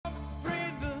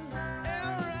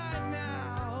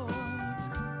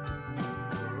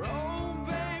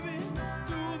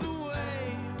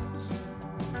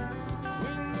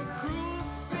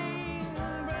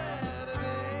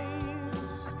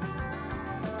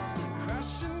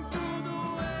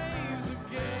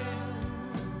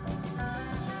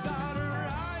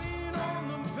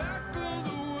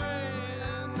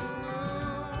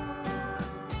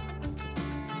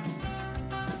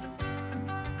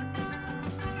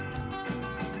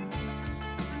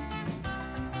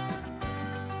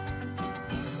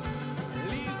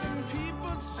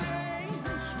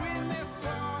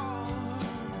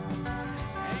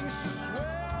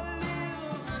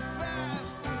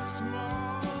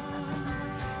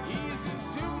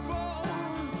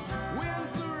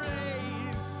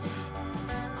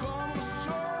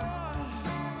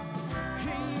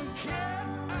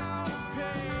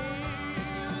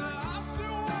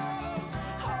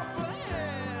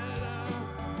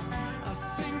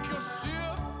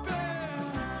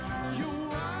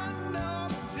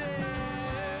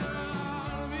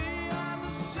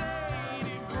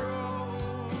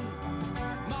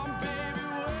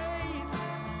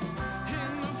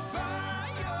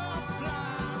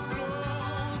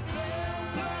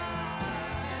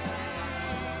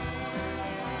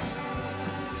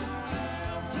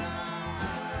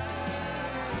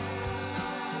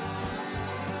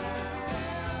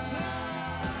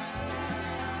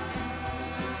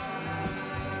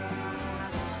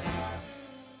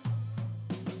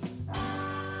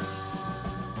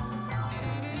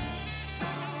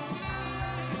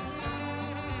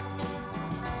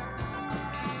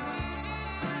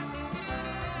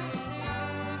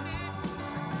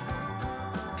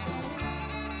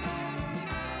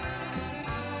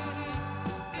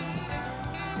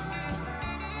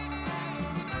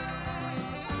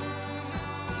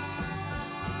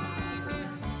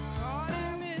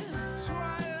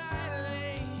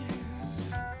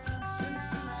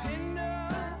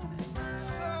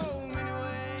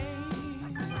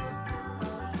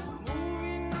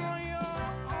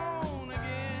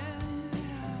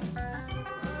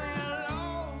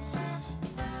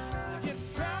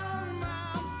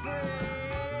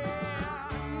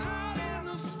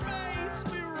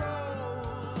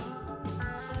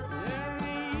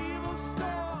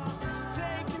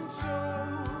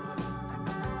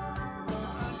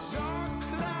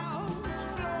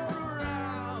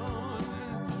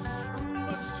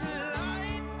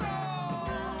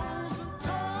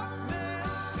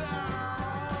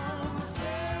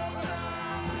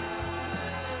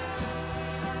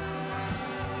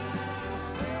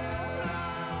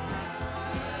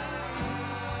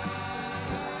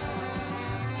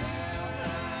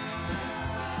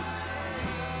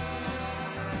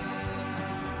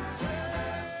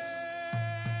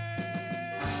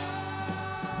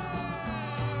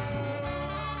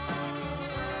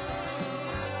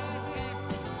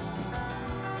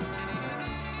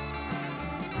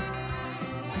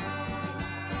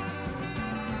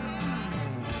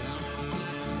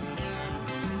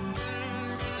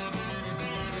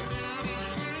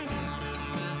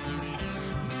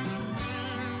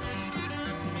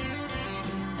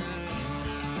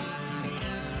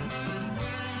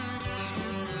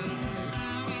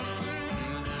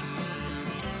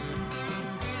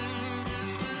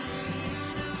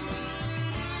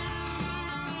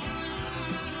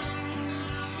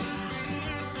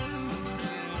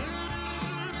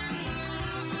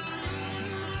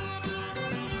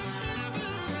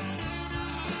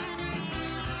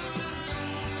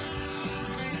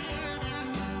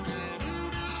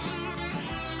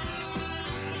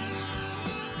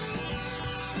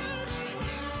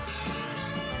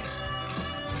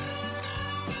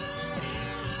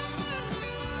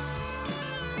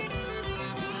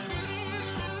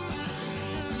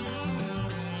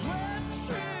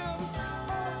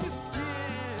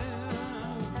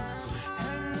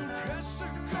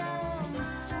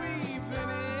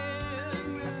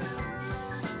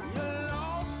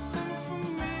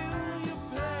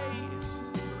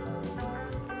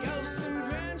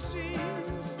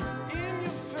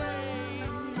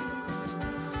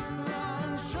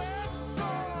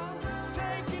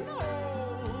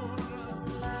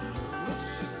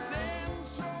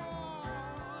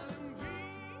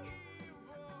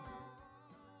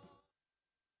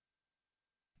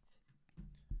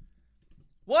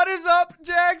What is up,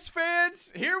 Jags fans?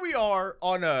 Here we are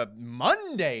on a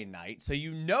Monday night, so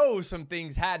you know some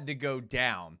things had to go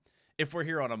down if we're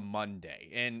here on a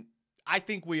Monday. And I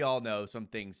think we all know some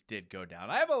things did go down.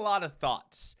 I have a lot of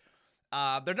thoughts.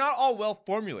 They're not all well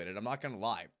formulated, I'm not going to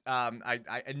lie. I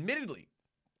admittedly,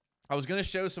 I was going to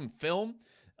show some film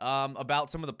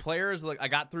about some of the players. Look, I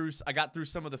got through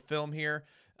some of the film here.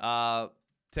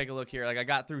 Take a look here. Like, I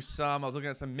got through some. I was looking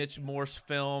at some Mitch Morse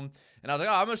film, and I was like,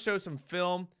 oh, I'm going to show some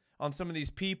film on some of these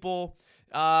people.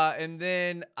 And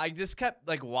then I just kept,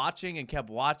 like, watching and kept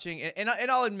watching. And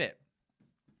I'll admit,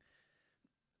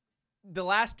 the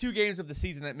last two games of the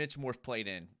season that Mitch Morse played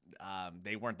in,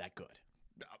 they weren't that good,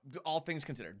 all things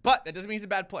considered. But that doesn't mean he's a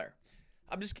bad player.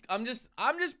 I'm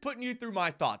just putting you through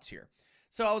my thoughts here.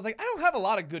 So I was like, I don't have a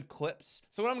lot of good clips.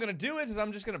 So what I'm going to do is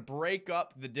I'm just going to break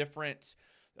up the different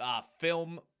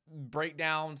film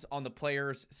breakdowns on the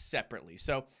players separately.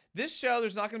 So this show,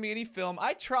 there's not going to be any film.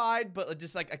 I tried, but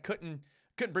just like I couldn't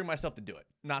bring myself to do it.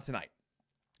 Not tonight.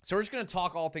 So we're just going to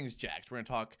talk all things Jags. We're going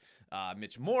to talk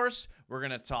Mitch Morse. We're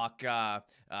going to talk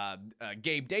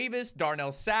Gabe Davis,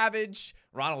 Darnell Savage,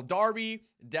 Ronald Darby,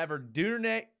 Dever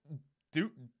Duvernay,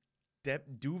 the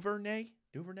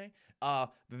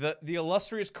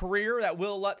illustrious career that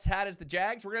Will Lutz had as the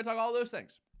Jags. We're going to talk all those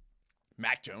things.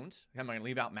 Mac Jones. I'm not going to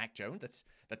leave out Mac Jones.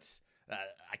 That's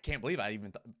I can't believe I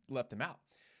even left him out.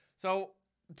 So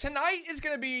tonight is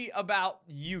going to be about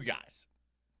you guys.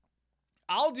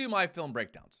 I'll do my film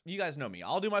breakdowns. You guys know me.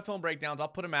 I'll do my film breakdowns. I'll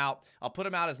put them out. I'll put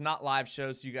them out as not live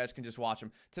shows so you guys can just watch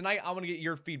them. Tonight, I want to get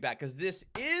your feedback because this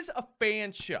is a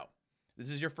fan show. This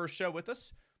is your first show with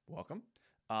us. Welcome.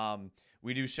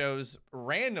 We do shows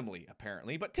randomly,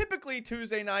 apparently, but typically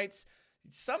Tuesday nights,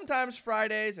 sometimes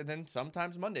Fridays, and then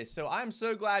sometimes Mondays. So I'm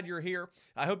so glad you're here.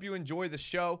 I hope you enjoy the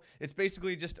show. It's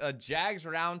basically just a Jags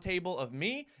roundtable of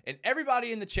me and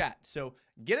everybody in the chat. So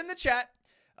get in the chat.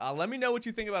 Let me know what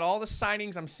you think about all the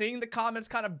signings. I'm seeing the comments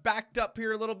kind of backed up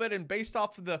here a little bit, and based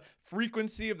off of the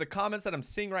frequency of the comments that I'm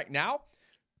seeing right now,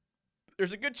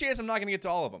 there's a good chance I'm not going to get to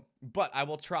all of them, but I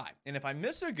will try. And if I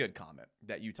miss a good comment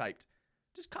that you typed,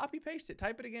 just copy paste it,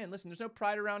 type it again. Listen, there's no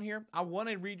pride around here. I want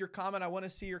to read your comment. I want to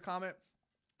see your comment.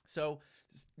 So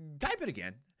type it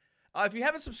again. If you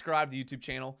haven't subscribed to the YouTube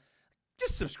channel,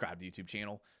 just subscribe to the YouTube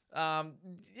channel.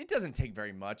 It doesn't take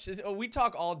very much. We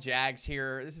talk all Jags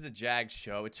here. This is a Jags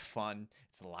show. It's fun.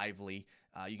 It's lively.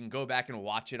 You can go back and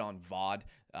watch it on VOD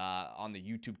on the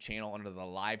YouTube channel under the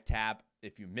live tab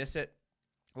if you miss it.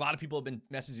 A lot of people have been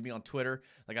messaging me on Twitter,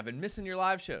 like, I've been missing your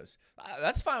live shows.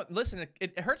 That's fine. Listen,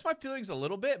 it hurts my feelings a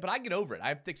little bit, but I get over it. I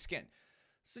have thick skin.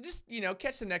 So just,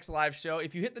 catch the next live show.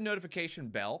 If you hit the notification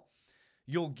bell,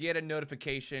 you'll get a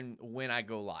notification when I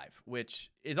go live,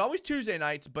 which is always Tuesday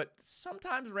nights, but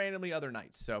sometimes randomly other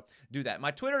nights. So do that.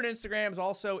 My Twitter and Instagram is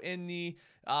also in the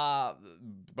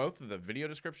both of the video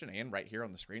description and right here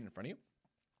on the screen in front of you.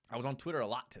 I was on Twitter a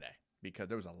lot today because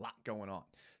there was a lot going on.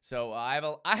 So I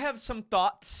have some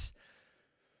thoughts,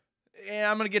 and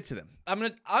I'm gonna get to them. I'm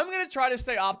gonna try to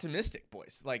stay optimistic,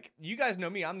 boys. Like, you guys know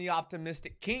me, I'm the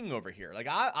optimistic king over here. Like,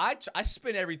 I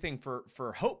spin everything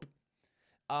for hope.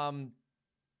 I'm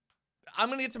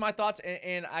gonna get to my thoughts,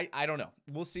 and I don't know.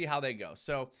 We'll see how they go.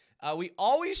 So we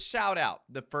always shout out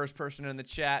the first person in the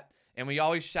chat, and we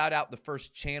always shout out the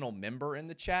first channel member in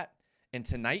the chat. And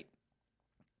tonight,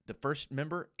 the first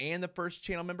member and the first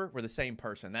channel member were the same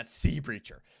person. That's Sea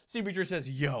Breacher. Sea Breacher says,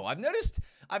 yo, I've noticed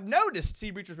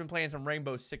Sea Breacher's been playing some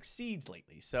Rainbow Six Siege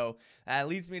lately. So that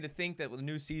leads me to think that when the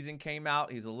new season came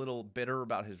out, he's a little bitter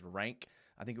about his rank.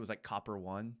 I think it was like Copper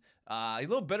 1. He's a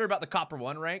little bitter about the Copper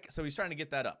 1 rank, so he's trying to get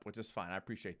that up, which is fine. I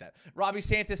appreciate that. Robbie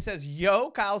Santos says,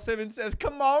 yo. Kyle Simmons says,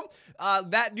 come on.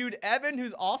 That dude, Evan,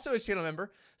 who's also a channel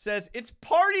member, says, it's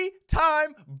party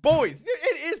time, boys.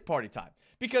 It is party time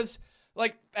because,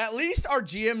 like, at least our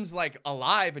GM's, like,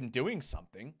 alive and doing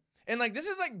something. And, like, this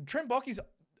is, like, Trent Baalke's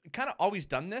kind of always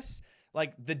done this.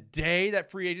 Like, the day that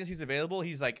free agency's available,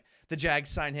 he's like, the Jags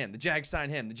sign him. The Jags sign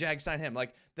him. The Jags sign him.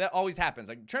 Like, that always happens.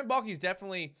 Like, Trent Baalke's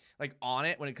definitely, like, on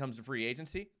it when it comes to free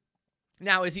agency.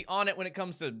 Now, is he on it when it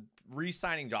comes to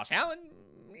re-signing Josh Allen?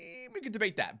 We could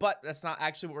debate that. But that's not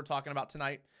actually what we're talking about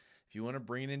tonight. If you want to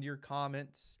bring it into your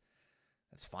comments,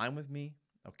 that's fine with me.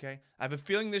 Okay, I have a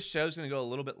feeling this show's going to go a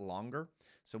little bit longer,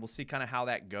 so we'll see kind of how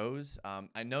that goes.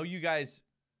 I know you guys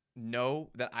know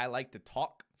that I like to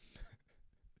talk,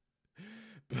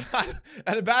 but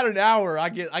at about an hour, I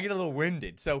get a little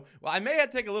winded. So I may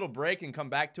have to take a little break and come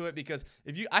back to it because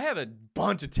I have a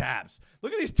bunch of tabs.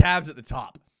 Look at these tabs at the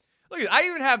top. Look at, I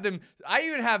even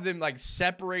have them like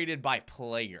separated by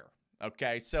player.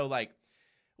 Okay, so like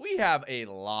we have a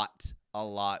lot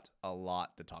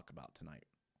to talk about tonight.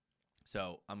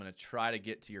 So I'm going to try to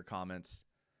get to your comments.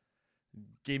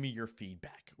 Give me your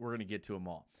feedback. We're going to get to them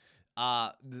all.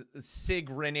 Sig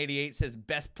Ren 88 says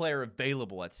best player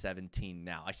available at 17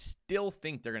 now. I still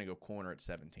think they're going to go corner at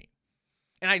 17.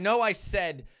 And I know I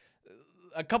said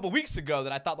a couple weeks ago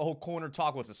that I thought the whole corner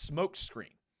talk was a smoke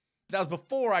screen. That was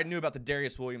before I knew about the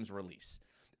Darius Williams release.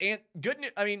 And good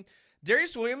news, I mean,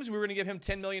 Darius Williams, we were going to give him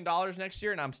 $10 million next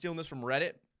year, and I'm stealing this from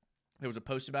Reddit. There was a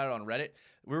post about it on Reddit.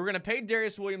 We were going to pay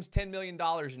Darius Williams $10 million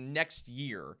next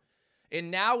year, and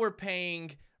now we're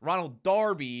paying Ronald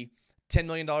Darby $10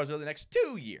 million over the next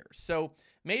 2 years. So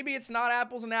maybe it's not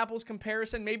apples and apples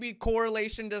comparison. Maybe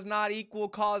correlation does not equal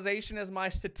causation, as my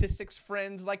statistics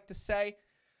friends like to say.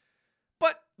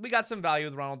 But we got some value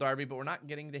with Ronald Darby, but we're not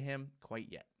getting to him quite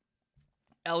yet.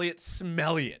 Elliot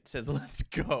Smelliot says, let's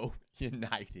go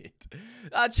United.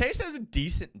 Chase says a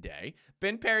decent day.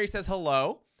 Ben Perry says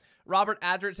hello. Robert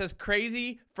Adrit says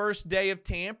crazy first day of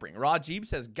tampering. Rajib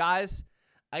says, guys,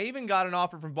 I even got an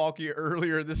offer from Balky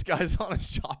earlier. This guy's on a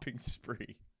shopping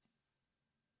spree.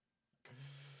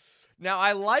 Now,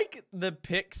 I like the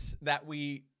picks that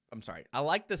I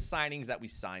like the signings that we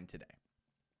signed today.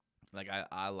 Like,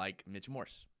 I like Mitch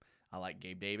Morse. I like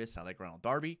Gabe Davis. I like Ronald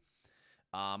Darby.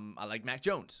 I like Mac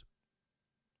Jones.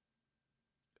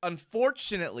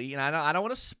 Unfortunately, and I don't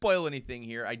want to spoil anything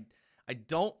here, I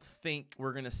don't think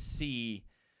we're going to see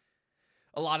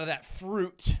a lot of that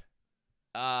fruit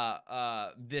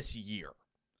this year.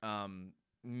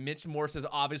 Mitch Morse is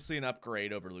obviously an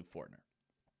upgrade over Luke Fortner.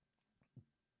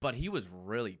 But he was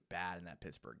really bad in that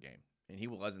Pittsburgh game. And he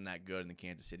wasn't that good in the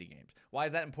Kansas City games. Why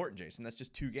is that important, Jason? That's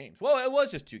just 2 games. Well, it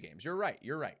was just 2 games. You're right.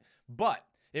 But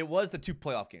it was the 2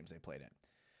 playoff games they played in.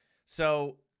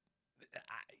 So,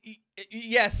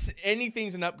 yes,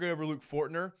 anything's an upgrade over Luke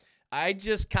Fortner. I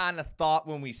just kind of thought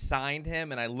when we signed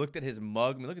him and I looked at his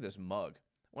mug. I mean, look at this mug.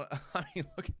 Look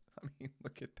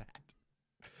at that.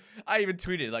 I even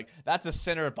tweeted, like, that's a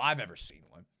center if I've ever seen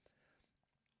one.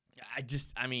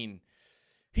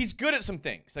 He's good at some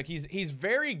things. Like, he's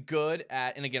very good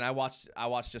at, and again, I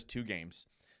watched just 2 games,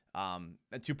 2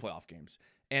 playoff games.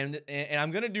 And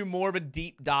I'm going to do more of a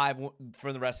deep dive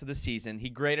for the rest of the season. He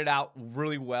graded out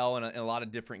really well in a lot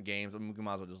of different games. I mean, we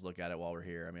might as well just look at it while we're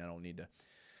here. I mean, I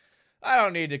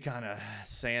don't need to kind of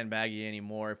sandbag you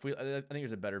anymore. I think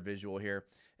there's a better visual here.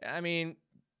 I mean,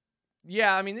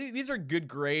 yeah, these are good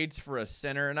grades for a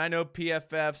center. And I know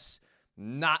PFF's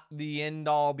not the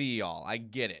end-all, be-all. I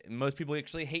get it. And most people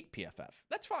actually hate PFF.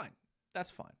 That's fine.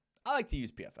 I like to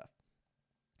use PFF.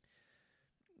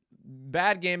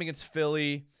 Bad game against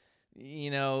Philly. You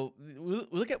know, we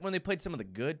look at when they played some of the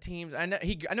good teams. I know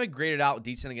he graded out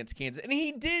decent against Kansas, and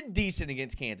he did decent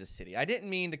against Kansas City. I didn't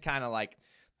mean to kind of like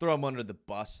throw him under the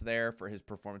bus there for his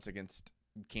performance against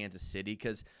Kansas City,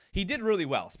 because he did really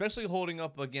well, especially holding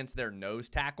up against their nose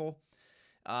tackle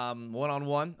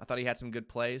one-on-one. I thought he had some good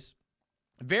plays.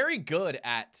 Very good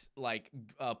at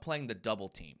playing the double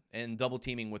team and double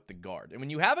teaming with the guard. And when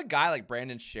you have a guy like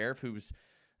Brandon Sheriff, who's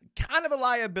kind of a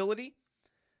liability,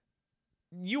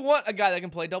 you want a guy that can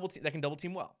play double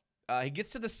team well. He gets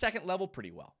to the second level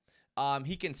pretty well.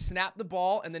 He can snap the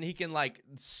ball, and then he can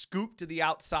scoop to the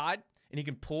outside, and he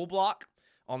can pull block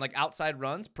on outside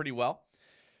runs pretty well.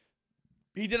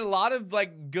 He did a lot of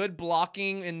good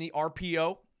blocking in the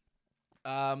RPO.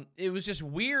 It was just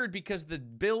weird because the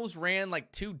Bills ran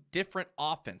 2 different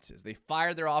offenses. They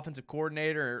fired their offensive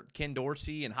coordinator, Ken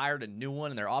Dorsey, and hired a new one,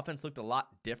 and their offense looked a lot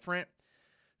different.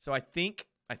 So I think,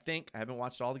 I haven't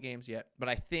watched all the games yet, but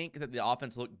I think that the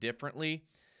offense looked differently.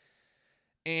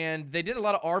 And they did a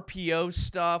lot of RPO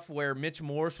stuff where Mitch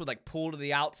Morse would pull to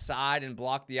the outside and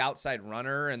block the outside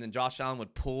runner, and then Josh Allen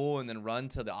would pull and then run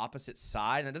to the opposite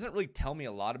side. And it doesn't really tell me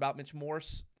a lot about Mitch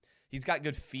Morse. He's got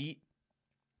good feet.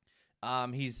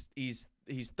 He's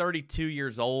 32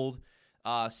 years old,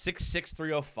 6'6",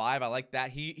 305. I like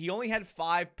that. He only had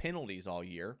 5 penalties all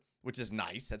year, which is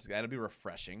nice. That'll be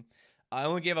refreshing. I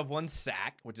only gave up 1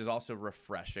 sack, which is also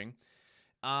refreshing.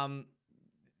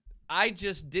 I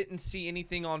just didn't see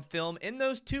anything on film in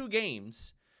those 2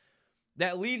 games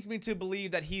that leads me to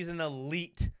believe that he's an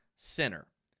elite center.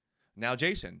 Now,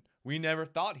 Jason, we never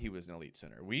thought he was an elite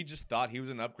center. We just thought he was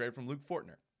an upgrade from Luke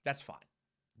Fortner. That's fine.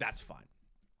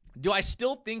 Do I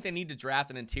still think they need to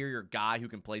draft an interior guy who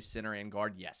can play center and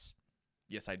guard? Yes.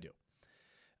 Yes, I do.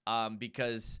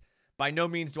 Because by no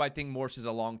means do I think Morse is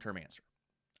a long-term answer.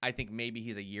 I think maybe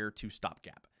he's a year or 2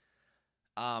 stopgap.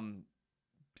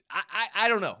 I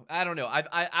don't know.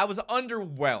 I was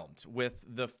underwhelmed with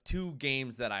the 2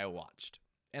 games that I watched.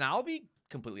 And I'll be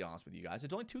completely honest with you guys.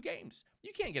 It's only 2 games.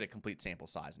 You can't get a complete sample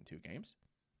size in 2 games.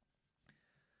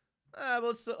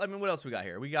 What else we got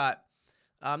here? We got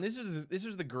This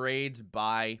is the grades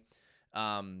by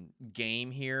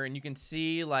game here, and you can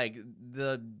see like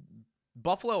the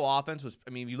Buffalo offense was. I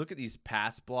mean, if you look at these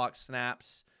pass block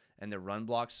snaps and the run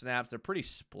block snaps, they're pretty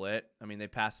split. I mean, they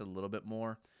pass a little bit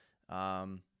more.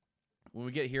 When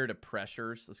we get here to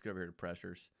pressures, let's go over here to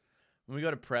pressures. When we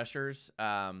go to pressures,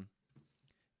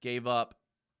 gave up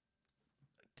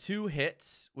 2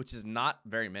 hits, which is not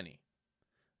very many.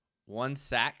 1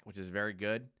 sack, which is very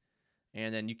good.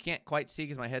 And then you can't quite see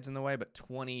because my head's in the way, but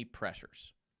 20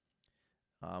 pressures.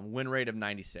 Win rate of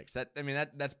 96.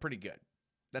 That's pretty good.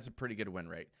 That's a pretty good win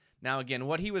rate. Now, again,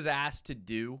 what he was asked to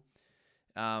do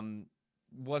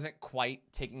wasn't quite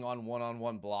taking on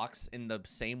one-on-one blocks in the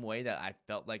same way that I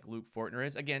felt like Luke Fortner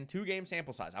is. Again, 2-game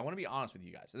sample size. I want to be honest with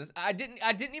you guys. I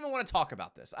didn't even want to talk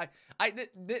about this.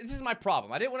 This is my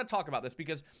problem. I didn't want to talk about this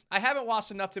because I haven't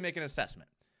watched enough to make an assessment.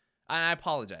 And I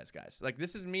apologize, guys. Like,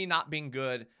 this is me not being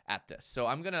good at this. So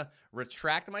I'm going to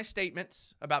retract my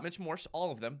statements about Mitch Morse,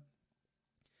 all of them.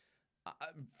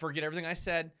 Forget everything I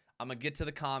said. I'm going to get to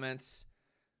the comments.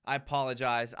 I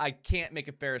apologize. I can't make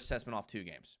a fair assessment off 2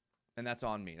 games. And that's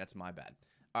on me. That's my bad.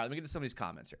 All right, let me get to some of these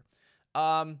comments here.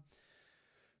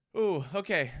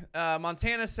 Okay.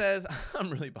 Montana says, I'm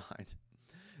really behind.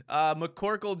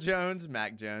 McCorkle Jones,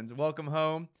 Mac Jones, welcome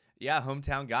home. Yeah,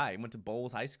 hometown guy. He went to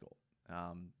Bowles High School.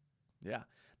 Yeah.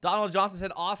 Donald Johnson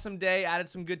said, awesome day, added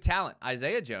some good talent.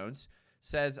 Isaiah Jones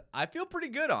says, I feel pretty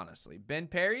good, honestly. Ben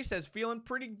Perry says, feeling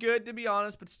pretty good, to be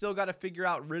honest, but still got to figure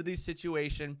out Ridley's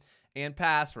situation and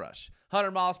pass rush.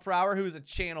 100 miles per hour, who is a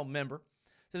channel member,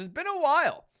 says, it's been a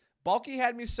while. Balky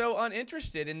had me so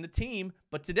uninterested in the team,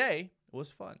 but today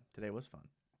was fun. Today was fun.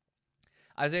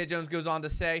 Isaiah Jones goes on to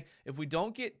say, if we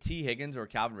don't get T. Higgins or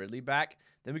Calvin Ridley back,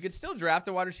 then we could still draft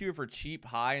a wide receiver for cheap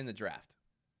high in the draft.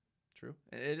 True.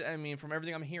 I mean, from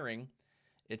everything I'm hearing,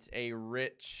 it's a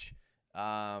rich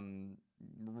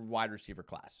wide receiver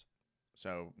class.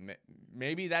 So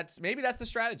maybe that's the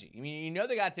strategy. I mean, you know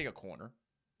they got to take a corner.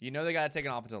 You know they got to take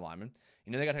an offensive lineman.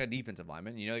 You know they got to take a defensive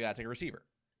lineman. You know they got to take a receiver.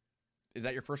 Is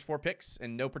that your first 4 picks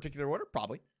in no particular order?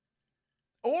 Probably.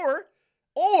 Or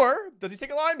does he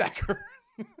take a linebacker?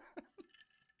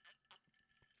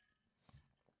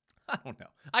 I don't know.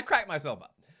 I cracked myself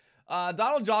up.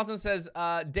 Donald Johnson says,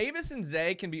 Davis and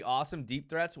Zay can be awesome deep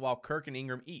threats while Kirk and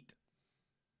Ingram eat.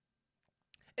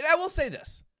 And I will say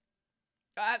this.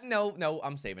 No,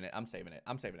 I'm saving it.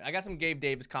 I got some Gabe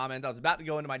Davis comments. I was about to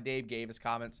go into my Dave Davis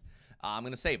comments. I'm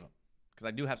going to save them because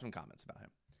I do have some comments about him.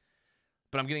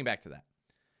 But I'm getting back to that.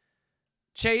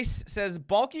 Chase says,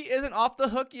 Balky isn't off the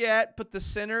hook yet, but the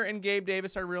center and Gabe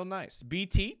Davis are real nice.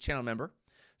 BT, channel member,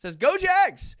 says, go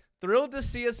Jags. Thrilled to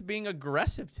see us being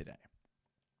aggressive today.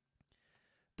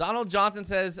 Donald Johnson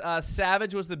says,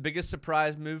 Savage was the biggest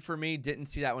surprise move for me. Didn't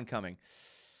see that one coming.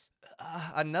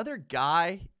 Another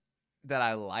guy that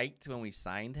I liked when we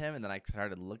signed him, and then I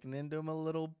started looking into him a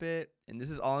little bit, and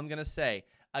this is all I'm going to say.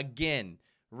 Again,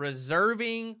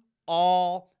 reserving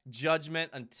all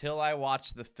judgment until I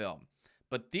watch the film.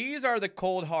 But these are the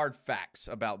cold, hard facts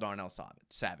about Darnell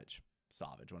Savage.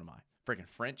 What am I? Freaking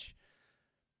French.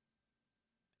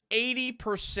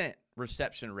 80%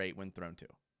 reception rate when thrown to.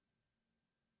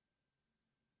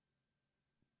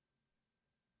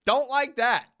 Don't like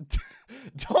that.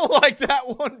 Don't like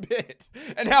that one bit.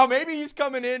 And how maybe he's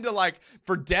coming in to like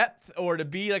for depth or to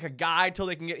be like a guy till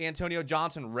they can get Antonio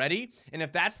Johnson ready. And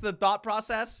if that's the thought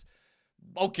process,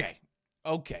 okay.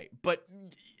 But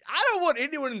I don't want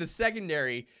anyone in the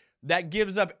secondary that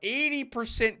gives up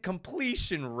 80%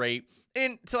 completion rate.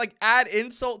 And to like add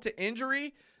insult to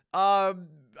injury, I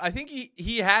think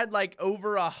he had like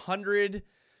over 100%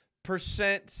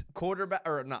 quarterback,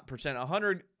 or not percent,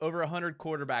 over 100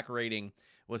 quarterback rating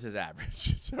was his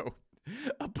average. So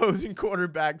opposing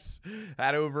quarterbacks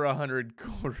had over 100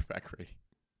 quarterback rating.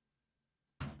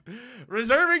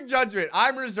 Reserving judgment.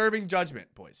 I'm reserving judgment,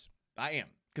 boys. I am,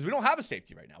 because we don't have a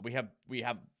safety right now. We have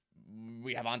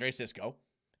Andre Sisco,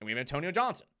 and we have Antonio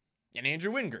Johnson and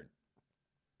Andrew Wingard.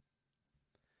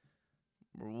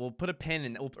 We'll put a pin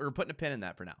in. We're putting a pin in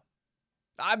that for now.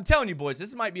 I'm telling you, boys,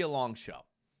 this might be a long show.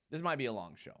 If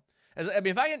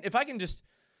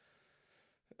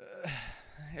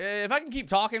I can keep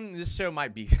talking, this show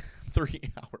might be 3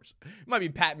 hours. It might be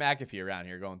Pat McAfee around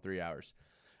here going 3 hours.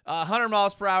 100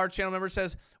 miles per hour channel member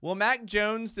says, will Mac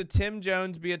Jones to Tim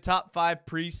Jones be a top 5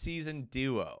 preseason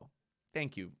duo?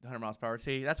 Thank you, 100 miles per hour.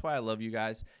 See, that's why I love you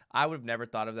guys. I would have never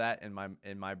thought of that in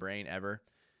my brain ever.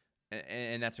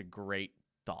 And that's a great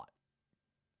thought.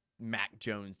 Mac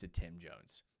Jones to Tim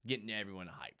Jones. Getting everyone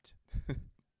hyped.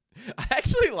 I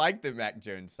actually like the Mac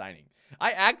Jones signing.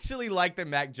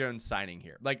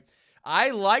 Like, I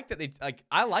like that they, like,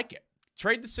 I like it.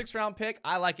 Trade the 6th-round pick.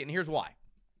 I like it, and here's why.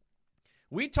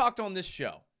 We talked on this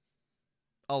show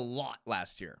a lot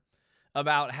last year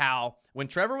about how when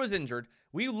Trevor was injured,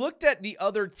 we looked at the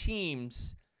other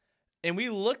teams, and we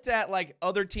looked at like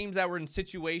other teams that were in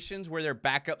situations where their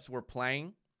backups were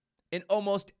playing, and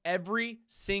almost every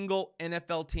single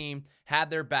NFL team had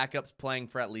their backups playing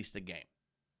for at least a game.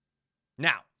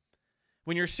 Now,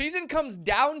 when your season comes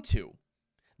down to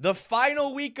the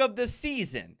final week of the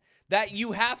season that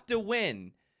you have to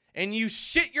win, and you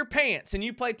shit your pants and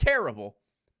you play terrible,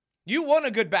 you want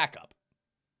a good backup.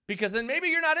 Because then maybe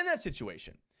you're not in that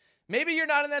situation. Maybe you're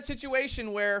not in that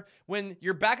situation where when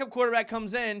your backup quarterback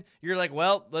comes in, you're like,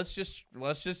 well, let's just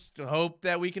hope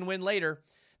that we can win later.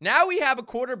 Now we have a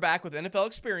quarterback with NFL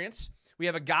experience. We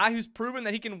have a guy who's proven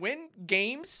that he can win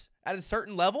games at a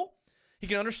certain level. He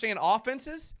can understand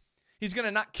offenses. He's going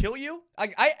to not kill you.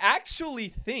 I actually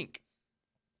think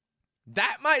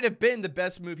that might have been the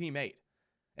best move he made.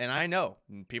 And I know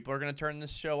people are going to turn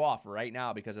this show off right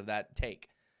now because of that take.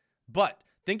 But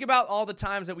think about all the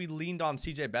times that we leaned on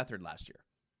C.J. Beathard last year.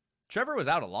 Trevor was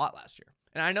out a lot last year.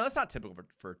 And I know that's not typical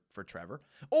for Trevor.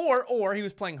 Or he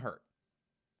was playing hurt.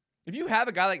 If you have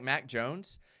a guy like Mac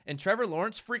Jones and Trevor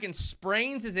Lawrence freaking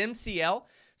sprains his MCL,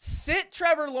 sit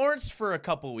Trevor Lawrence for a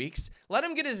couple weeks, let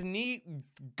him get his knee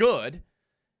good,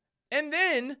 and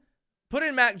then put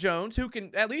in Mac Jones, who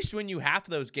can at least win you half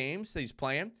of those games that he's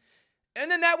playing. And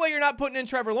then that way you're not putting in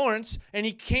Trevor Lawrence, and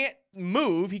he can't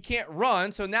move, he can't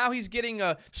run, so now he's getting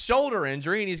a shoulder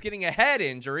injury, and he's getting a head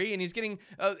injury, and he's getting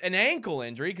an ankle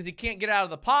injury because he can't get out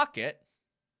of the pocket.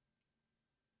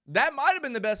 That might have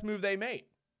been the best move they made.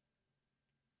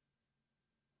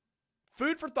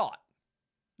 Food for thought.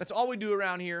 That's all we do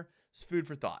around here is food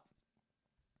for thought.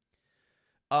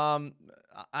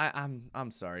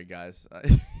 I'm sorry, guys.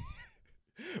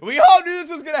 We all knew this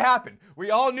was gonna happen.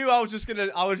 We all knew I was just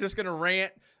gonna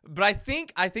rant. But I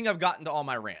think I've gotten to all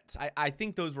my rants. I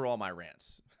think those were all my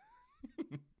rants.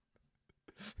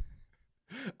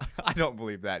 I don't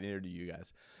believe that. Neither do you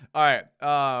guys. All right.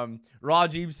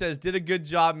 Rajib says, did a good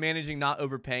job managing not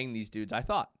overpaying these dudes, I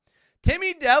thought.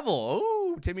 Timmy Devil.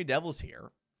 Oh, Timmy Devil's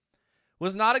here.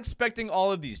 Was not expecting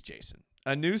all of these, Jason.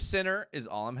 A new center is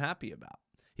all I'm happy about.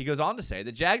 He goes on to say,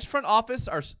 the Jags front office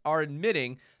are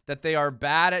admitting that they are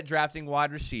bad at drafting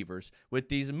wide receivers with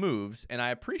these moves, and I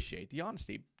appreciate the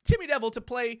honesty. Timmy Devil, to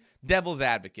play devil's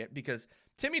advocate, because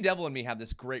Timmy Devil and me have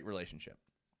this great relationship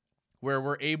where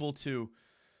we're able to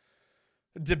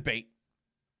debate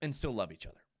and still love each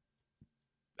other.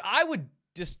 I would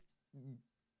just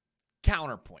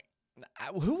counterpoint.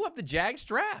 Who have the Jags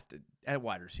drafted at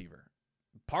wide receiver?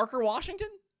 Parker Washington?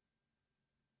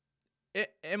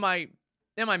 Am I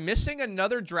missing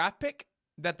another draft pick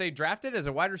that they drafted as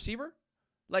a wide receiver?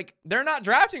 Like, they're not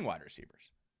drafting wide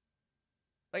receivers.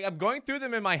 Like, I'm going through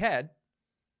them in my head.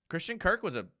 Christian Kirk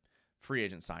was a free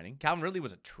agent signing. Calvin Ridley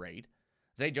was a trade.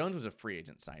 Zay Jones was a free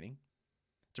agent signing.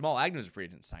 Jamal Agnew was a free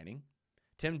agent signing.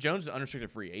 Tim Jones was an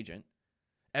unrestricted free agent.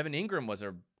 Evan Ingram was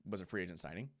a free agent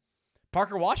signing.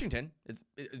 Parker Washington is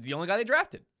the only guy they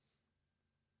drafted.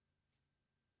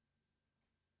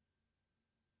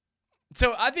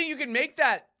 So I think you can make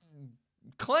that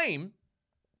claim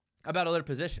about other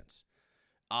positions.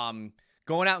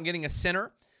 Going out and getting a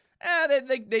center.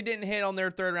 They didn't hit on their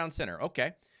third-round center.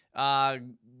 Okay.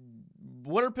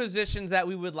 What are positions that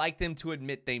we would like them to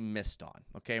admit they missed on?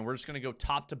 Okay, and we're just going to go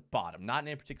top to bottom, not in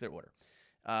any particular order.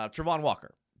 Travon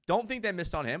Walker. Don't think they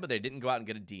missed on him, but they didn't go out and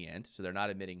get a D-end, so they're not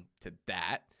admitting to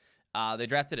that. They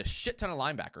drafted a shit ton of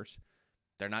linebackers.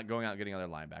 They're not going out and getting other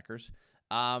linebackers.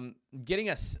 Getting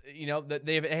us,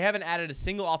 they haven't added a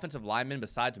single offensive lineman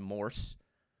besides Morse.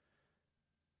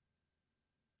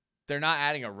 They're not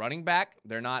adding a running back.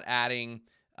 They're not adding,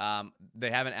 they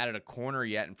haven't added a corner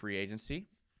yet in free agency.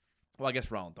 Well, I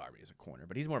guess Ronald Darby is a corner,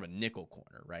 but he's more of a nickel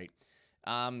corner, right?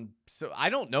 So I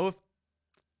don't know if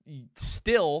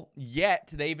still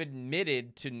yet they've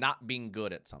admitted to not being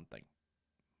good at something,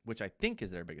 which I think is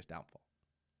their biggest downfall.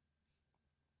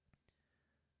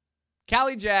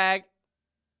 Cali Jag,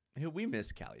 who we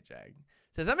miss Cali Jag,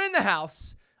 says, I'm in the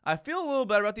house. I feel a little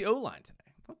better about the O-line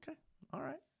today. Okay. All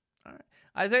right.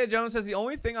 Isaiah Jones says, the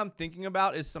only thing I'm thinking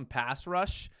about is some pass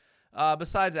rush,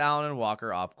 besides Allen and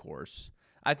Walker, of course.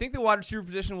 I think the wide receiver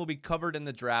position will be covered in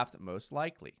the draft, most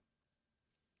likely.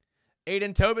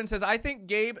 Aiden Tobin says, I think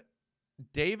Gabe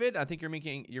David, I think you're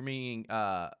meaning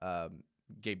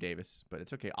Gabe Davis, but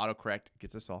it's okay. Autocorrect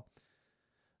gets us all.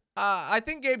 I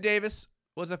think Gabe Davis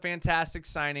was a fantastic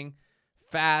signing.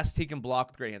 Fast, he can block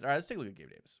with great hands. All right, let's take a look at Gabe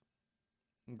Davis.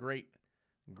 Great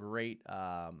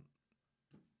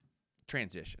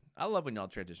transition. I love when y'all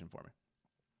transition for me.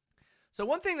 So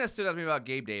one thing that stood out to me about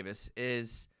Gabe Davis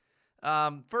is,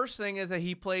 first thing is that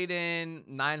he played in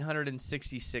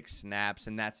 966 snaps,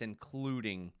 and that's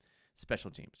including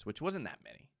special teams, which wasn't that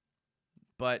many.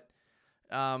 But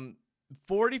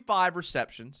 45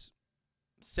 receptions,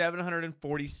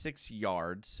 746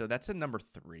 yards, so that's a number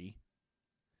 3.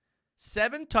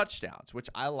 7 touchdowns, which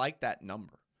I like that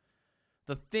number.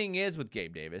 The thing is with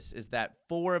Gabe Davis is that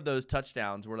 4 of those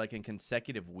touchdowns were like in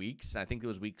consecutive weeks. And I think it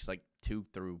was weeks like 2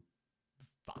 through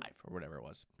 5 or whatever it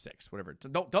was, 6, whatever. So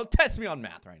don't test me on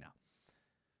math right now.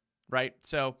 Right?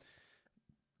 So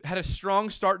had a strong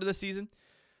start to the season.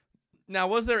 Now,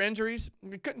 was there injuries?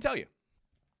 I couldn't tell you.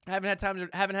 I haven't had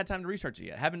time to research it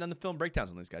yet. Haven't done the film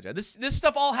breakdowns on these guys yet. This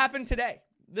stuff all happened today.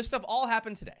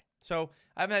 So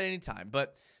I haven't had any time.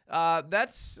 But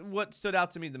that's what stood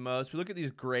out to me the most. We look at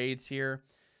these grades here.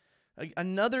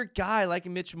 Another guy like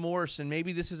Mitch Morrison.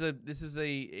 Maybe this is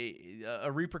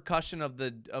a repercussion of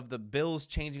the Bills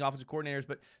changing offensive coordinators,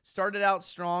 but started out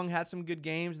strong, had some good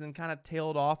games, and then kind of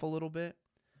tailed off a little bit,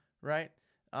 right?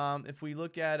 If we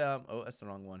look at oh, that's the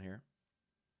wrong one here.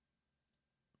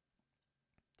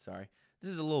 Sorry.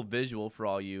 This is a little visual for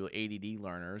all you ADD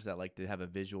learners that like to have a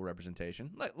visual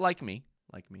representation, like me.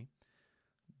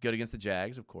 Good against the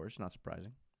Jags, of course, not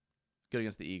surprising. Good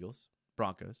against the Eagles,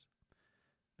 Broncos.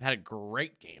 Had a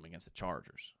great game against the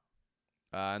Chargers.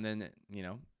 And then,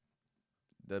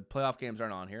 the playoff games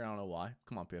aren't on here. I don't know why.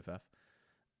 Come on, PFF.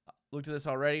 Looked at this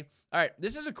already. All right,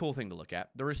 this is a cool thing to look at.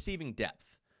 The receiving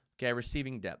depth. Okay,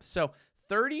 receiving depth. So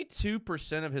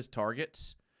 32% of his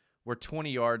targets were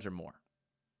 20 yards or more.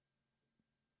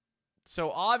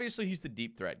 So obviously he's the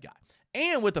deep threat guy.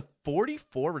 And with a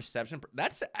 44 reception,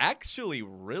 that's actually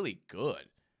really good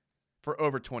for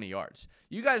over 20 yards.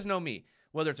 You guys know me.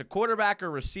 Whether it's a quarterback or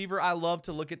receiver, I love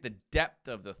to look at the depth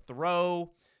of the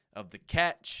throw, of the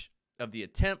catch, of the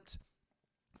attempt.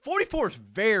 44 is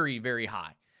very, very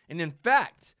high. And in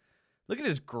fact, look at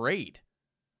his grade.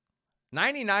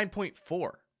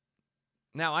 99.4.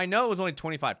 Now, I know it was only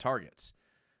 25 targets,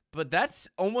 but that's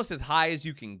almost as high as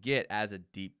you can get as a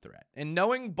deep threat. And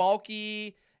knowing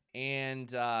Balky and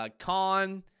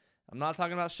Khan, I'm not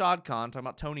talking about Shad Khan, I'm talking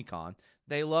about Tony Khan,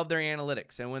 they love their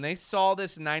analytics. And when they saw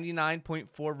this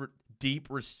 99.4 deep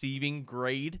receiving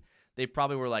grade, they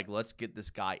probably were like, let's get this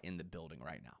guy in the building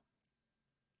right now.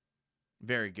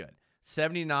 Very good.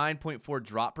 79.4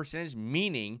 drop percentage,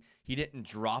 meaning he didn't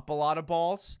drop a lot of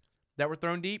balls that were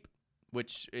thrown deep,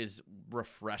 which is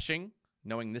refreshing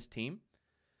knowing this team.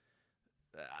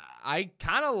 I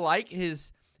kind of like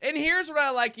his, and here's what I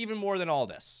like even more than all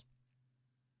this.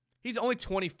 He's only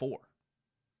 24.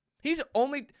 He's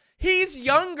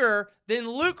younger than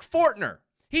Luke Fortner.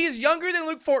 He is younger than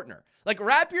Luke Fortner. Like,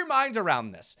 wrap your minds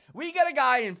around this. We got a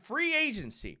guy in free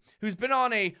agency who's been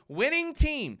on a winning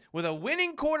team with a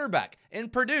winning quarterback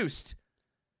and produced.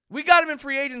 We got him in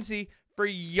free agency for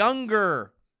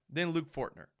younger than Luke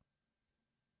Fortner.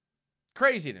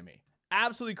 Crazy to me.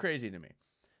 Absolutely crazy to me.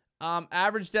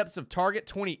 Average depths of target,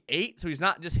 28. So he's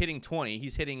not just hitting 20.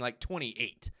 He's hitting like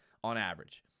 28 on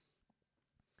average.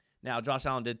 Now, Josh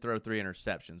Allen did throw 3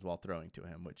 interceptions while throwing to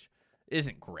him, which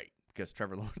isn't great because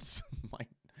Trevor Lawrence might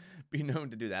be known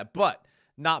to do that, but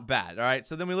not bad. All right.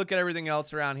 So then we look at everything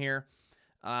else around here.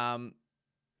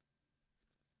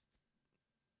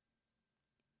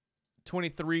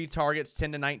 23 targets,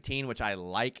 10 to 19, which I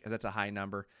like. That's a high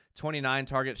number. 29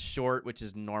 targets short, which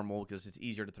is normal because it's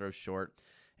easier to throw short.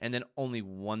 And then only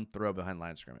 1 throw behind line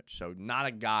of scrimmage. So not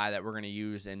a guy that we're going to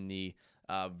use in the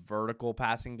vertical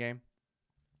passing game.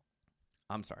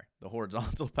 I'm sorry, the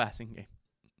horizontal passing game.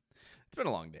 It's been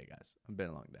a long day, guys. It's been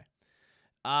a long day.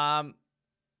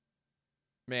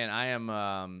 Man, I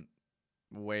am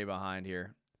way behind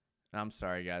here. I'm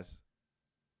sorry, guys.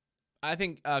 I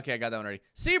think, okay, I got that one already.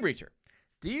 Sea Breacher,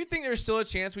 do you think there's still a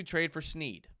chance we trade for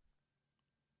Snead?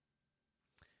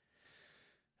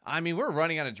 I mean, we're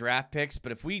running out of draft picks,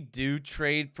 but if we do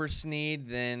trade for Snead,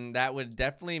 then that would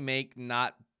definitely make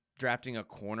not drafting a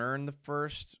corner in the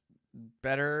first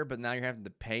better, but now you're having to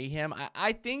pay him.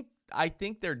 I think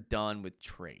they're done with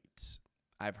trades.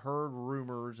 I've heard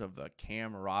rumors of a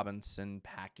Cam Robinson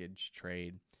package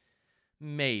trade.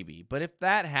 Maybe. But if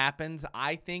that happens,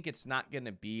 I think it's not going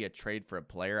to be a trade for a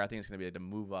player. I think it's going to be to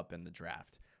move up in the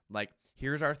draft. Like,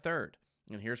 here's our third,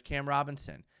 and here's Cam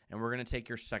Robinson, and we're going to take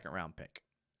your second-round pick.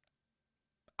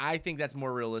 I think that's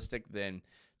more realistic than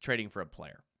trading for a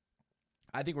player.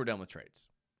 I think we're done with trades.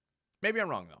 Maybe I'm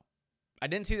wrong, though. I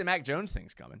didn't see the Mac Jones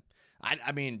things coming.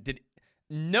 I mean,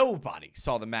 nobody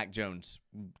saw the Mac Jones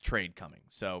trade coming,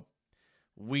 so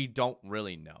we don't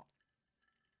really know.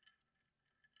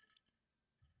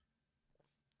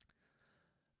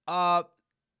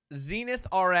 Zenith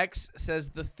RX says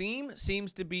the theme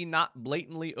seems to be not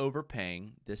blatantly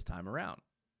overpaying this time around.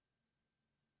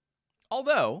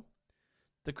 Although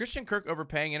the Christian Kirk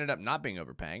overpaying ended up not being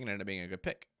overpaying and ended up being a good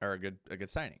pick or a good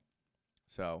signing.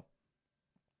 So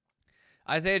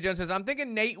Isaiah Jones says, I'm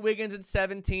thinking Nate Wiggins at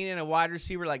 17 and a wide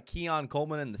receiver like Keon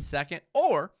Coleman in the second,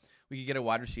 or we could get a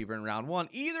wide receiver in round 1.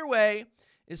 Either way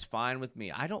is fine with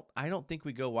me. I don't think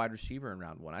we go wide receiver in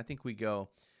round 1. I think we go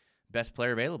best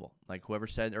player available, like whoever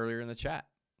said earlier in the chat.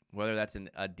 Whether that's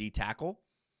a D tackle,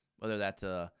 whether that's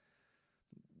a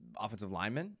offensive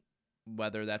lineman,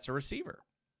 whether that's a receiver,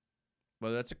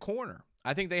 whether that's a corner.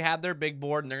 I think they have their big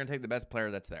board, and they're going to take the best player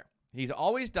that's there. He's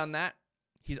always done that.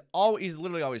 He's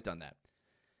literally always done that.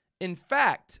 In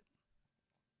fact,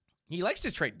 he likes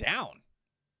to trade down.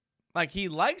 Like, he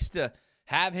likes to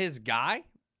have his guy,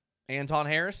 Anton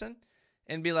Harrison,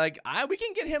 and be like, we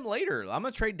can get him later. I'm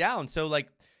going to trade down. So, like,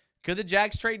 could the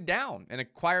Jags trade down and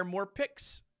acquire more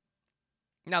picks?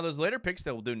 Now, those later picks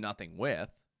they will do nothing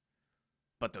with,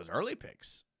 but those early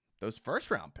picks, those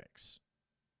first-round picks,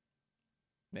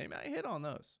 they might hit on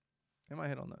those.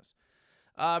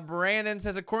 Brandon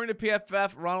says, according to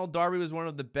PFF, Ronald Darby was one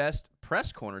of the best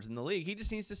press corners in the league. He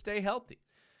just needs to stay healthy.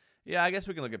 Yeah, I guess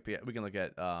we can look at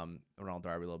Ronald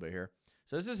Darby a little bit here.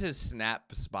 So this is his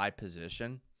snaps by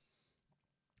position,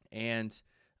 and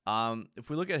if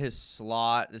we look at his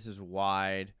slot, this is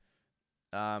wide.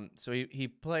 So he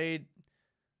played.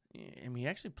 I mean, he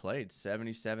actually played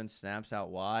 77 snaps out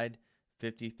wide,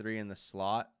 53 in the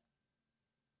slot.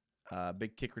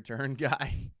 Big kick return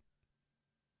guy.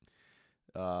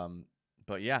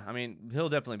 But yeah, I mean, he'll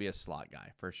definitely be a slot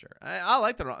guy for sure. I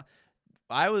like the.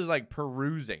 I was like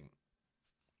perusing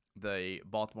the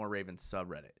Baltimore Ravens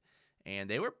subreddit, and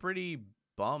they were pretty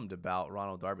bummed about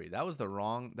Ronald Darby. That was the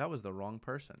wrong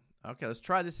person. Okay, let's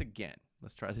try this again.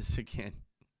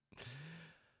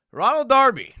 Ronald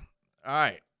Darby. All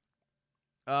right.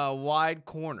 Wide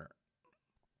corner.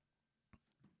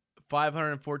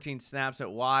 514 snaps at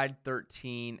wide,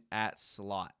 13 at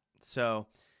slot. So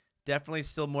definitely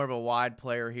still more of a wide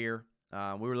player here.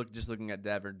 We were just looking at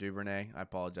Devin Duvernay. I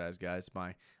apologize, guys.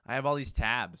 I have all these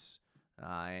tabs,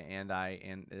 and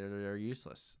they're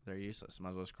useless. Might as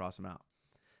well just cross them out.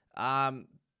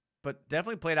 But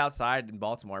definitely played outside in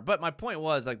Baltimore. But my point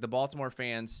was, like, the Baltimore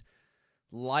fans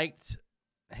liked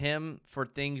him for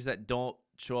things that don't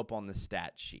show up on the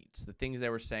stat sheets. The things they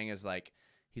were saying is, like,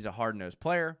 he's a hard-nosed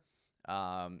player.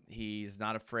 He's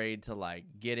not afraid to, like,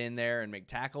 get in there and make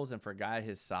tackles. And for a guy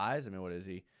his size, I mean, what is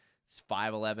he? He's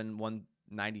 5'11",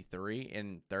 193,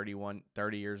 and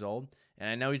 30 years old. And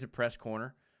I know he's a press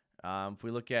corner. If we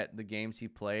look at the games he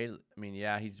played, I mean,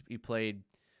 yeah, he played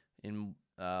in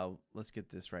let's get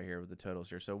this right here with the totals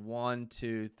here. So 1,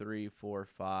 2, 3, 4,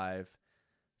 5,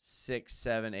 6,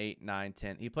 7, 8, 9,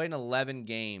 10. He played in 11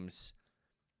 games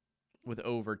with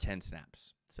over 10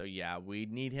 snaps. So, yeah, we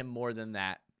need him more than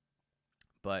that.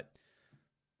 But,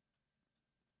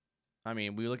 I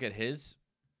mean, I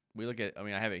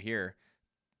mean, I have it here.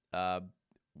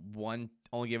 Only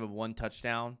gave him 1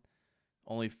 touchdown.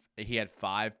 He had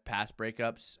 5 pass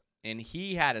breakups, and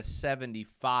he had a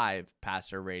 75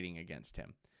 passer rating against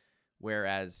him,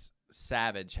 whereas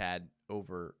Savage had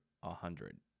over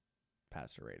 100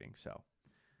 passer rating. So,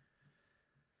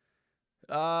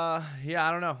 yeah, I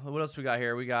don't know. What else we got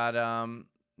here? We got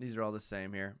these are all the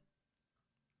same here.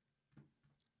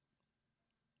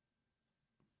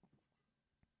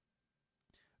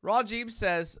 Rajib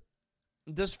says,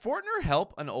 does Fortner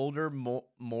help an older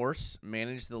Morse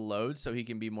manage the load so he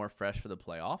can be more fresh for the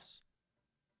playoffs?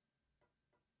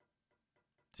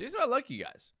 See, this is why I like you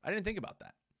guys. I didn't think about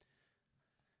that.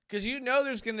 Because you know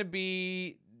there's going to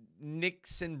be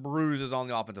nicks and bruises on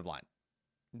the offensive line.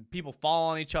 People fall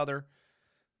on each other.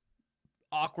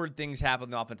 Awkward things happen on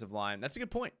the offensive line. That's a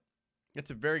good point. That's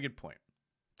a very good point.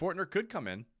 Fortner could come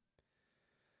in.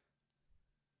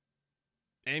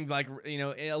 And, like, you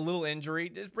know, a little injury,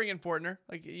 just bring in Fortner.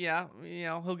 Like, yeah, you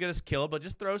know, he'll get us killed, but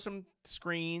just throw some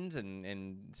screens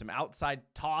and some outside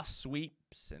toss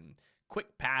sweeps and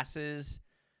quick passes.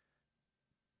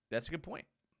 That's a good point.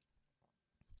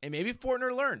 And maybe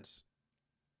Fortner learns.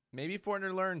 Maybe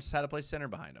Fortner learns how to play center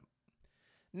behind him.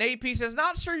 Nate P says,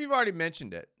 not sure if you've already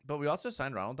mentioned it, but we also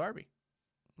signed Ronald Darby.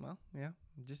 Well, yeah,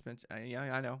 just mentioned. Yeah,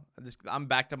 I know. I'm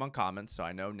backed up on comments, so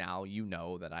I know now you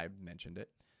know that I mentioned it.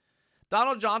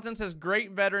 Donald Johnson says,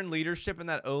 great veteran leadership in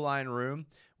that O-line room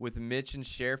with Mitch and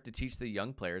Sheriff to teach the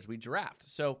young players we draft.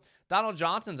 So Donald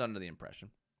Johnson's under the impression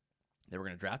that we're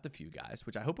going to draft a few guys,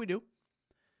 which I hope we do.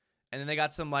 And then they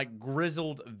got some, like,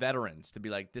 grizzled veterans to be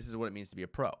like, this is what it means to be a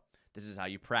pro. This is how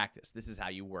you practice. This is how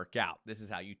you work out. This is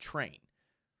how you train.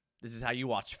 This is how you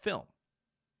watch film.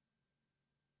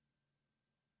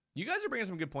 You guys are bringing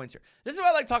some good points here. This is why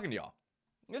I like talking to y'all.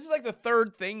 This is like the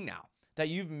third thing now that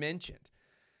you've mentioned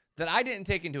that I didn't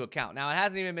take into account. Now, it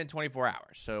hasn't even been 24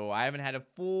 hours, so I haven't had a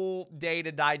full day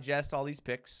to digest all these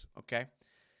picks, okay?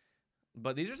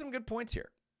 But these are some good points here.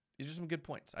 These are some good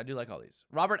points. I do like all these.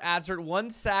 Robert Adzard, 1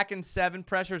 sack and 7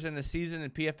 pressures in the season,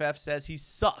 and PFF says he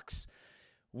sucks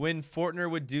when Fortner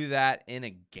would do that in a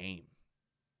game.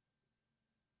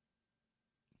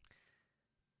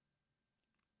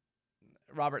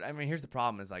 Robert, I mean, here's the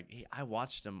problem is like I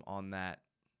watched him on that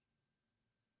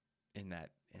in that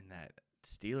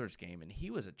Steelers game, and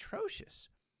he was atrocious.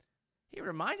 He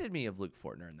reminded me of Luke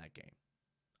Fortner in that game.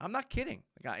 I'm not kidding.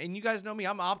 And you guys know me,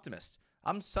 I'm an optimist.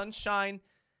 I'm sunshine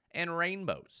and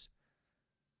rainbows.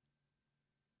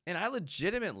 And I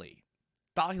legitimately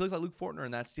thought he looked like Luke Fortner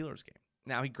in that Steelers game.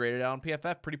 Now, he graded out on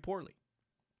PFF pretty poorly.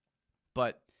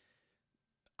 But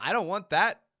I don't want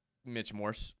that Mitch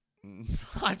Morse.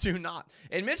 I do not.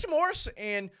 And Mitch Morse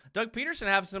and Doug Peterson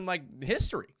have some like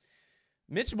history.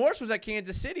 Mitch Morse was at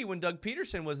Kansas City when Doug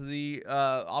Peterson was the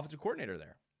offensive coordinator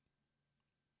there.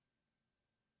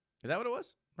 Is that what it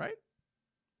was? Right?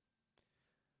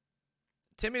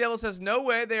 Timmy Devil says, no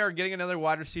way they are getting another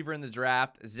wide receiver in the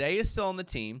draft. Zay is still on the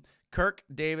team. Kirk,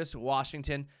 Davis,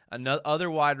 Washington, another other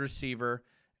wide receiver,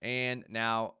 and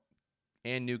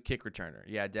new kick returner.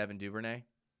 Yeah, Devin Duvernay.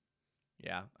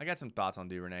 Yeah, I got some thoughts on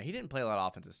Duvernay. He didn't play a lot of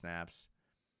offensive snaps.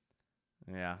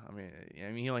 Yeah, I mean,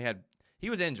 he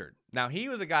was injured. Now, he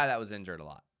was a guy that was injured a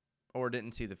lot or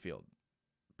didn't see the field.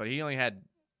 But he only had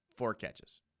 4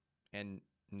 catches and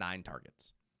 9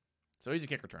 targets. So he's a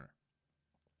kick returner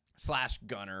 /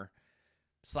 gunner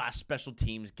 / special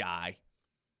teams guy.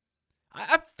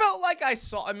 I felt like I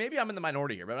saw, maybe I'm in the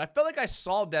minority here, but I felt like I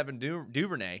saw Devin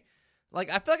Duvernay. Like,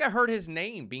 I feel like I heard his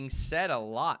name being said a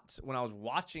lot when I was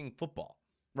watching football,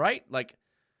 right? Like,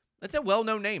 that's a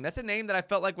well-known name. That's a name that I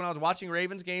felt like when I was watching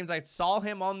Ravens games, I saw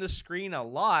him on the screen a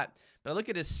lot, but I look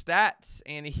at his stats,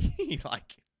 and he,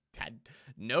 like, had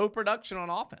no production on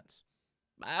offense.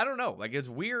 I don't know. Like, it's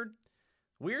weird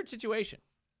situation.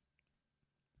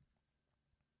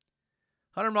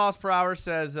 100 miles per hour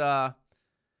says,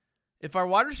 if our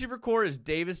wide receiver core is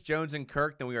Davis, Jones, and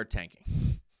Kirk, then we are tanking.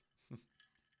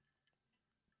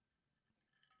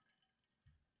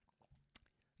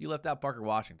 You left out Parker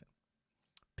Washington.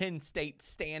 Penn State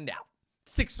standout.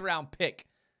 6th round pick.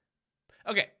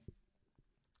 Okay.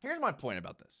 Here's my point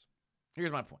about this.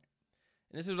 Here's my point.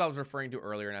 And this is what I was referring to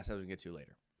earlier, and I said I was going to get to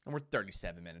later. And we're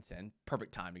 37 minutes in.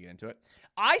 Perfect time to get into it.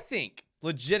 I think,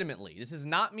 legitimately, this is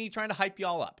not me trying to hype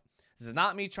y'all up. This is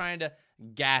not me trying to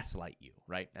gaslight you,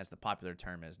 right? As the popular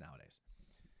term is nowadays.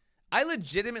 I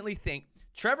legitimately think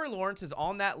Trevor Lawrence is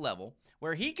on that level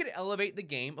where he could elevate the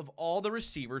game of all the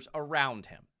receivers around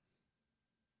him.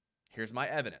 Here's my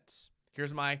evidence.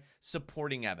 Here's my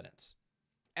supporting evidence.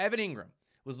 Evan Ingram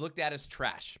was looked at as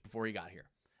trash before he got here.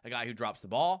 A guy who drops the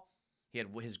ball. He had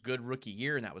his good rookie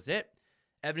year, and that was it.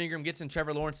 Evan Ingram gets in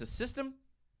Trevor Lawrence's system.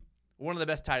 One of the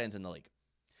best tight ends in the league.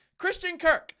 Christian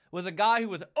Kirk was a guy who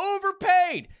was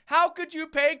overpaid. How could you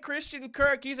pay Christian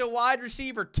Kirk? He's a wide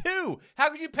receiver too. How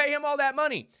could you pay him all that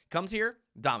money? Comes here,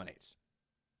 dominates.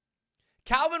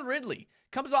 Calvin Ridley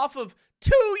comes off of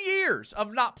 2 years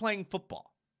of not playing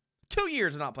football. 2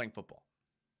 years of not playing football.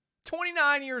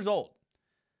 29 years old.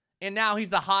 And now he's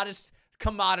the hottest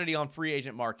commodity on free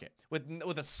agent market with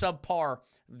a subpar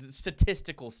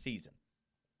statistical season.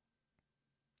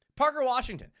 Parker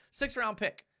Washington, 6th round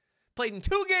pick. Played in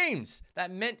 2 games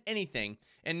that meant anything.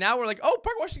 And now we're like, oh,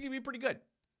 Parker Washington can be pretty good.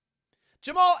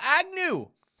 Jamal Agnew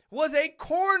was a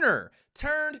corner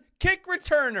turned kick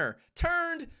returner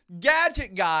turned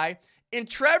gadget guy. And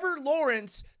Trevor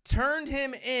Lawrence turned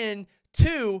him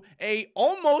into a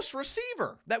almost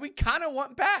receiver that we kind of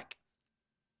want back.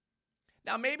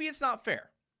 Now, maybe it's not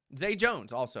fair. Zay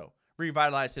Jones also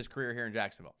revitalized his career here in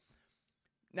Jacksonville.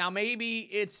 Now, maybe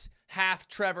it's half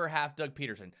Trevor, half Doug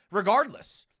Peterson.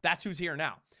 Regardless, that's who's here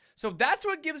now. So that's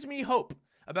what gives me hope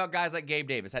about guys like Gabe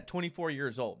Davis at 24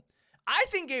 years old. I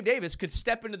think Gabe Davis could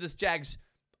step into this Jags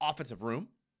offensive room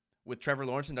with Trevor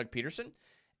Lawrence and Doug Peterson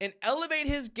and elevate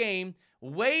his game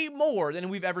way more than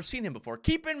we've ever seen him before.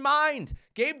 Keep in mind,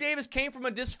 Gabe Davis came from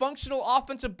a dysfunctional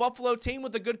offensive Buffalo team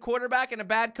with a good quarterback and a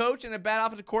bad coach and a bad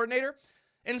offensive coordinator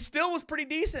and still was pretty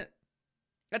decent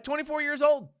at 24 years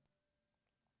old.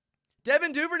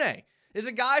 Devin Duvernay is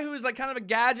a guy who is like kind of a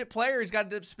gadget player. He's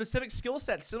got a specific skill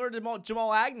set similar to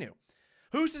Jamal Agnew.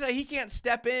 Who's to say he can't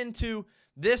step into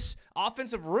this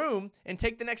offensive room and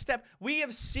take the next step? We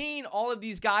have seen all of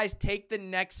these guys take the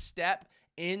next step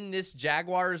in this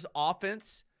Jaguars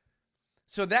offense.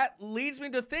 So that leads me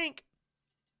to think,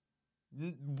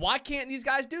 why can't these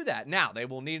guys do that? Now, they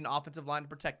will need an offensive line to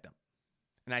protect them.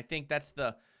 And I think that's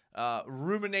the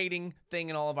ruminating thing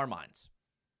in all of our minds.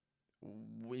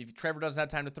 If Trevor doesn't have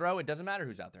time to throw, it doesn't matter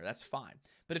who's out there. That's fine.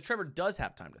 But if Trevor does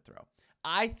have time to throw,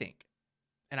 I think,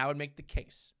 and I would make the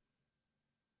case,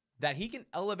 that he can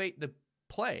elevate the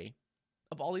play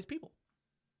of all these people.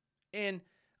 And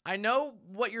I know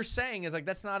what you're saying is like,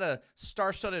 that's not a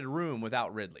star-studded room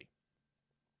without Ridley.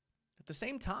 At the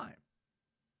same time,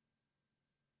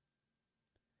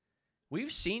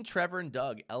 we've seen Trevor and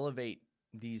Doug elevate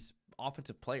these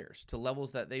offensive players to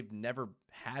levels that they've never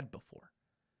had before.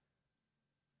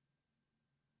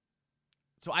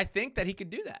 So I think that he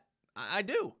could do that. I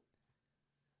do.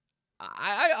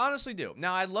 I honestly do.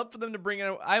 Now, I'd love for them to bring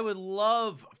in, I would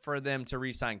love for them to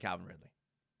re-sign Calvin Ridley.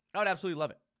 I would absolutely love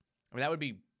it. I mean, that would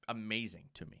be amazing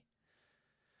to me.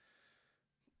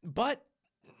 But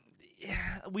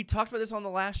yeah, we talked about this on the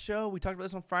last show. We talked about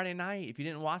this on Friday night. If you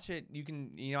didn't watch it, you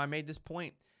can, I made this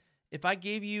point. If I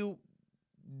gave you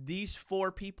these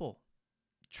 4 people,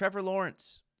 Trevor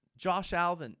Lawrence, Josh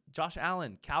Allen,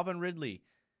 Calvin Ridley,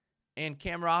 and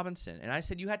Cam Robinson, and I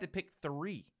said you had to pick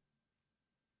 3,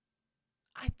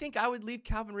 I think I would leave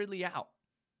Calvin Ridley out.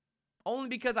 Only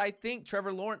because I think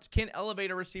Trevor Lawrence can elevate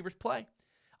a receiver's play.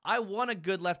 I want a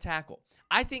good left tackle.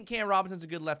 I think Cam Robinson's a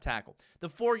good left tackle. The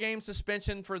 4-game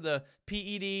suspension for the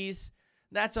PEDs,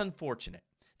 that's unfortunate.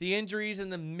 The injuries in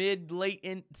the late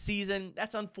season,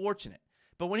 that's unfortunate.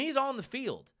 But when he's on the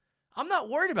field, I'm not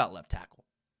worried about left tackle.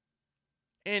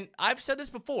 And I've said this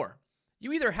before.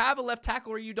 You either have a left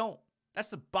tackle or you don't. That's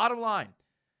the bottom line.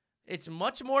 It's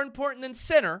much more important than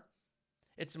center.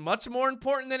 It's much more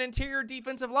important than interior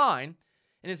defensive line.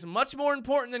 And it's much more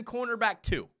important than cornerback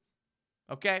 2.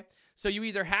 Okay? So you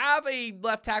either have a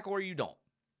left tackle or you don't.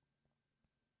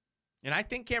 And I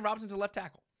think Cam Robinson's a left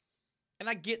tackle. And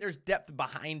I get there's depth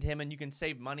behind him and you can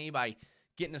save money by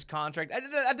getting his contract.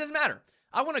 That doesn't matter.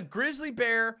 I want a grizzly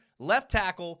bear left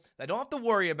tackle that I don't have to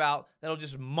worry about, that'll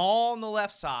just maul on the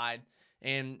left side.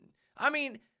 And, I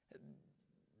mean,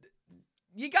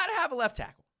 you got to have a left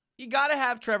tackle. You got to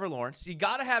have Trevor Lawrence. You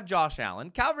got to have Josh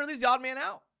Allen. Calvin Ridley's the odd man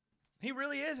out. He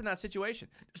really is in that situation.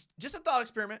 Just a thought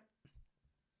experiment.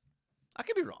 I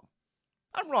could be wrong.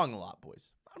 I'm wrong a lot,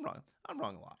 boys. I'm wrong. I'm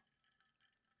wrong a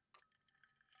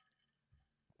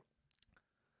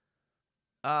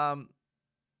lot.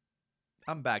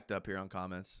 I'm backed up here on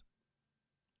comments.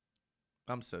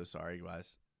 I'm so sorry,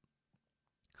 guys.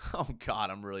 Oh,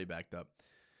 God, I'm really backed up.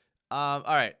 All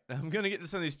right, I'm going to get to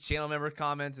some of these channel member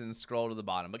comments and scroll to the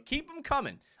bottom. But keep them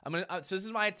coming. So this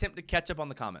is my attempt to catch up on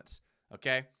the comments,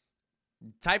 okay?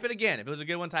 Type it again. If it was a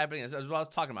good one, type it again. That's what I was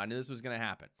talking about. I knew this was going to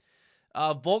happen.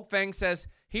 Volkfang says,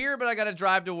 here, but I got to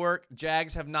drive to work.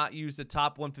 Jags have not used a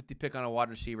top 150 pick on a wide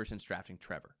receiver since drafting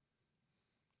Trevor.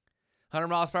 100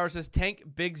 miles per hour says, Tank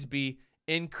Bigsby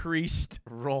increased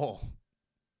role.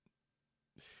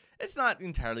 It's not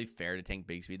entirely fair to Tank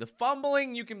Bigsby. The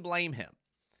fumbling, you can blame him.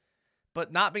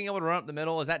 But not being able to run up the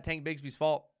middle, is that Tank Bigsby's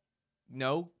fault?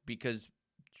 No, because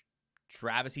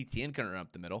Travis Etienne couldn't run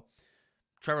up the middle.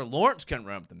 Trevor Lawrence couldn't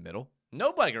run up the middle.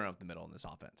 Nobody can run up the middle in this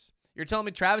offense. You're telling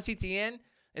me Travis Etienne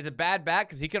is a bad back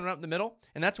because he couldn't run up the middle?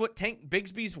 And that's what Tank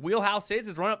Bigsby's wheelhouse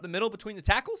is run up the middle between the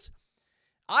tackles?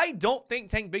 I don't think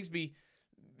Tank Bigsby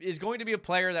is going to be a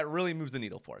player that really moves the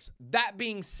needle for us. That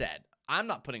being said, I'm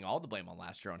not putting all the blame on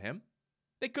last year on him.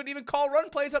 They couldn't even call run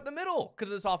plays up the middle because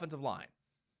of this offensive line.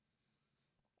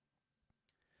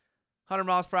 100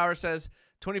 miles per hour says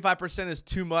 25% is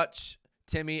too much.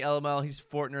 Timmy, LML, he's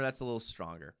Fortner. That's a little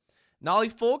stronger. Nolly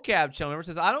Full Cab channel member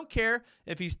says, I don't care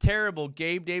if he's terrible.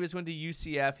 Gabe Davis went to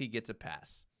UCF. He gets a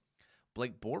pass.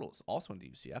 Blake Bortles also went to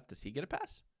UCF. Does he get a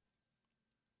pass?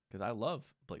 Because I love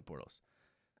Blake Bortles.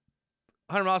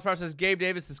 100 miles per hour says, Gabe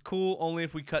Davis is cool only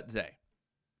if we cut Zay.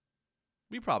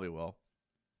 We probably will.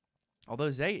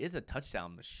 Although Zay is a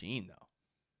touchdown machine, though.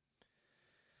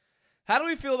 How do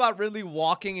we feel about Ridley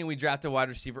walking and we draft a wide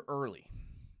receiver early?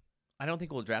 I don't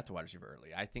think we'll draft a wide receiver early.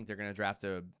 I think they're going to draft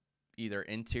a either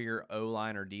interior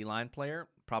O-line or D-line player.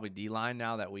 Probably D-line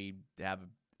now that we have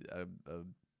a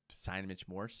signed Mitch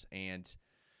Morse. And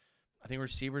I think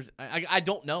receivers, I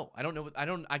don't know.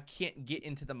 I can't get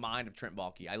into the mind of Trent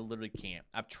Baalke. I literally can't.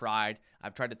 I've tried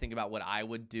to think about what I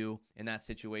would do in that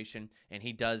situation, and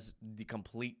he does the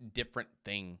complete different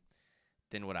thing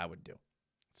than what I would do.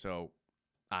 So,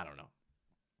 I don't know.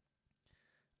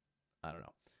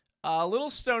 Little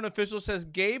Stone Official says,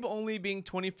 Gabe only being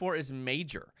 24 is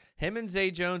major. Him and Zay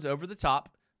Jones over the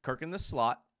top, Kirk in the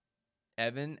slot,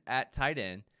 Evan at tight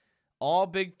end, all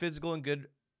big physical and good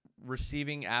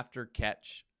receiving after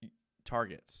catch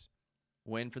targets.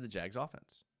 win for the Jags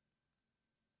offense.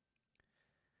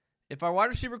 If our wide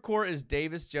receiver core is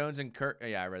Davis, Jones, and Kirk. Oh,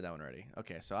 yeah, I read that one already.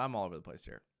 Okay, so I'm all over the place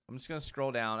here. I'm just going to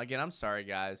scroll down. Again, I'm sorry,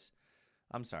 guys.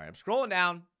 I'm sorry. I'm scrolling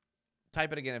down.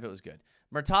 Type it again if it was good.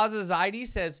 Murtaza Zaidi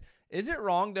says, is it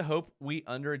wrong to hope we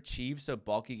underachieve so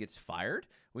Balky gets fired?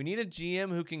 We need a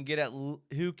GM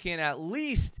who can at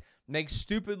least make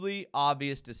stupidly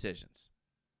obvious decisions.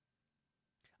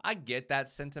 I get that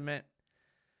sentiment,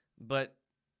 but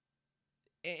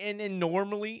and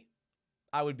normally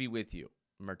I would be with you,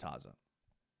 Murtaza.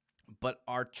 But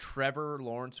our Trevor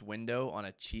Lawrence window on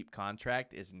a cheap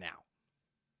contract is now.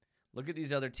 Look at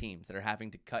these other teams that are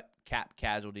having to cut cap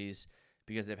casualties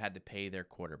because they've had to pay their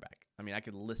quarterback. I mean, I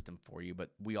could list them for you, but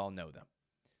we all know them.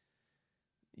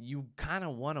 You kind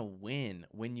of want to win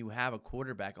when you have a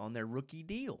quarterback on their rookie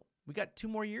deal. We got 2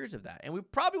 more years of that, and we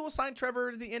probably will sign Trevor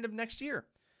at the end of next year.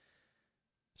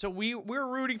 So we're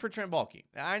rooting for Trent Baalke.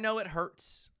 I know it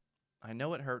hurts.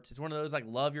 It's one of those like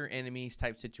love your enemies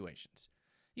type situations.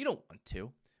 You don't want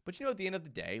to, but you know at the end of the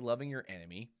day, loving your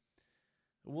enemy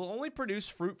will only produce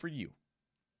fruit for you.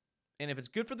 And if it's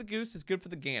good for the goose, it's good for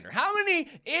the gander. How many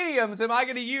idioms am I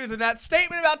going to use in that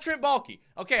statement about Trent Baalke?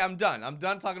 Okay, I'm done. I'm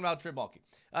done talking about Trent Baalke.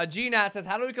 GNAT says,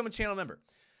 how do we become a channel member?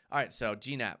 All right, so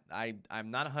GNAT, I'm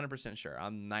not 100% sure.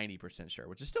 I'm 90% sure,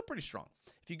 which is still pretty strong.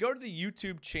 If you go to the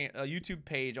YouTube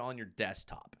page on your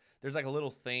desktop, there's like a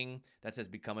little thing that says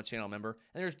become a channel member,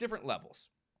 and there's different levels.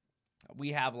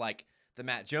 We have like the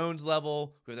Matt Jones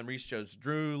level. We have the Maurice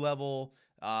Jones-Drew level.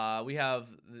 We have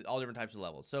all different types of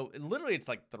levels. So literally it's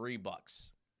like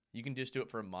 $3. You can just do it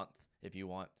for a month if you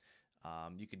want.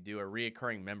 You could do a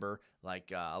reoccurring member.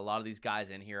 Like a lot of these guys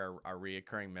in here are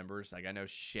reoccurring members. Like I know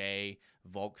Shea,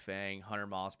 Volkfang, 100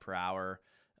 miles per hour.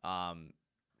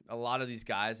 A lot of these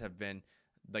guys have been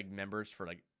like members for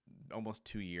like almost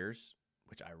 2 years,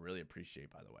 which I really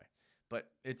appreciate, by the way. But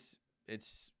it's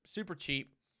super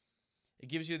cheap. It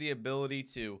gives you the ability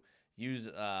to use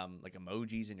like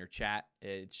emojis in your chat.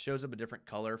 It shows up a different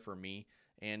color for me.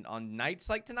 And on nights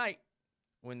like tonight,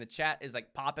 when the chat is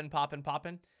like popping,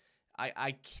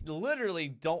 I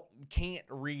literally can't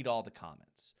read all the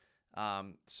comments.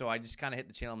 So I just kind of hit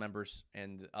the channel members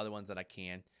and the other ones that I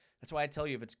can. That's why I tell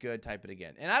you if it's good, type it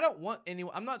again. And I don't want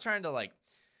anyone. I'm not trying to like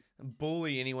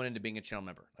bully anyone into being a channel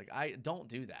member. Like I don't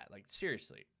do that. Like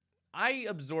seriously, I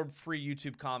absorb free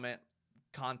YouTube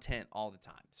content all the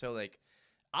time. So like,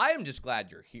 I am just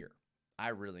glad you're here. I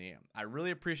really am. I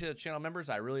really appreciate the channel members.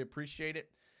 I really appreciate it.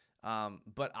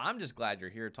 But I'm just glad you're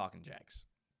here talking Jags.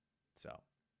 So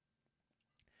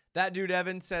that dude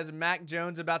Evan says Mac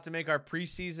Jones about to make our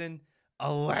preseason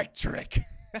electric.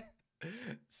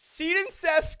 Seton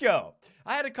Sesko.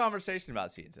 I had a conversation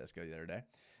about Seton Sesko the other day.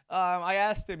 I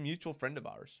asked a mutual friend of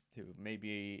ours who may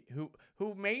be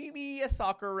a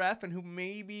soccer ref and who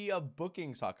may be a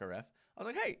booking soccer ref. I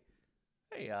was like, hey,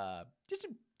 just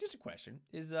a question.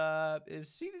 Is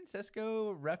Seton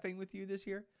Sesko reffing with you this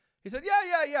year? He said,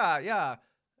 yeah.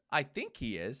 I think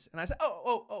he is. And I said,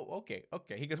 oh, okay.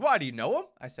 He goes, why, do you know him?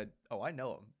 I said, oh, I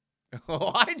know him.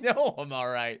 Oh, I know him, all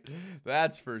right.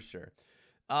 That's for sure.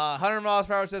 100 miles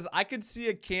per hour says, I could see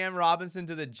a Cam Robinson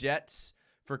to the Jets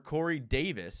for Corey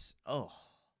Davis. Oh,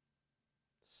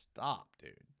 stop,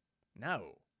 dude.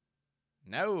 No.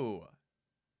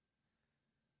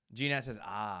 GNAT says,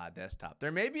 desktop.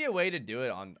 There may be a way to do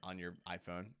it on your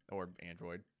iPhone or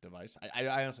Android device. I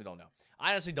honestly don't know.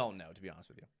 I honestly don't know, to be honest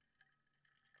with you.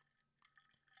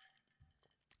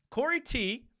 Corey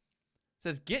T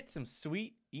says, get some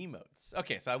sweet emotes.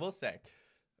 Okay, so I will say,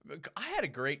 I had a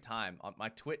great time. My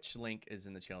Twitch link is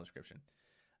in the channel description.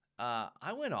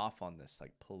 I went off on this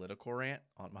like political rant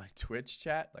on my Twitch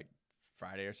chat like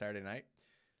Friday or Saturday night.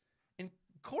 And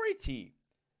Corey T,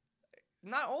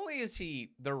 not only is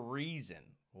he the reason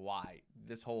why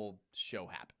this whole show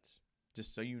happens,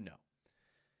 just so you know,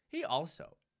 he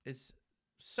also is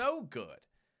so good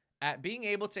at being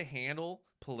able to handle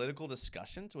political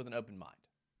discussions with an open mind.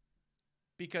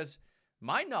 Because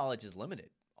my knowledge is limited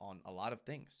on a lot of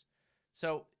things.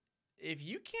 So if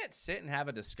you can't sit and have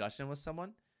a discussion with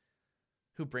someone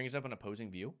who brings up an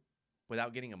opposing view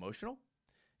without getting emotional,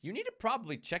 you need to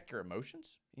probably check your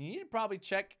emotions. You need to probably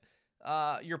check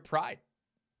your pride.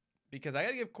 Because I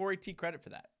got to give Corey T credit for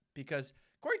that. Because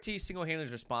Corey T single-handedly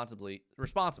is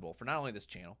responsible for not only this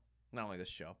channel, not only this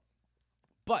show,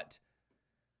 but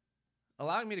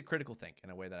allowing me to critical think in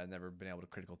a way that I've never been able to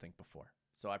critical think before.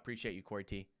 So I appreciate you, Corey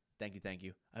T. Thank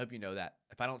you. I hope you know that.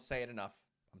 If I don't say it enough,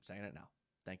 I'm saying it now.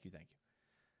 Thank you.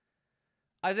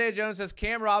 Isaiah Jones says,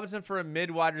 Cam Robinson for a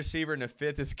mid-wide receiver in the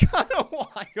 5th is kind of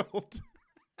wild.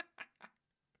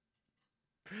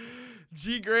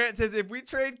 G. Grant says, if we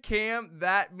trade Cam,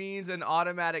 that means an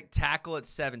automatic tackle at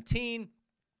 17.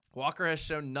 Walker has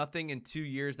shown nothing in 2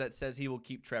 years that says he will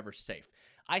keep Trevor safe.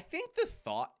 I think the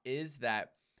thought is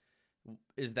that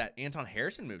Anton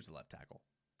Harrison moves to left tackle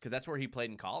because that's where he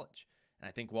played in college. And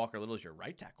I think Walker Little is your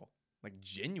right tackle. Like,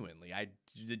 genuinely, I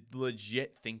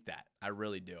legit think that. I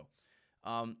really do.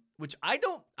 Which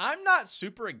I'm not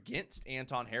super against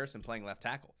Anton Harrison playing left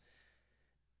tackle.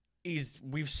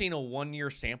 We've seen a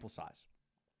 1-year sample size,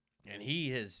 and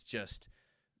he has just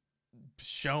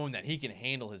shown that he can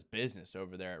handle his business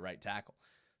over there at right tackle.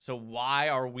 So why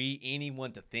are we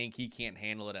anyone to think he can't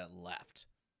handle it at left?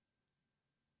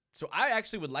 So I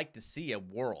actually would like to see a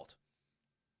world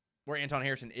where Anton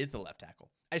Harrison is the left tackle.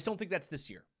 I just don't think that's this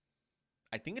year.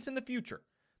 I think it's in the future,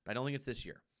 but I don't think it's this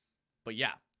year. But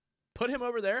yeah, put him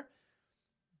over there.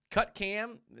 Cut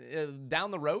Cam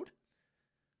down the road.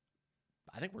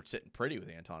 I think we're sitting pretty with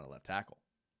Anton at left tackle.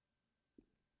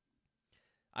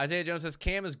 Isaiah Jones says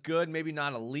Cam is good, maybe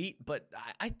not elite, but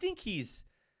I think he's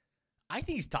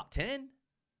top 10.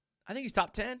 I think he's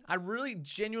top 10. I really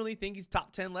genuinely think he's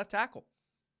top 10 left tackle.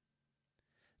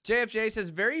 JFJ says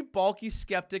very bulky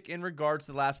skeptic in regards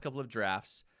to the last couple of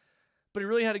drafts, but he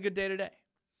really had a good day today.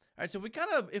 All right, so if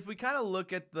we kind of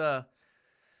look at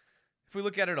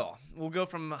it all, we'll go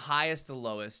from highest to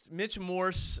lowest. Mitch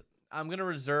Morse, I'm going to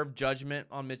reserve judgment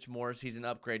on Mitch Morse. He's an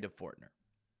upgrade to Fortner.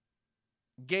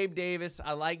 Gabe Davis,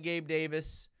 I like Gabe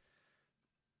Davis.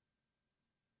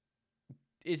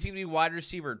 Is he going to be wide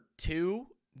receiver 2?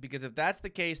 Because if that's the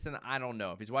case, then I don't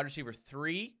know. If he's wide receiver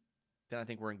 3, then I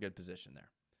think we're in good position there.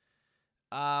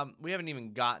 We haven't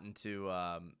even gotten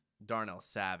to Darnell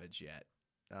Savage yet.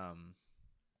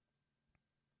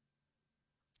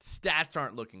 Stats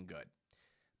aren't looking good.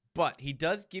 But he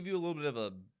does give you a little bit of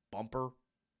a bumper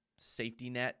safety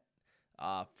net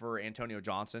for Antonio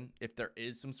Johnson if there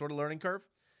is some sort of learning curve,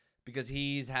 because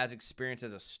he has experience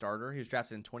as a starter. He was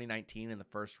drafted in 2019 in the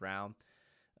first round.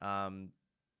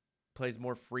 Plays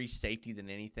more free safety than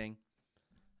anything.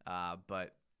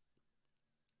 But,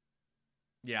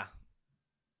 yeah.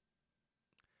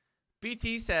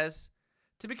 BT says,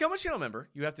 to become a channel member,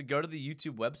 you have to go to the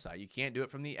YouTube website. You can't do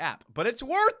it from the app, but it's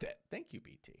worth it. Thank you,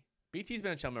 BT. BT's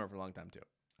been a channel member for a long time, too.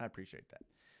 I appreciate that.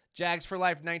 Jags for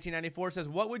Life 1994 says,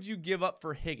 what would you give up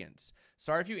for Higgins?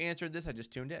 Sorry if you answered this. I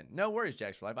just tuned in. No worries,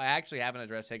 Jags for Life. I actually haven't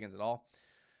addressed Higgins at all.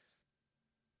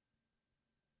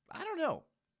 I don't know.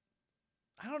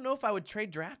 I don't know if I would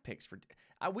trade draft picks for.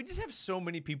 We just have so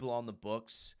many people on the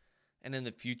books, and in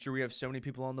the future we have so many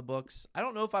people on the books. I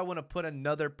don't know if I want to put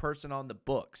another person on the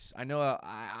books. I know.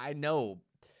 I know.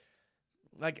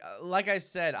 Like I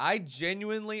said, I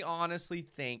genuinely, honestly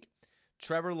think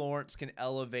Trevor Lawrence can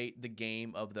elevate the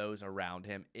game of those around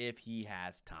him if he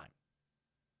has time.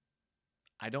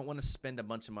 I don't want to spend a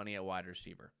bunch of money at wide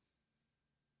receiver.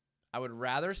 I would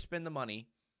rather spend the money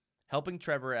helping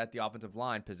Trevor at the offensive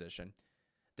line position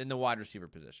than the wide receiver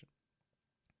position,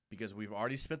 because we've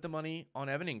already spent the money on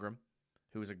Evan Ingram,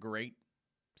 who is a great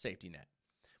safety net.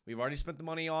 We've already spent the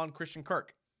money on Christian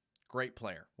Kirk, great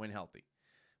player when healthy.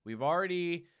 We've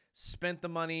already spent the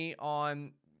money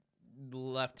on the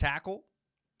left tackle,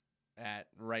 at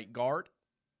right guard,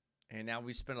 and now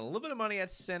we spent a little bit of money at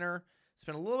center,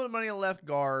 spent a little bit of money at left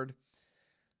guard,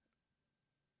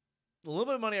 a little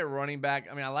bit of money at running back.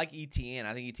 I mean, I like ETN.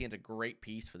 I think ETN's a great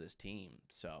piece for this team.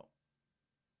 So,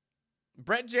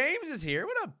 Brett James is here.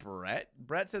 What up, Brett?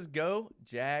 Brett says, go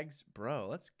Jags, bro.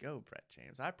 Let's go, Brett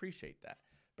James. I appreciate that.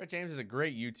 Brett James is a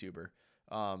great YouTuber.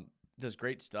 Does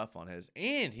great stuff on his,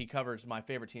 and he covers my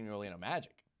favorite team, the Orlando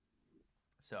Magic.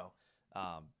 So,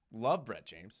 love Brett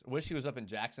James. Wish he was up in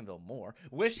Jacksonville more.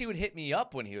 Wish he would hit me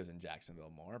up when he was in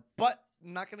Jacksonville more. But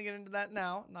I'm not going to get into that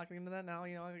now.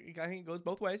 You know, I think it goes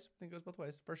both ways.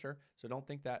 For sure. So don't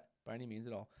think that by any means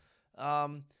at all.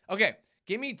 Okay.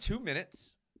 Give me 2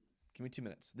 minutes.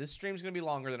 This stream's going to be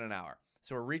longer than an hour.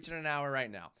 So we're reaching an hour right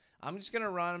now. I'm just going to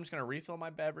run. I'm just going to refill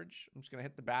my beverage. I'm just going to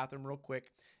hit the bathroom real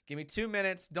quick. Give me 2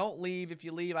 minutes. Don't leave. If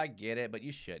you leave, I get it, but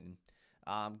you shouldn't.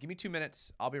 Give me 2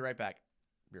 minutes. I'll be right back.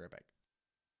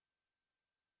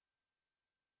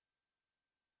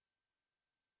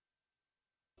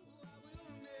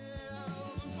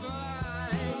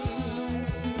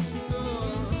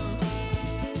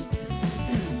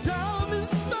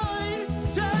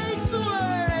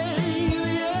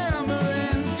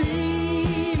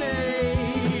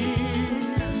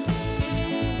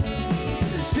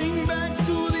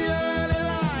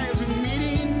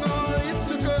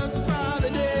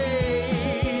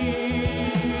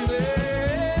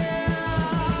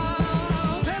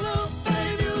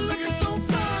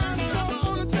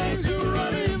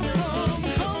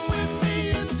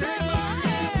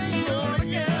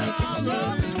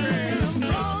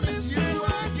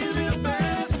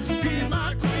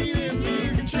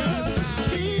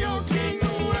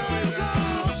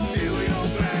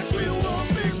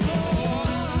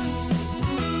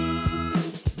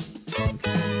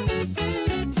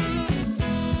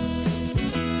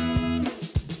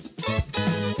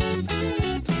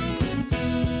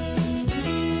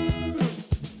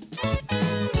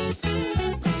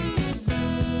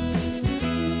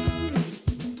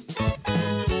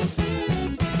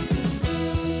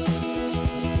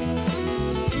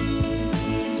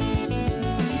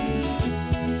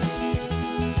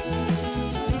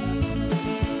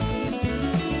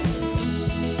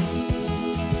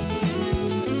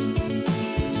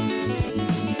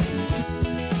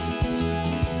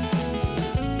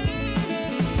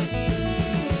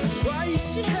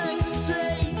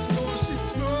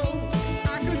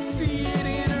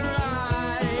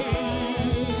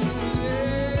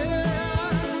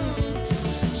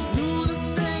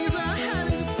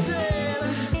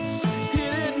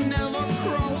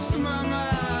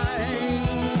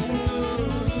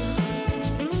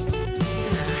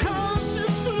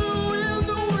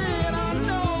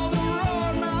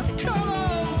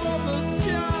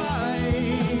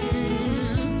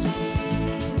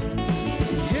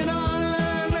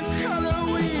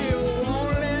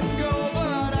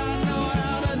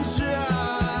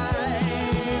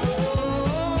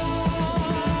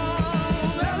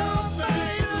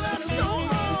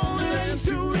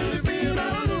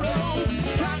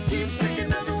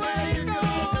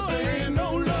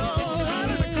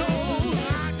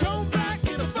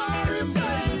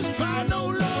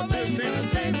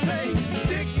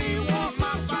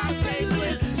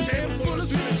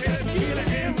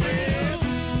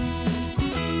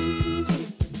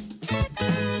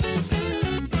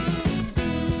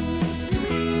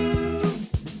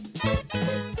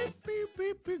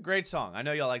 great song. I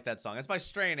know y'all like that song. That's by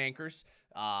Strain Anchors.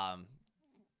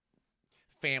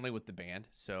 Family with the band.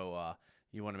 So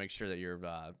you want to make sure that you're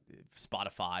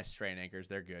Spotify, Strain Anchors.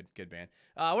 They're good. Good band.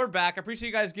 We're back. I appreciate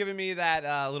you guys giving me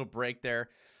that little break there.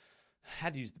 I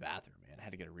had to use the bathroom, man. I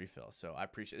had to get a refill. So I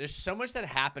appreciate it. There's so much that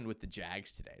happened with the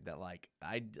Jags today that, like,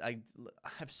 I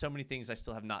have so many things I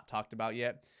still have not talked about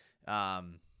yet. I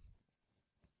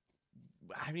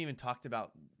haven't even talked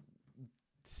about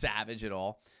Savage at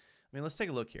all. I mean, let's take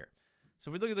a look here.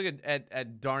 So if we look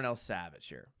at Darnell Savage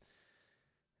here.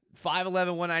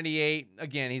 5'11", 198.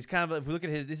 Again, he's kind of, if we look at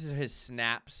this is his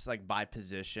snaps, like, by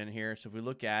position here. So if we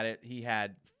look at it, he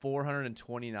had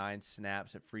 429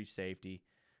 snaps at free safety,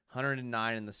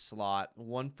 109 in the slot,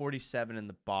 147 in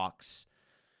the box.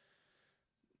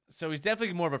 So he's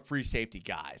definitely more of a free safety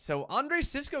guy. So Andre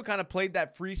Cisco kind of played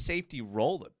that free safety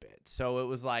role a bit. So it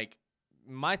was like,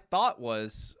 my thought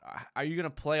was, are you going to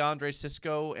play Andre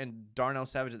Cisco and Darnell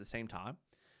Savage at the same time?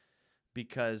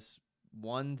 Because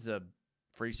one's a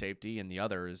free safety and the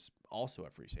other is also a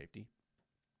free safety.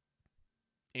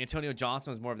 Antonio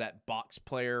Johnson was more of that box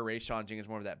player. Rayshawn Jenkins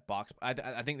more of that box. I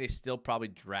think they still probably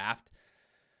draft.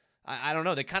 I don't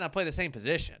know. They kind of play the same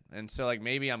position, and so, like,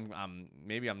 maybe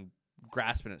I'm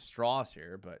grasping at straws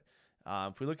here. But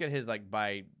if we look at his, like,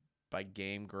 by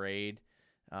game grade,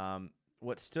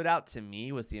 what stood out to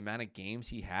me was the amount of games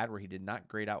he had where he did not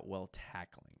grade out well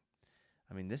tackling.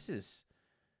 I mean, this is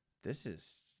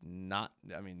not.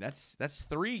 I mean, that's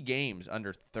 3 games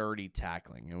under 30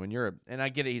 tackling. And when and I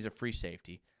get it, he's a free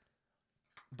safety.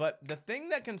 But the thing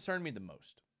that concerned me the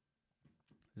most,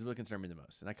 this is what concerned me the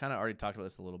most, and I kind of already talked about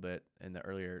this a little bit in the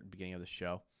earlier beginning of the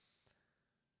show.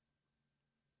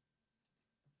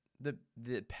 The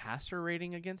passer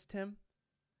rating against him,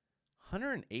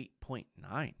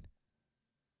 108.9.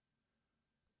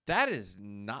 That is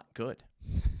not good.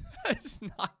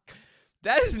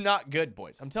 That is not good,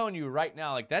 boys. I'm telling you right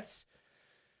now, like, that's,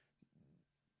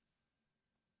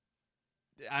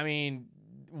 I mean,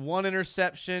 1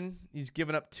 interception. He gave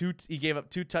up 2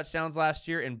 touchdowns last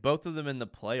year, and both of them in the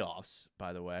playoffs,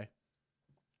 by the way.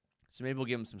 So maybe we'll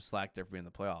give him some slack there for being in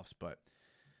the playoffs, but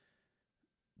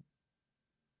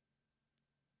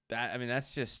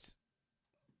that's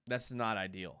not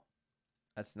ideal.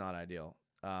 That's not ideal.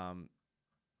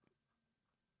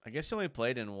 I guess he only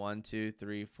played in 1, 2,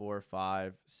 3, 4,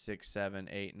 5, 6, 7,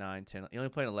 8, 9, 10. He only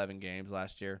played 11 games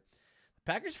last year. The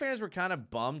Packers fans were kind of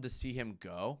bummed to see him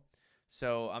go.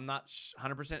 So I'm not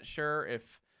 100% sure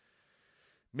if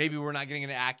maybe we're not getting an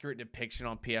accurate depiction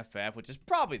on PFF, which is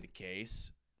probably the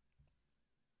case.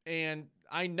 And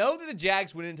I know that the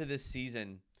Jags went into this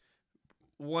season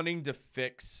wanting to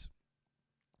fix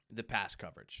the pass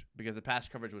coverage because the pass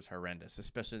coverage was horrendous,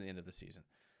 especially at the end of the season.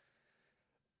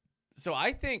 So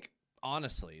I think,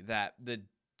 honestly, that the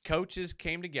coaches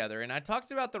came together, and I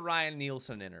talked about the Ryan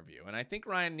Nielsen interview, and I think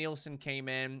Ryan Nielsen came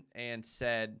in and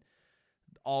said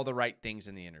all the right things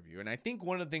in the interview. And I think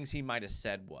one of the things he might have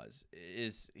said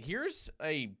is here's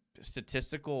a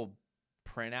statistical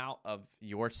printout of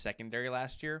your secondary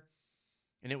last year,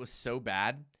 and it was so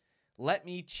bad. Let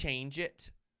me change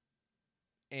it,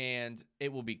 and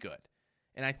it will be good.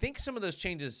 And I think some of those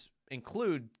changes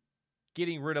include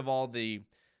getting rid of all the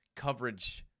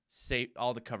coverage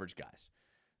guys.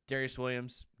 Darius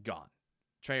Williams, gone.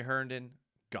 Trey Herndon,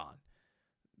 gone.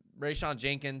 Rayshawn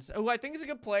Jenkins, who I think is a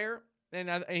good player,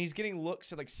 and he's getting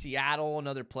looks at, like, Seattle and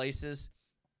other places,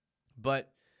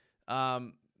 but I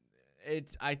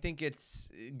think it's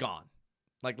gone.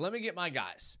 Like, let me get my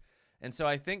guys. And so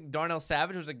I think Darnell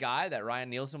Savage was a guy that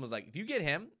Ryan Nielsen was like, if you get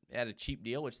him at a cheap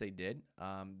deal, which they did,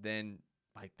 then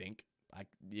I think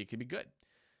it could be good.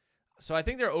 So I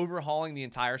think they're overhauling the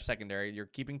entire secondary. You're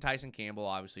keeping Tyson Campbell,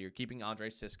 obviously. You're keeping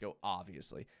Andre Cisco,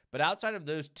 obviously. But outside of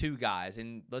those 2 guys,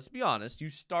 and let's be honest,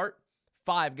 you start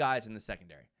 5 guys in the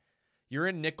secondary. You're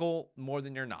in nickel more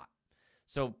than you're not.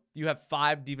 So you have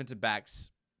 5 defensive backs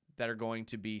that are going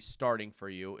to be starting for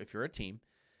you if you're a team.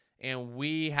 And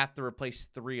we have to replace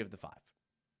 3 of the 5.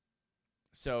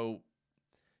 So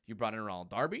you brought in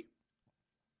Ronald Darby.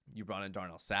 You brought in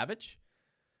Darnell Savage.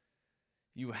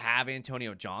 You have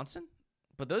Antonio Johnson,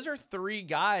 but those are 3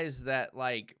 guys that,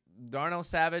 like, Darnell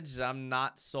Savage, I'm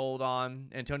not sold on.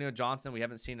 Antonio Johnson, we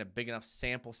haven't seen a big enough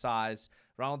sample size.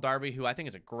 Ronald Darby, who I think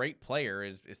is a great player,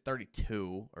 is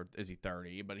 32, or is he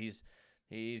 30? But he's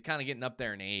kind of getting up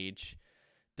there in age.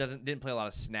 Didn't play a lot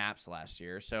of snaps last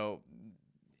year. So,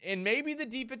 and maybe the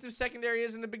defensive secondary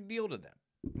isn't a big deal to them.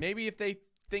 Maybe if they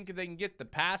think they can get the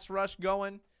pass rush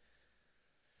going,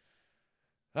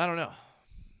 I don't know.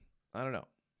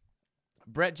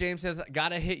 Brett James says, got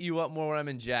to hit you up more when I'm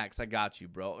in Jax. I got you,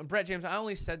 bro. And Brett James, I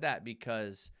only said that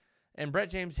because And Brett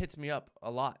James hits me up a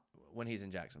lot when he's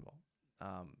in Jacksonville.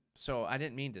 So I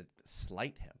didn't mean to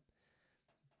slight him.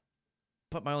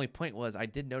 But my only point was I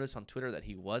did notice on Twitter that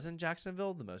he was in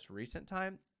Jacksonville the most recent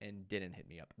time and didn't hit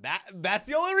me up. That's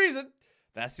the only reason.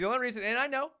 That's the only reason. And I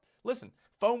know, listen,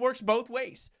 phone works both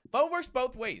ways. Phone works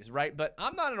both ways, right? But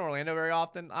I'm not in Orlando very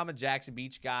often. I'm a Jackson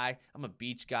Beach guy. I'm a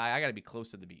beach guy. I got to be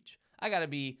close to the beach. I got to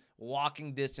be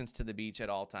walking distance to the beach at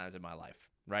all times in my life,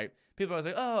 right? People are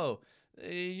always like, oh,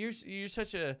 you're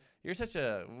such a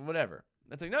whatever.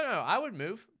 It's like, no, I would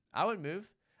move.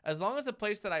 As long as the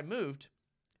place that I moved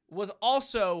was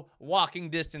also walking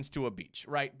distance to a beach,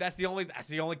 right? That's the only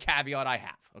caveat I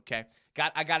have, okay?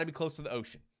 I got to be close to the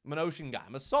ocean. I'm an ocean guy.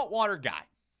 I'm a saltwater guy.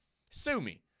 Sue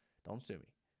me. Don't sue me.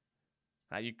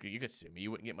 You could sue me. You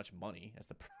wouldn't get much money.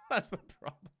 That's the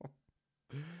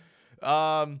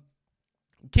problem.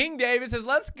 King David says,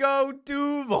 let's go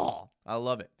Duval. I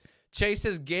love it. Chase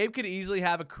says, Gabe could easily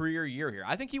have a career year here.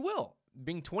 I think he will.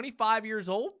 Being 25 years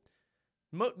old,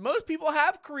 most people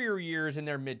have career years in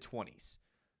their mid-20s.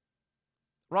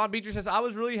 Ron Beecher says, I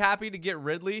was really happy to get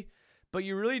Ridley, but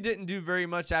you really didn't do very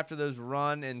much after those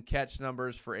run and catch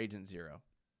numbers for Agent Zero.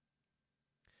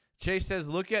 Chase says,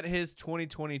 look at his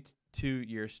 2022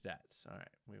 year stats. All right.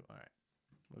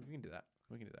 We can do that.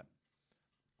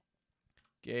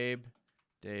 Gabe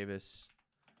Davis,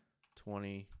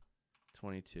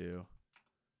 2022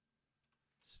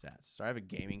 stats. So I have a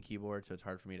gaming keyboard, so it's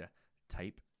hard for me to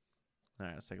type. All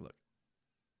right, let's take a look.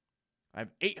 I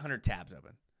have 800 tabs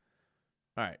open.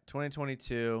 All right,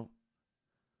 2022,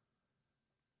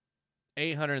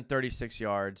 836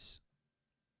 yards,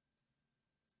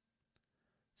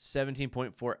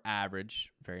 17.4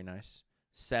 average. Very nice.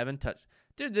 7 touch.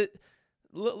 Dude,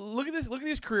 look at this. Look at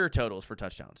these career totals for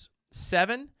touchdowns.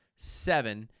 7,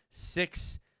 7,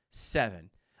 6, 7.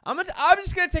 I'm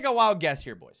just gonna take a wild guess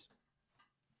here, boys.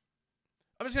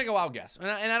 I'm just gonna take a wild guess, and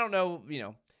I don't know.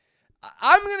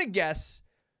 I'm gonna guess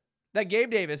that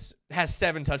Gabe Davis has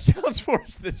 7 touchdowns for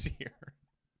us this year.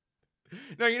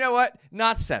 No, you know what?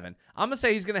 Not 7. I'm gonna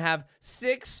say he's gonna have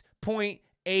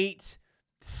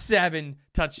 6.87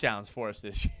 touchdowns for us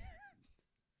this year.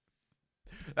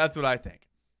 That's what I think.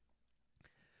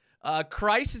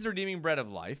 Christ is the redeeming bread of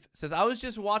life. Says, I was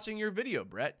just watching your video,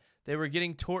 Brett. They were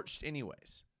getting torched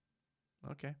anyways.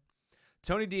 Okay.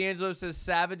 Tony D'Angelo says,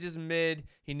 Savage is mid.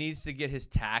 He needs to get his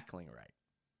tackling right.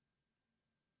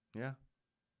 Yeah.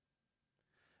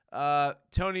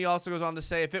 Tony also goes on to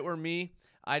say, if it were me,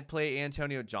 I'd play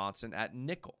Antonio Johnson at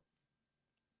nickel.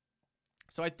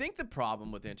 So I think the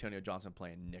problem with Antonio Johnson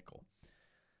playing nickel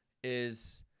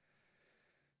is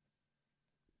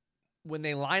when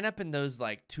they line up in those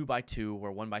like 2x2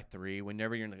 or 1x3,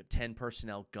 whenever you're in like a 10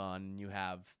 personnel gun, you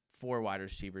have 4 wide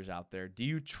receivers out there. Do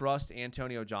you trust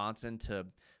Antonio Johnson to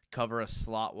cover a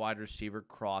slot wide receiver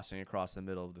crossing across the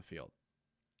middle of the field?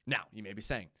 Now, you may be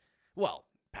saying, well,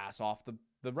 pass off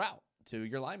the route to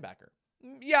your linebacker.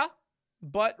 Yeah,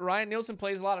 but Ryan Nielsen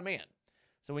plays a lot of man.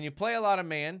 So when you play a lot of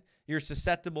man, you're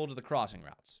susceptible to the crossing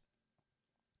routes.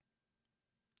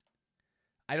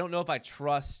 I don't know if I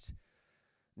trust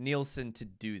Nielsen to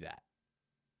do that.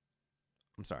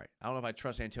 I'm sorry. I don't know if I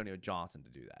trust Antonio Johnson to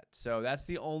do that. So that's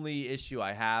the only issue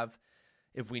I have.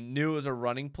 If we knew it was a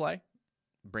running play,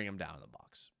 bring him down in the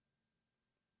box.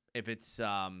 If it's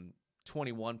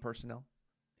 21 personnel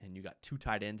and you got 2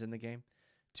 tight ends in the game,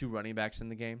 2 running backs in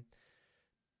the game,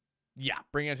 yeah,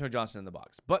 bring Antonio Johnson in the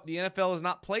box. But the NFL is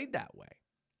not played that way.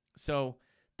 So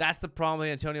that's the problem with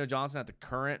Antonio Johnson at the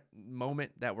current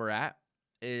moment that we're at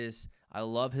is I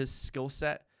love his skill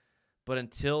set, but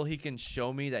until he can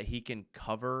show me that he can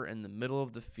cover in the middle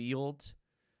of the field,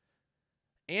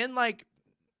 and like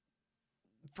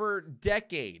for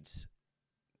decades,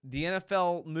 the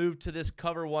NFL moved to this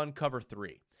cover 1, cover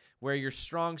 3, where your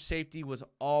strong safety was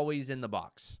always in the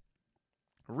box.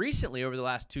 Recently, over the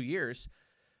last 2 years,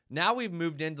 now we've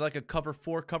moved into like a cover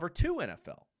 4, cover 2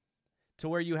 NFL, to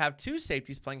where you have 2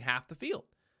 safeties playing half the field.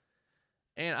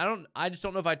 And I just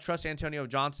don't know if I trust Antonio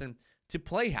Johnson to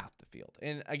play half the field.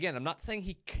 And again, I'm not saying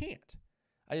he can't.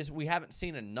 We haven't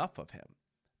seen enough of him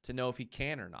to know if he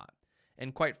can or not.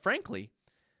 And quite frankly,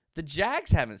 the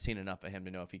Jags haven't seen enough of him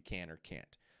to know if he can or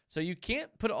can't. So you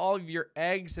can't put all of your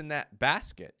eggs in that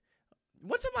basket.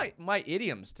 What's my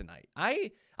idioms tonight?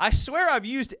 I swear I've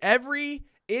used every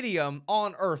idiom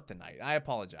on earth tonight. I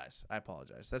apologize.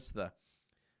 That's the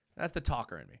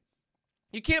talker in me.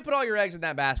 You can't put all your eggs in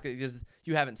that basket because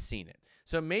you haven't seen it.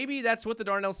 So maybe that's what the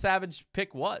Darnell Savage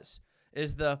pick was,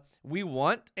 we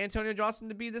want Antonio Johnson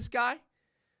to be this guy,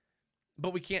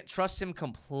 but we can't trust him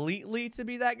completely to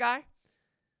be that guy.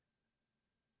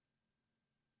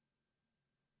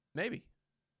 Maybe.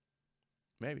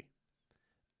 Maybe.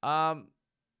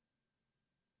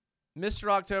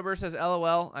 Mr. October says,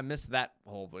 LOL. I missed that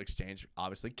whole exchange,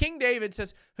 obviously. King David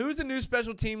says, who's the new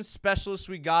special teams specialist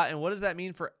we got, and what does that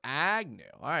mean for Agnew?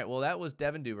 All right, well, that was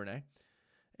Devin Duvernay,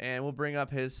 and we'll bring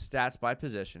up his stats by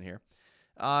position here.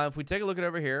 If we take a look at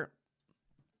over here,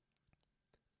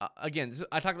 again,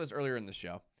 I talked about this earlier in the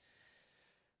show.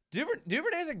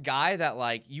 Duvernay is a guy that,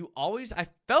 like, I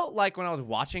felt like when I was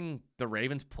watching the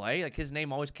Ravens play, like, his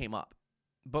name always came up.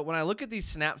 But when I look at these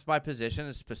snaps by position,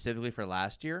 and specifically for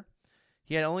last year,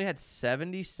 he had only had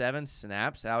 77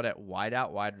 snaps out at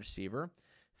wideout wide receiver,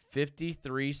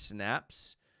 53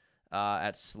 snaps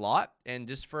at slot, and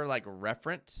just for like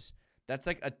reference, that's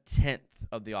like a 10th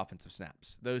of the offensive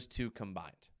snaps, those two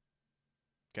combined.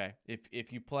 Okay,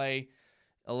 if you play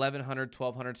 1,100,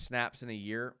 1,200 snaps in a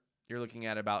year, you're looking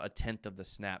at about a 10th of the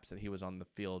snaps that he was on the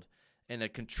field in a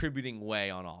contributing way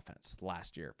on offense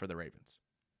last year for the Ravens.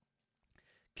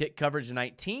 Kick coverage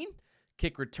 19,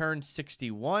 kick return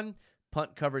 61,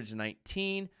 punt coverage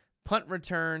 19, punt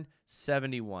return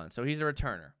 71. So he's a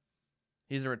returner.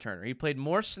 He played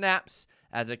more snaps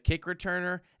as a kick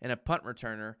returner and a punt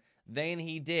returner than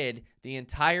he did the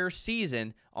entire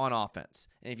season on offense.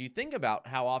 And if you think about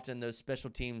how often those special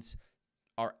teams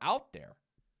are out there,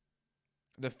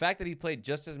 the fact that he played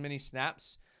just as many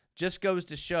snaps just goes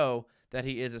to show that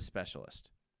he is a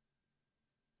specialist.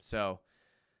 So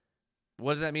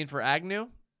what does that mean for Agnew?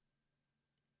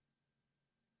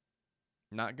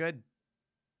 Not good.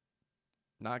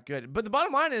 Not good. But the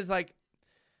bottom line is, like,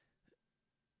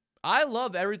 I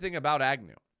love everything about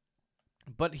Agnew.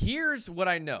 But here's what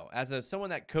I know. As someone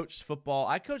that coached football,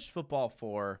 I coached football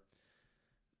for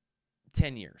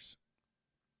 10 years.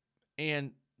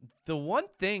 And the one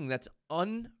thing that's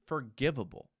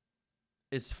unforgivable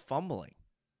is fumbling.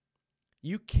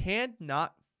 You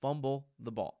cannot fumble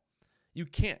the ball. You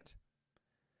can't.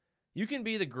 You can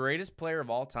be the greatest player of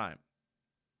all time,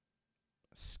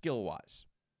 skill-wise,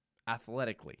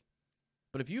 athletically.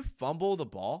 But if you fumble the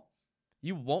ball,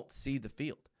 you won't see the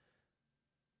field.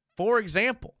 For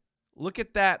example, look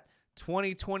at that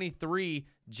 2023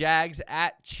 Jags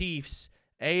at Chiefs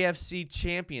AFC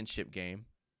Championship game.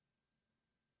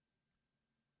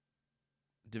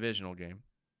 Divisional game.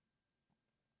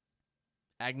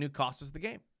 Agnew cost us the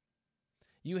game.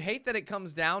 You hate that it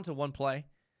comes down to one play.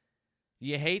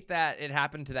 You hate that it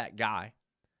happened to that guy.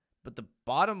 But the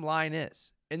bottom line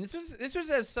is, and this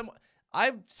was as someone,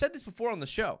 I've said this before on the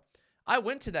show. I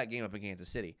went to that game up in Kansas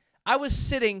City. I was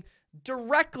sitting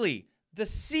directly the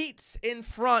seats in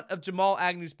front of Jamal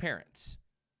Agnew's parents,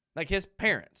 like his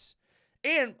parents.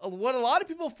 And what a lot of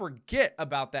people forget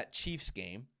about that Chiefs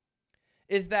game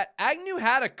is that Agnew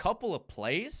had a couple of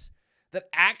plays that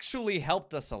actually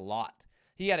helped us a lot.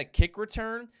 He had a kick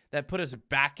return that put us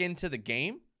back into the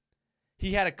game.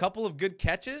 He had a couple of good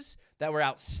catches that were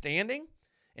outstanding,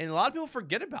 and a lot of people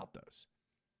forget about those.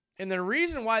 And the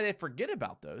reason why they forget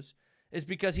about those is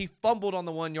because he fumbled on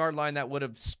the 1 yard line that would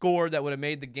have scored, that would have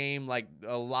made the game like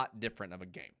a lot different of a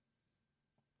game.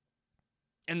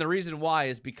 And the reason why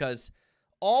is because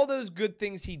all those good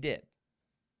things he did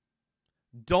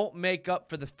don't make up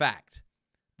for the fact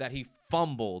that he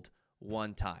fumbled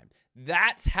one time.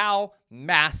 That's how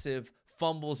massive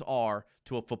fumbles are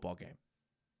to a football game.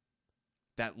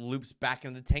 That loops back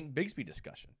into the Tank Bigsby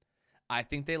discussion. I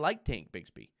think they like Tank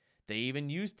Bigsby. They even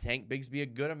used Tank Bigsby a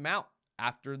good amount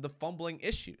after the fumbling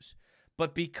issues.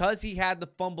 But because he had the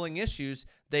fumbling issues,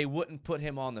 they wouldn't put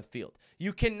him on the field.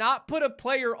 You cannot put a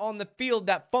player on the field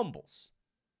that fumbles.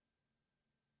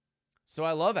 So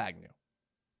I love Agnew.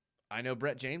 I know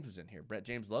Brett James was in here. Brett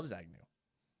James loves Agnew.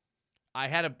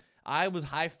 I was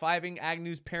high-fiving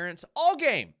Agnew's parents all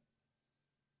game,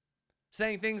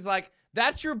 saying things like,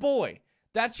 that's your boy.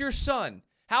 That's your son.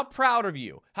 How proud of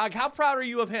you? How proud are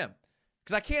you of him?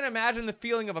 Because I can't imagine the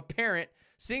feeling of a parent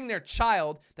seeing their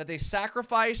child that they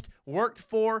sacrificed, worked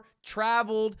for,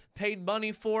 traveled, paid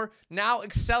money for, now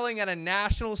excelling at a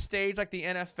national stage like the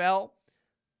NFL,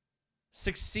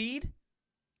 succeed,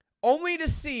 only to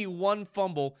see one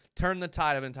fumble turn the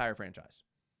tide of an entire franchise.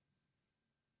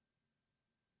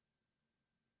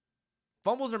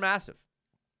 Fumbles are massive.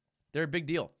 They're a big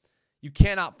deal. You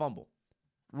cannot fumble.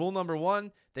 Rule number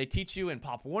one, they teach you in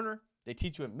Pop Warner. They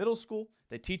teach you in middle school.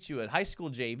 They teach you at high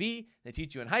school JV. They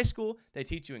teach you in high school. They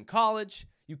teach you in college.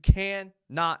 You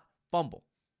cannot fumble.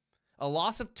 A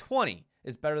loss of 20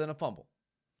 is better than a fumble.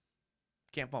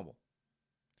 Can't fumble.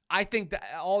 I think that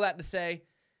all that to say,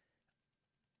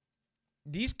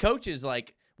 these coaches,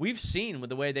 like we've seen with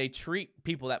the way they treat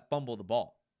people that fumble the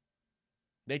ball,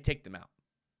 they take them out.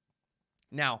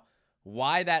 Now,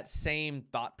 why that same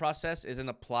thought process isn't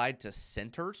applied to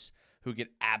centers who get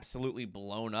absolutely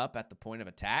blown up at the point of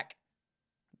attack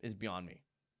is beyond me.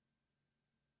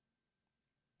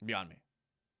 Beyond me.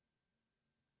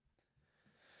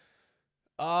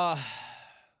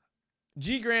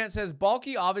 G. Grant says,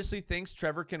 Balky obviously thinks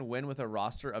Trevor can win with a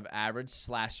roster of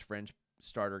average/fringe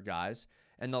starter guys,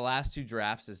 and the last 2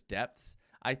 drafts is depths.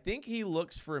 I think he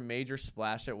looks for a major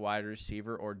splash at wide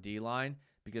receiver or D-line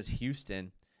because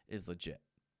Houston is legit.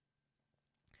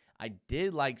 I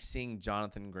did like seeing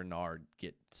Jonathan Grenard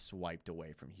get swiped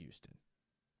away from Houston.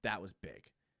 That was big.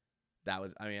 I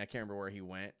can't remember where he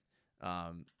went.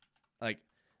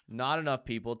 Not enough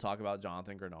people talk about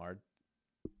Jonathan Grenard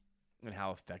and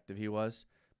how effective he was,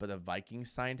 but the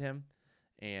Vikings signed him,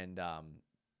 and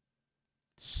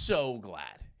so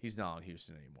glad he's not on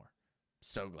Houston anymore.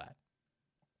 So glad.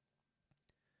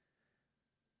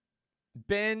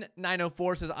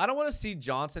 Ben904 says, I don't want to see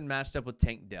Johnson matched up with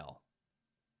Tank Dell.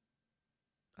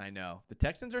 I know. The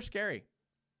Texans are scary.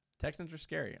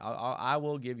 I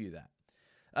will give you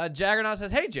that. Jaggernaut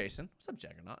says, hey, Jason. What's up,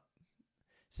 Jaggernaut?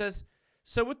 Says,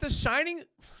 so with the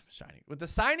with the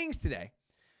signings today,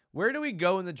 where do we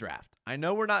go in the draft? I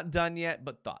know we're not done yet,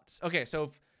 but thoughts. Okay, so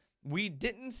if we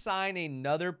didn't sign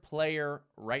another player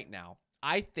right now,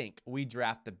 I think we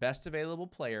draft the best available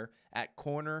player at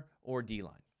corner or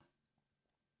D-line.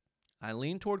 I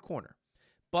lean toward corner.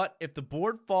 But if the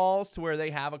board falls to where they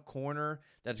have a corner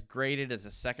that's graded as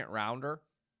a second rounder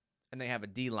and they have a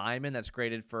D lineman that's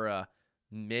graded for a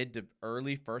mid to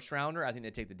early first rounder, I think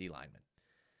they take the D lineman.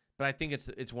 But I think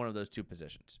it's one of those 2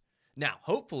 positions. Now,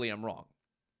 hopefully I'm wrong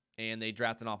and they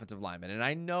draft an offensive lineman. And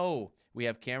I know we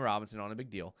have Cam Robinson on a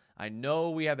big deal. I know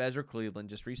we have Ezra Cleveland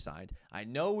just re-signed. I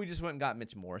know we just went and got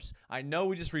Mitch Morse. I know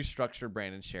we just restructured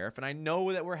Brandon Sheriff. And I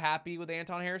know that we're happy with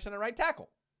Anton Harrison at right tackle.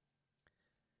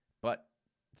 But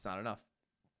it's not enough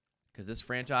because this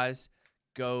franchise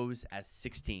goes as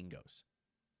 16 goes.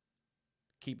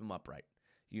 Keep them upright.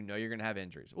 You know you're going to have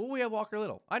injuries. Well, we have Walker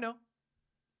Little. I know.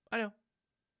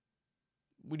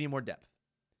 We need more depth.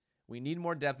 We need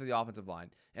more depth of the offensive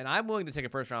line. And I'm willing to take a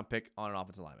first-round pick on an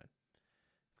offensive lineman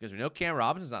because we know Cam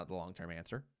Robinson's not the long-term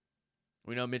answer.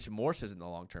 We know Mitch Morse isn't the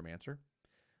long-term answer.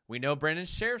 We know Brandon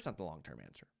Sheriff's not the long-term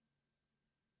answer.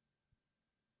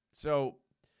 So,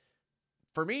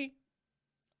 for me,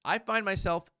 I find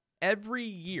myself every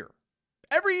year,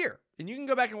 and you can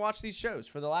go back and watch these shows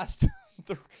for the last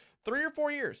 3 or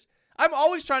 4 years, I'm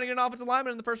always trying to get an offensive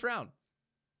lineman in the first round.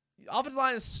 The offensive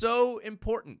line is so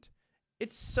important.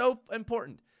 It's so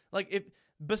important.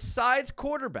 Besides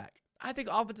quarterback, I think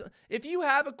if you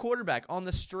have a quarterback on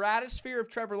the stratosphere of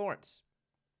Trevor Lawrence,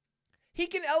 he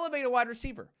can elevate a wide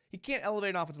receiver. He can't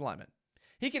elevate an offensive lineman.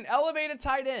 He can elevate a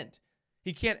tight end.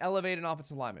 He can't elevate an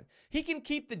offensive lineman. He can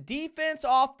keep the defense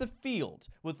off the field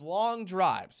with long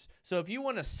drives. So if you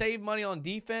want to save money on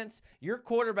defense, your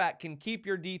quarterback can keep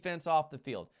your defense off the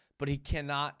field, but he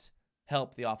cannot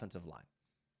help the offensive line.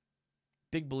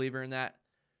 Big believer in that.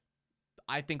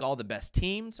 I think all the best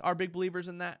teams are big believers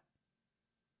in that.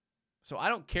 So I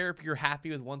don't care if you're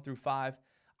happy with 1 through 5.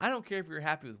 I don't care if you're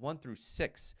happy with 1 through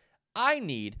 6. I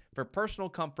need, for personal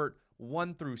comfort,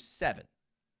 1 through 7.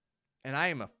 And I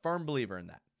am a firm believer in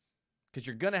that because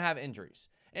you're going to have injuries.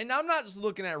 And I'm not just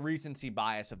looking at recency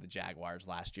bias of the Jaguars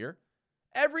last year.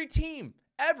 Every team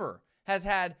ever has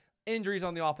had injuries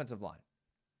on the offensive line.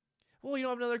 Well, you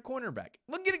don't have another cornerback.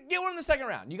 Well, get one in the second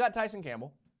round. You got Tyson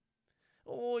Campbell.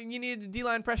 Well, you needed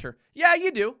D-line pressure. Yeah,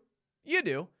 you do. You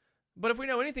do. But if we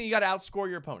know anything, you got to outscore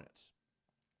your opponents.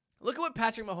 Look at what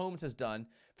Patrick Mahomes has done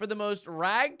for the most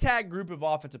ragtag group of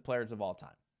offensive players of all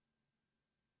time.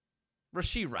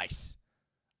 Rashee Rice,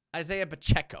 Isaiah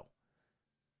Pacheco,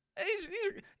 these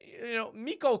are,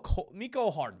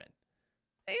 Miko Hardman.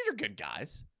 These are good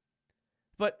guys.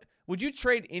 But would you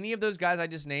trade any of those guys I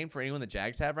just named for anyone the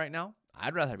Jags have right now?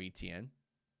 I'd rather have ETN.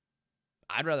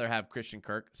 I'd rather have Christian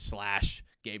Kirk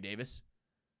 / Gabe Davis.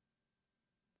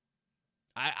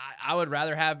 I would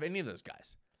rather have any of those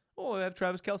guys. Oh, I have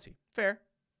Travis Kelce. Fair.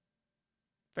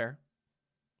 But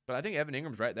I think Evan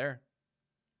Ingram's right there.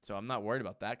 So I'm not worried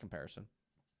about that comparison.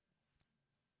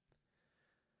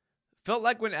 Felt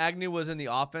like when Agnew was in the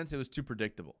offense, it was too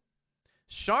predictable.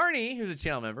 Sharney, who's a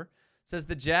channel member, says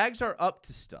the Jags are up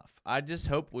to stuff. I just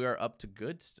hope we are up to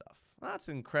good stuff. Well, that's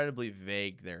incredibly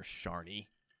vague there, Sharney.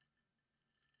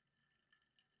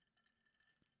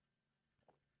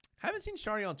 Haven't seen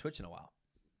Sharney on Twitch in a while.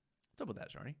 What's up with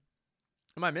that, Sharney?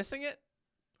 Am I missing it?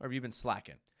 Or have you been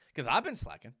slacking? Because I've been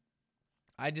slacking.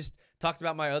 I just talked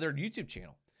about my other YouTube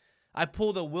channel. I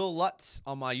pulled a Will Lutz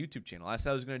on my YouTube channel. I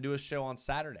said I was going to do a show on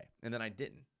Saturday, and then I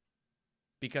didn't.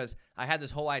 Because I had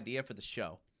this whole idea for the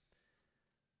show.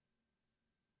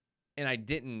 and I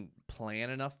didn't plan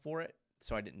enough for it,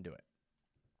 so I didn't do it.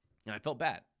 And I felt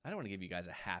bad. I don't want to give you guys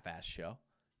a half-ass show.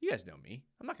 You guys know me.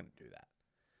 I'm not going to do that.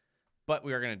 But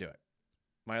we are going to do it.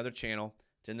 My other channel,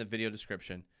 it's in the video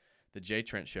description, the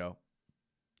Trent Show.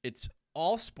 It's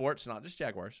all sports, not just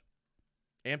Jaguars,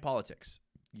 and politics.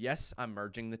 Yes, I'm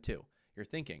merging the two. You're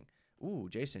thinking, ooh,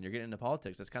 Jason, you're getting into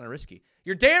politics. That's kind of risky.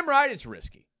 You're damn right it's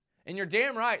risky. And you're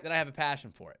damn right that I have a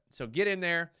passion for it. So get in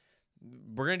there.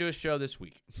 We're going to do a show this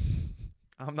week.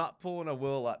 I'm not pulling a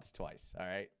Will Lutz twice, all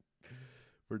right?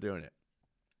 We're doing it.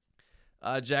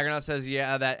 Jaggernaut says,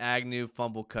 yeah, that Agnew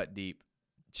fumble cut deep.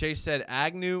 Chase said,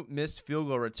 Agnew missed field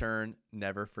goal return.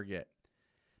 Never forget.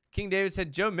 King David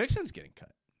said, Joe Mixon's getting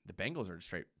cut. The Bengals are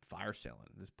straight fire sailing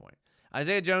at this point.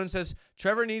 Isaiah Jones says,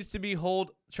 Trevor needs to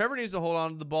hold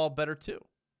on to the ball better too.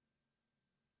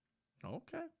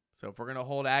 Okay. So if we're going to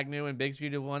hold Agnew and Bigsby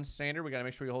to one standard, we got to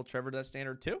make sure we hold Trevor to that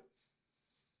standard too.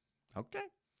 Okay.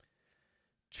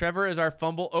 Trevor is our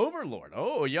fumble overlord.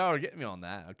 Oh, y'all are getting me on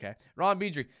that. Okay. Ron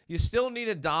Beedry, you still need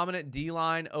a dominant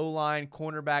D-line, O-line,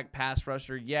 cornerback, pass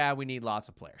rusher. Yeah, we need lots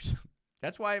of players.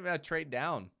 That's why I trade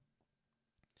down.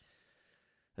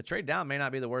 The trade down may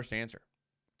not be the worst answer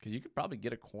because you could probably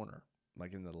get a corner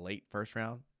like in the late first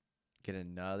round, get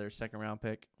another second-round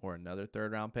pick or another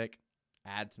third-round pick,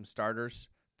 add some starters,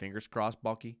 fingers crossed,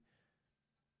 bulky.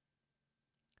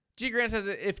 G. Grant says,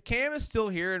 if Cam is still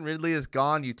here and Ridley is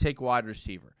gone, you take wide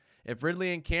receiver. If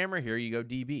Ridley and Cam are here, you go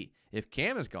DB. If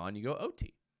Cam is gone, you go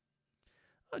OT.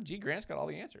 Oh, G. Grant's got all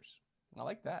the answers. I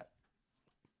like that.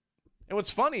 And what's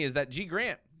funny is that G.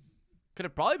 Grant could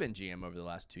have probably been GM over the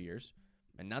last 2 years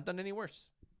and not done any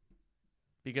worse.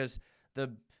 Because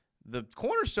the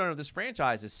cornerstone of this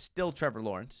franchise is still Trevor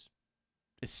Lawrence.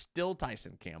 It's still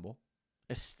Tyson Campbell.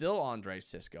 It's still Andre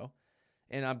Sisco.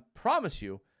 And I promise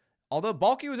you, although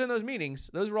Balky was in those meetings,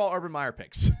 those were all Urban Meyer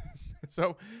picks.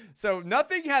 so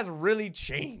nothing has really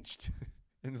changed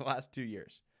in the last 2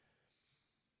 years.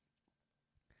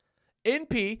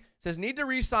 NP says, need to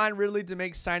re-sign Ridley to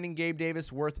make signing Gabe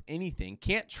Davis worth anything.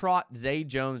 Can't trot Zay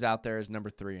Jones out there as number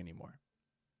 3 anymore.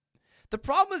 The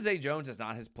problem with Zay Jones is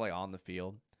not his play on the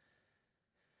field.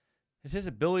 It's his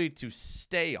ability to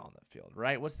stay on the field,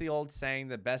 right? What's the old saying?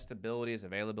 The best ability is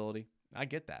availability. I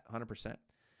get that, 100%.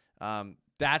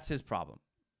 That's his problem.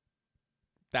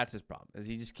 That's his problem, is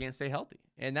he just can't stay healthy.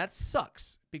 And that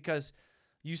sucks because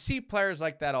you see players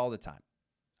like that all the time.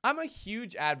 I'm a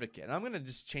huge advocate, and I'm going to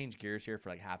just change gears here for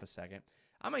like half a second.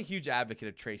 I'm a huge advocate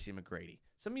of Tracy McGrady.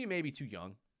 Some of you may be too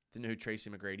young to know who Tracy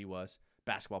McGrady was.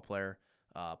 Basketball player,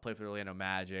 played for the Orlando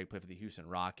Magic, played for the Houston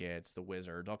Rockets, the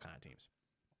Wizards, all kind of teams.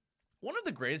 One of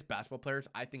the greatest basketball players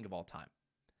I think of all time.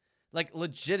 Like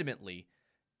legitimately,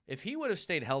 if he would have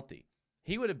stayed healthy,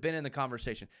 he would have been in the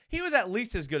conversation. He was at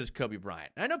least as good as Kobe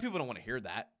Bryant. And I know people don't want to hear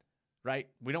that, right?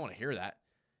 We don't want to hear that.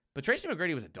 But Tracy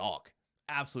McGrady was a dog,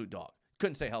 absolute dog.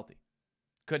 Couldn't stay healthy.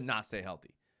 Could not stay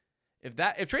healthy.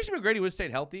 If Tracy McGrady would have stayed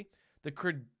healthy, the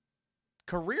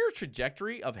career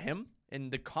trajectory of him and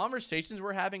the conversations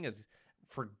we're having as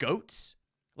for GOATs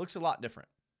looks a lot different.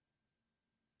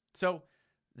 So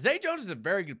Zay Jones is a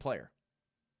very good player.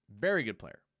 Very good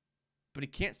player. But he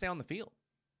can't stay on the field.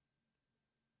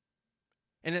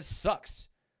 And it sucks.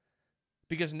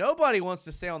 Because nobody wants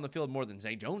to stay on the field more than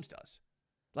Zay Jones does.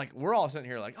 Like, we're all sitting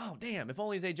here like, oh, damn, if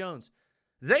only Zay Jones.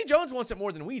 Zay Jones wants it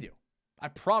more than we do. I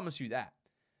promise you that.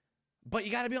 But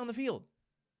you got to be on the field.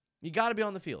 You got to be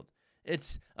on the field.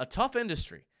 It's a tough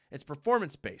industry. It's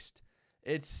performance-based.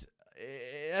 That's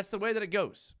the way that it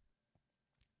goes.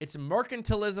 It's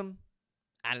mercantilism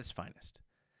at its finest.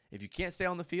 If you can't stay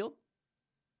on the field.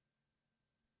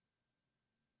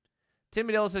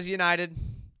 Timmy Dillon says, United,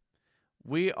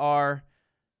 we are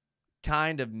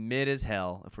kind of mid as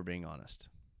hell, if we're being honest.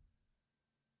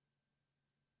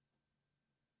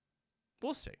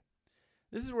 We'll see.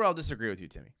 This is where I'll disagree with you,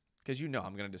 Timmy, because you know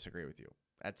I'm going to disagree with you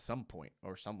at some point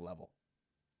or some level.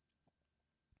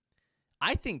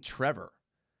 I think Trevor,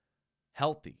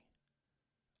 healthy,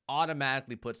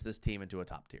 automatically puts this team into a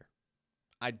top tier.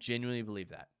 I genuinely believe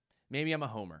that. Maybe I'm a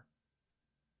homer,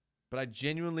 but I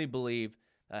genuinely believe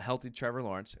a healthy Trevor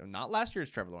Lawrence, and not last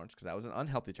year's Trevor Lawrence, because that was an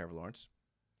unhealthy Trevor Lawrence.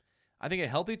 I think a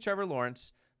healthy Trevor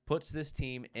Lawrence puts this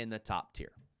team in the top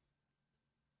tier.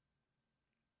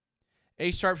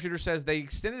 Ace Sharpshooter says they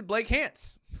extended Blake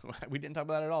Hance. We didn't talk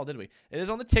about that at all, did we? It is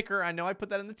on the ticker. I know I put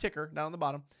that in the ticker down on the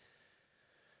bottom.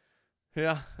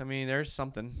 Yeah, I mean, there's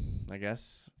something, I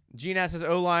guess. Gina says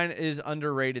O-line is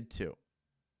underrated too.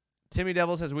 Timmy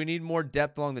Devil says we need more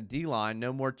depth along the D-line.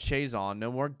 No more Chazon.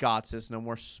 No more Gotsis. No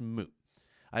more Smoot.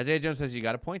 Isaiah Jones says you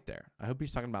got a point there. I hope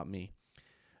he's talking about me.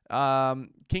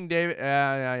 King David,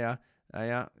 yeah.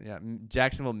 Yeah.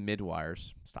 Jacksonville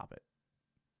midwires. Stop it.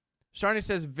 Sharney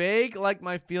says, vague like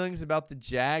my feelings about the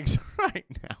Jags right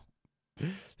now.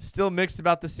 Still mixed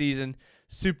about the season.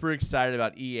 Super excited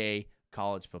about EA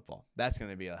college football. That's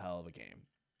going to be a hell of a game.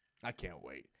 I can't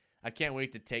wait. I can't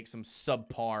wait to take some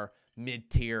subpar,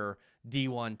 mid-tier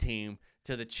D1 team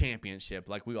to the championship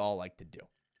like we all like to do.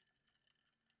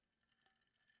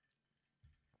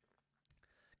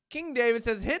 King David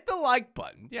says, hit the like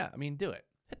button. Yeah, I mean, do it.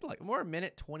 Hit the like. We're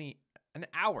an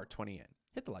hour 20 in.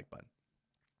 Hit the like button.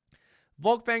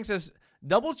 Volkfang says,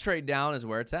 double trade down is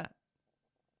where it's at.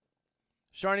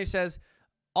 Sharney says,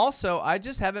 also, I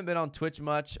just haven't been on Twitch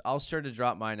much. I'll sure to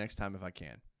drop mine next time if I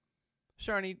can.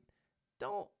 Sharney,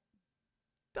 don't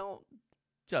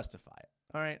justify it.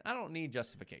 All right? I don't need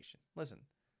justification. Listen,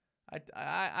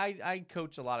 I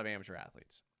coach a lot of amateur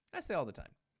athletes. I say all the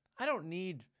time, I don't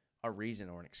need a reason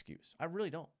or an excuse. I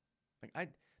really don't.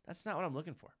 That's not what I'm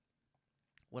looking for.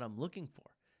 What I'm looking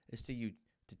for is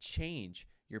to change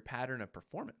your pattern of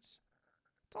performance.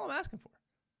 That's all I'm asking for.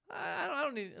 I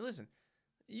don't need. Listen,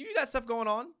 you got stuff going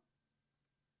on.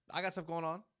 I got stuff going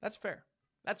on. That's fair.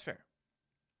 That's fair.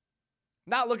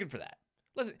 Not looking for that.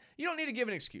 Listen, you don't need to give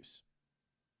an excuse.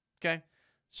 Okay?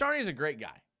 Sharney is a great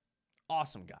guy.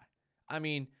 Awesome guy. I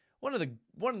mean, one of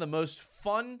the most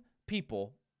fun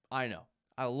people I know.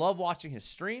 I love watching his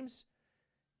streams.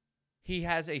 He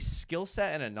has a skill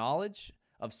set and a knowledge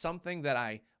of something that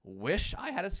I wish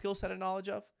I had a skill set and knowledge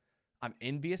of. I'm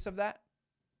envious of that.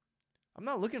 I'm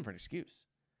not looking for an excuse.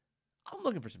 I'm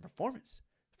looking for some performance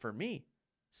for me,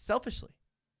 selfishly.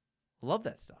 Love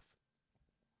that stuff.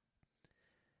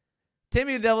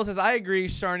 Timmy the Devil says, I agree,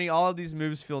 Sharney. All of these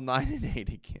moves feel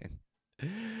 9-8 again.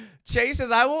 Chase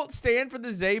says, I won't stand for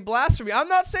the Zay blasphemy. I'm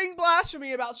not saying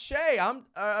blasphemy about Shay.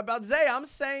 About Zay. I'm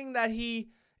saying that he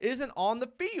isn't on the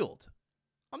field.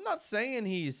 I'm not saying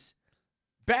he's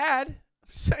bad. I'm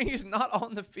saying he's not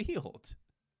on the field.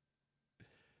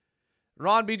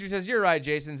 Ron Beatrice says, you're right,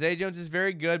 Jason. Zay Jones is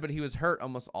very good, but he was hurt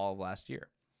almost all of last year.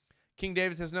 King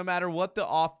David says, no matter what the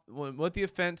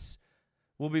offense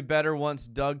will be better once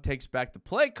Doug takes back the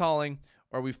play calling,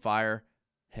 or we fire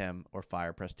him, or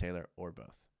fire Press Taylor, or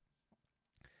both.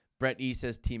 Brett E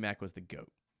says T-Mac was the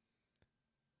GOAT.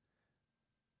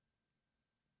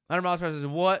 100 Miles says,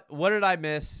 what did I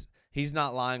miss? He's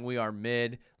not lying. We are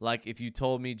mid. Like, if you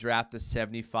told me draft a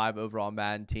 75 overall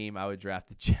Madden team, I would draft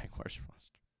the Jaguars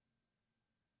roster.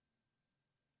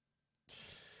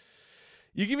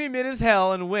 You can be mid as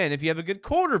hell and win if you have a good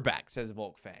quarterback, says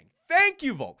Volkfang. Thank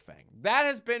you, Volkfang. That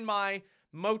has been my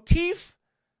motif,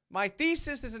 my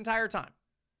thesis this entire time.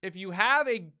 If you have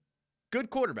a good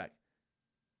quarterback,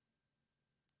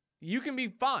 you can be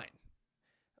fine.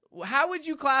 How would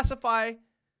you classify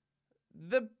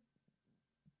the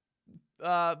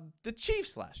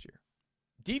Chiefs last year?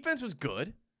 Defense was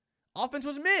good. Offense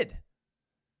was mid.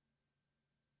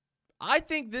 I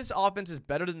think this offense is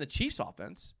better than the Chiefs'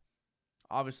 offense.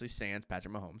 Obviously, sans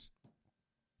Patrick Mahomes.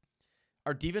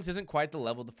 Our defense isn't quite the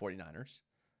level of the 49ers.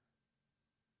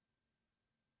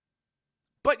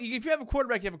 But if you have a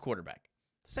quarterback, you have a quarterback.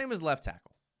 Same as left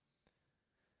tackle.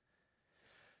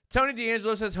 Tony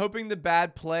D'Angelo says, hoping the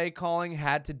bad play calling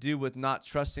had to do with not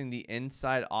trusting the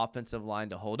inside offensive line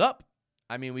to hold up.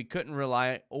 I mean, we couldn't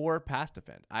rely or pass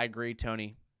defend. I agree,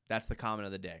 Tony. That's the comment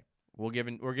of the day. We're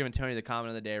giving Tony the comment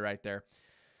of the day right there.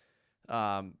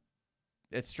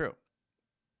 It's true.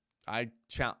 I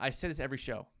say this every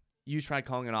show. You try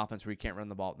calling an offense where you can't run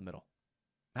the ball in the middle.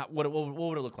 What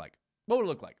would it look like? What would it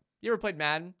look like? You ever played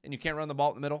Madden and you can't run the ball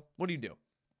in the middle? What do?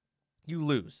 You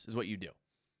lose is what you do.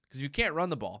 Because if you can't run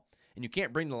the ball and you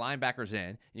can't bring the linebackers in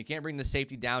and you can't bring the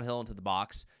safety downhill into the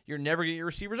box, you're never going to get your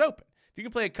receivers open. If you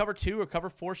can play a cover 2 or cover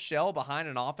 4 shell behind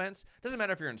an offense, doesn't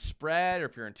matter if you're in spread or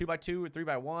if you're in 2x2 or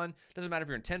 3x1, doesn't matter if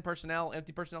you're in 10 personnel,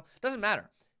 empty personnel, doesn't matter.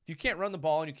 If you can't run the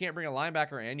ball and you can't bring a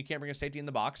linebacker in, you can't bring a safety in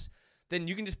the box, then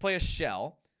you can just play a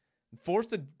shell, force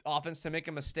the offense to make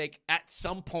a mistake at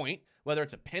some point, whether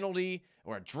it's a penalty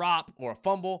or a drop or a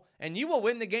fumble, and you will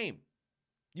win the game.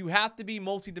 You have to be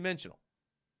multidimensional.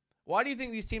 Why do you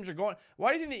think these teams are going?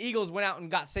 Why do you think the Eagles went out and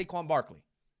got Saquon Barkley?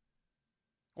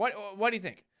 What do you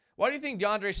think? Why do you think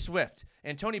DeAndre Swift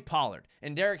and Tony Pollard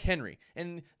and Derrick Henry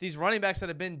and these running backs that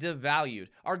have been devalued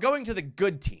are going to the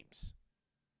good teams?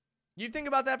 You think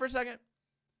about that for a second?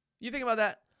 You think about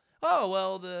that? Oh,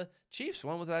 well, the Chiefs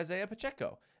won with Isaiah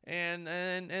Pacheco. And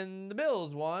the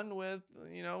Bills won with,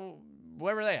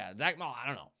 whoever they had. Zach Moss, I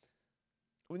don't know.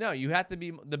 No, you have to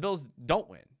be – the Bills don't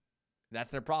win. That's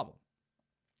their problem.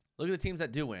 Look at the teams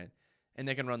that do win, and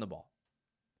they can run the ball.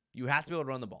 You have to be able to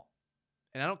run the ball.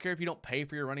 And I don't care if you don't pay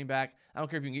for your running back. I don't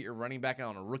care if you can get your running back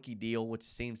on a rookie deal, which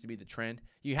seems to be the trend.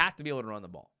 You have to be able to run the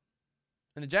ball.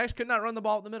 And the Jags could not run the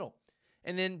ball up the middle.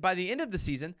 And then by the end of the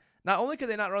season, not only could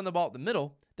they not run the ball up the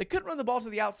middle, they couldn't run the ball to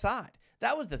the outside.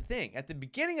 That was the thing. At the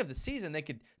beginning of the season, they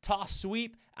could toss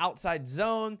sweep, outside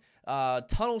zone,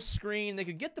 tunnel screen. They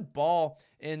could get the ball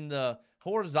in the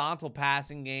horizontal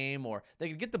passing game, or they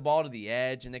could get the ball to the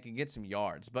edge and they could get some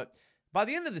yards. But by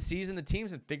the end of the season, the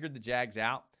teams had figured the Jags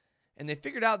out. And they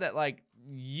figured out that, like,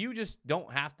 you just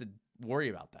don't have to worry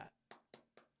about that.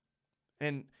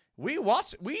 And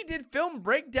we did film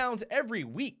breakdowns every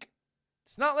week.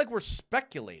 It's not like we're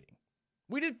speculating.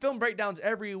 We did film breakdowns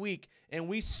every week, and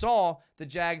we saw the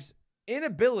Jags'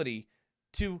 inability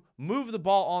to move the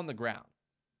ball on the ground.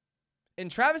 And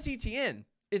Travis Etienne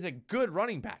is a good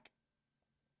running back.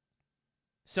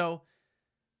 So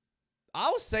I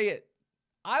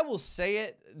will say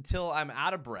it until I'm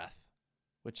out of breath,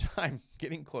 which I'm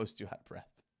getting close to out of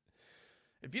breath.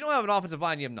 If you don't have an offensive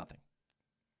line, you have nothing.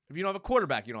 If you don't have a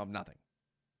quarterback, you don't have nothing.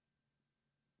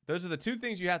 Those are the two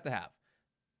things you have to have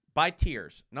by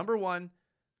tiers. Number 1,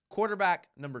 quarterback.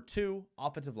 Number 2,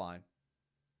 offensive line.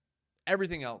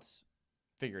 Everything else,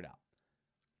 figure it out.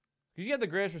 Because you have the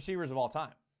greatest receivers of all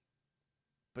time.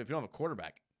 But if you don't have a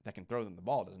quarterback that can throw them the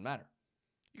ball, it doesn't matter.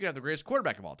 You can have the greatest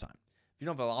quarterback of all time. If you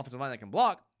don't have an offensive line that can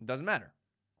block, it doesn't matter.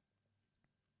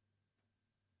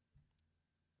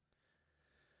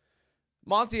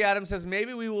 Monty Adams says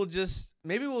maybe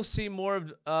we'll see more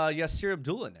of Yasir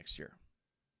Abdullah next year.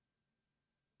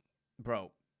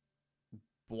 Bro,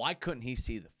 why couldn't he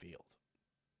see the field?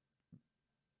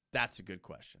 That's a good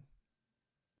question.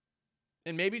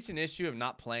 And maybe it's an issue of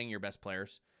not playing your best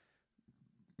players.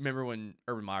 Remember when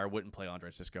Urban Meyer wouldn't play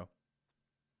Andre Cisco?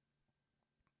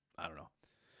 I don't know.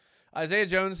 Isaiah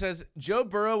Jones says Joe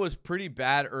Burrow was pretty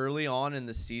bad early on in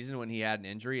the season when he had an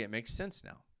injury. It makes sense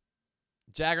now.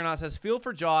 Jaggernaut says, feel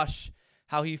for Josh,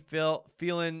 how he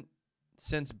feeling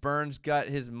since Burns got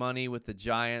his money with the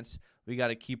Giants. We got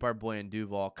to keep our boy in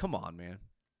Duval. Come on, man.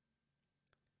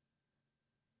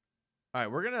 All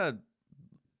right, we're going to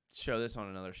show this on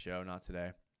another show, not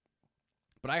today.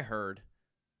 But I heard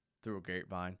through a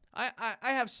grapevine. I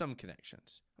have some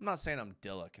connections. I'm not saying I'm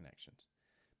Dilla connections,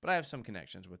 but I have some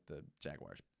connections with the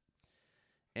Jaguars.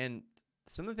 And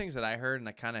some of the things that I heard, and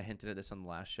I kind of hinted at this on the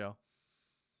last show,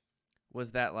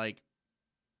 was that, like,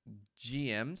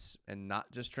 GMs, and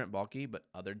not just Trent Baalke, but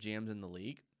other GMs in the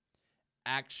league,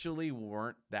 actually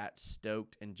weren't that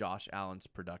stoked in Josh Allen's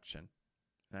production.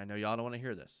 And I know y'all don't want to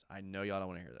hear this.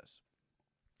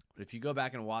 But if you go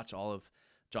back and watch all of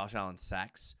Josh Allen's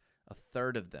sacks, a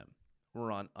third of them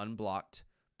were on unblocked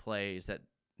plays that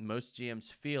most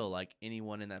GMs feel like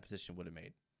anyone in that position would have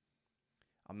made.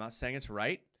 I'm not saying it's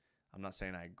right. I'm not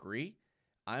saying I agree.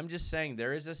 I'm just saying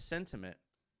there is a sentiment.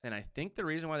 And I think the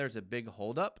reason why there's a big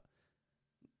holdup,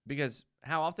 because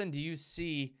how often do you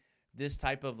see this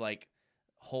type of, like,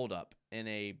 holdup in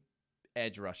a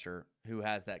edge rusher who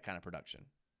has that kind of production?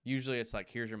 Usually it's like,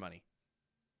 here's your money,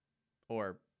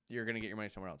 or you're going to get your money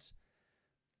somewhere else.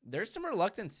 There's some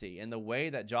reluctancy in the way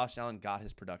that Josh Allen got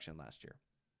his production last year.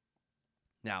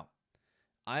 Now,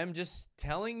 I'm just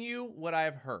telling you what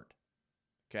I've heard,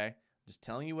 okay? Just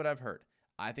telling you what I've heard.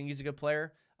 I think he's a good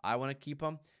player. I want to keep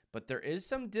him. But there is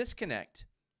some disconnect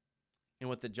in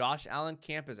what the Josh Allen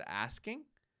camp is asking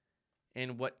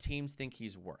and what teams think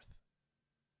he's worth.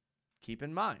 Keep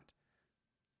in mind,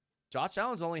 Josh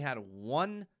Allen's only had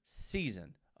one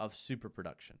season of super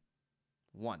production.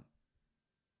 One.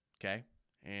 Okay?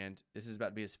 And this is about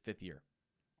to be his 5th year.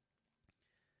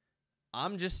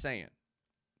 I'm just saying,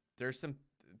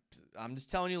 I'm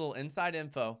just telling you a little inside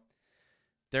info.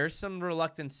 There's some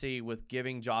reluctancy with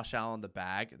giving Josh Allen the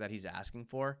bag that he's asking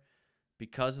for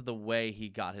because of the way he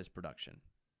got his production.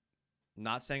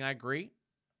 Not saying I agree.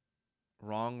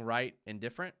 Wrong, right,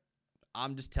 indifferent.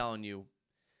 I'm just telling you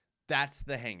that's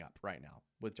the hang-up right now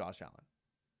with Josh Allen.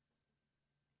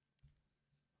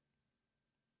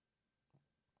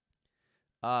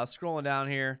 Scrolling down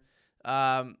here.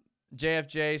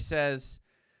 JFJ says,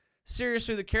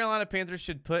 seriously, the Carolina Panthers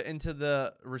should put into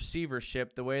the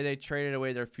receivership the way they traded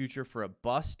away their future for a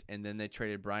bust, and then they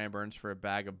traded Brian Burns for a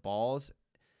bag of balls,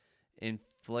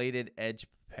 inflated edge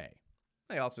pay.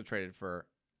 They also traded for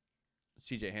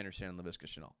C.J. Henderson and Laviska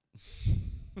Shenault.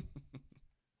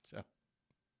 So,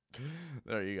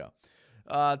 there you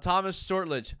go. Thomas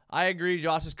Sortledge. I agree.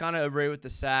 Josh is kind of overrated with the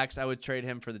sacks. I would trade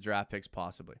him for the draft picks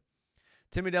possibly.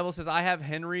 Timmy Devil says, I have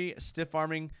Henry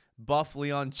stiff-arming buff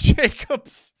Leon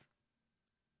Jacobs.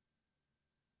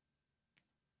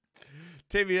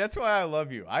 Timmy, that's why I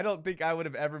love you. I don't think I would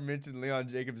have ever mentioned Leon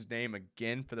Jacobs' name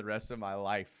again for the rest of my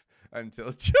life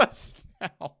until just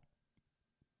now.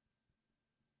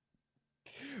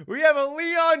 We have a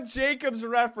Leon Jacobs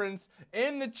reference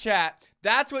in the chat.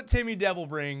 That's what Timmy Devil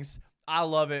brings. I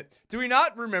love it. Do we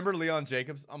not remember Leon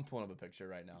Jacobs? I'm pulling up a picture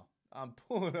right now.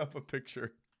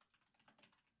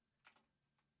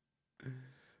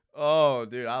 Oh,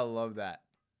 dude, I love that.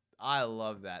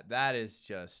 That is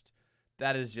just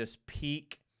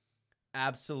peak,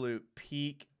 absolute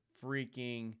peak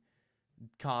freaking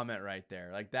comment right there.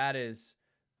 Like that is,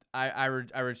 I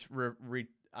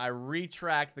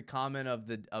retract the comment of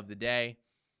the day.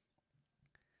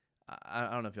 I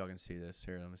don't know if y'all can see this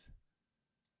here. Let me see.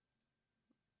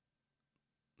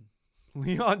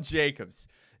 Leon Jacobs,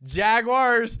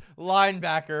 Jaguars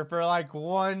linebacker for like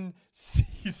one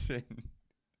season.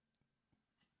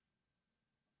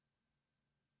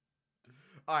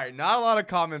 All right, not a lot of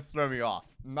comments throw me off.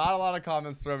 Not a lot of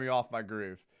comments throw me off my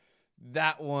groove.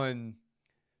 That one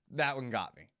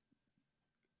got me.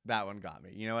 That one got me.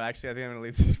 You know what? Actually, I think I'm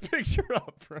going to leave this picture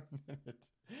up for a minute.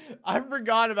 I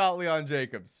forgot about Leon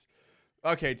Jacobs.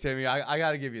 Okay, Timmy, I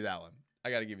got to give you that one.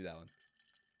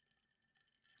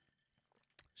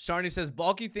 Sharny says,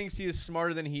 Balky thinks he is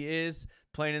smarter than he is.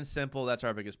 Plain and simple, that's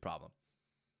our biggest problem.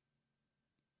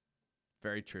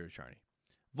 Very true, Sharny.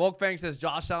 Volkfang says,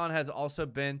 Josh Allen has also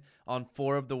been on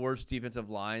 4 of the worst defensive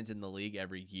lines in the league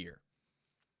every year.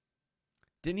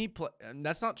 Didn't he play?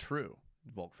 That's not true,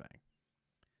 Volkfang.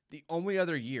 The only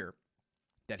other year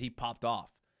that he popped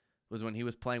off was when he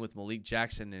was playing with Malik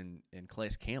Jackson and Calais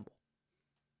Campbell.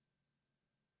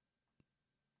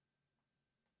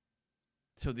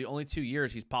 So the only 2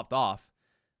 years he's popped off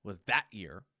was that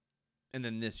year and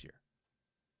then this year.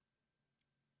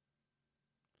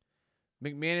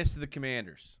 McManus to the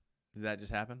Commanders. Did that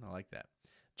just happen? I like that.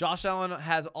 Josh Allen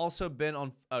has also been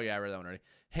on. Oh, yeah, I read that one already.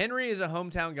 Henry is a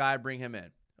hometown guy. Bring him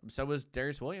in. So was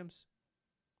Darius Williams.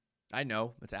 I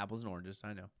know. It's apples and oranges.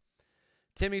 I know.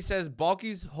 Timmy says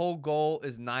Balky's whole goal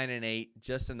is 9-8,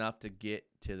 just enough to get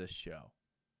to the show.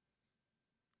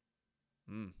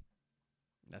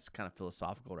 That's kind of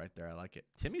philosophical right there. I like it.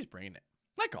 Timmy's bringing it,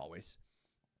 like always.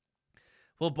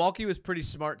 Well, Balky was pretty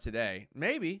smart today.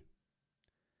 Maybe.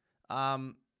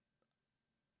 We're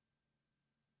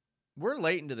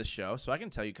late into the show, so I can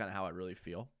tell you kind of how I really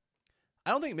feel.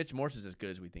 I don't think Mitch Morse is as good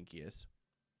as we think he is.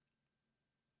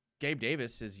 Gabe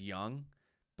Davis is young,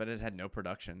 but has had no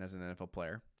production as an NFL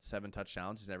player. 7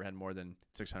 touchdowns. He's never had more than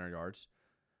 600 yards.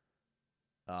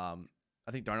 I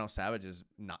think Darnell Savage is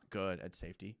not good at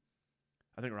safety.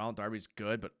 I think Ronald Darby's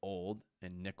good, but old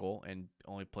and nickel and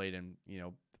only played in,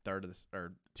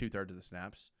 2/3 of the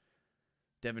snaps.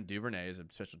 Devin Duvernay is a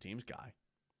special teams guy.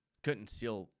 Couldn't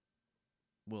seal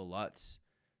Will Lutz.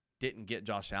 Didn't get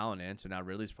Josh Allen in, so now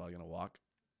Ridley's probably going to walk.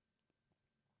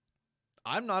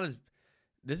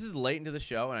 This is late into the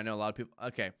show, and I know a lot of people.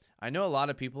 Okay, I know a lot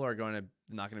of people are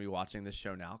not going to be watching this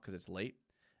show now because it's late.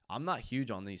 I'm not huge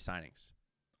on these signings.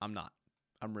 I'm not.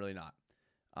 I'm really not.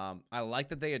 I like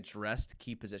that they addressed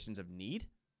key positions of need,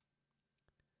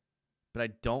 but I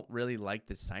don't really like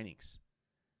the signings.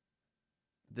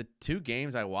 The 2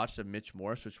 games I watched of Mitch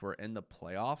Morse, which were in the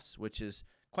playoffs, which is,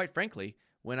 quite frankly,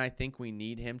 when I think we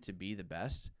need him to be the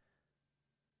best,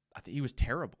 I think he was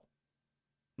terrible.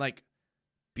 Like,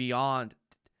 beyond.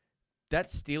 That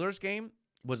Steelers game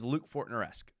was Luke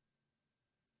Fortner-esque.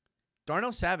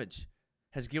 Darnell Savage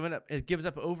gives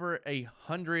up over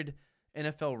 100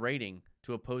 NFL rating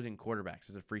to opposing quarterbacks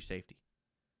as a free safety.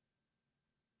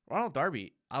 Ronald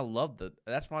Darby,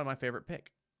 that's probably my favorite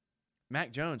pick.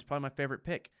 Mac Jones, probably my favorite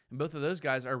pick. And both of those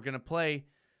guys are going to play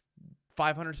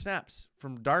 500 snaps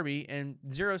from Darby and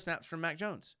 0 snaps from Mac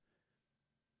Jones.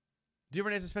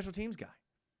 Duvernay's a special teams guy.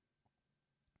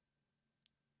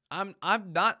 I'm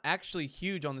not actually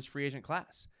huge on this free agent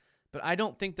class, but I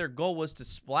don't think their goal was to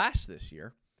splash this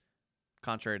year,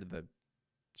 contrary to the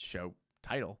show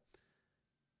title.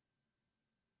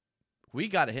 We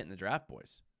got to hit in the draft,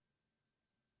 boys.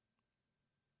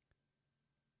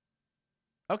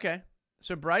 Okay.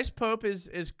 So Bryce Pope is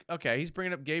okay. He's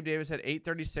bringing up Gabe Davis at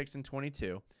 836 and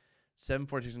 22,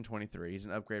 746 and 23. He's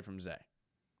an upgrade from Zay.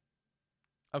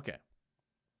 Okay.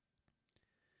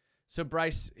 So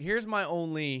Bryce, here's my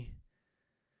only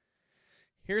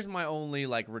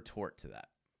like retort to that.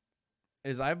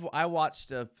 Is I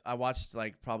watched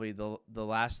like probably the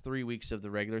last 3 weeks of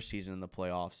the regular season and the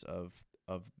playoffs of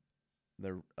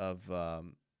the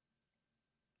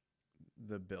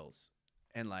Bills,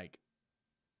 and like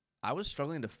I was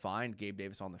struggling to find Gabe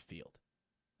Davis on the field.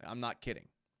 I'm not kidding.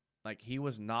 Like, he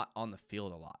was not on the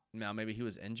field a lot. Now, maybe he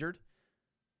was injured,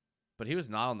 but he was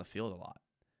not on the field a lot.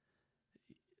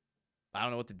 I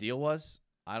don't know what the deal was.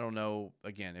 I don't know.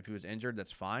 Again, if he was injured,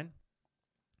 that's fine.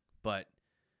 But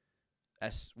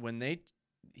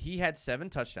he had 7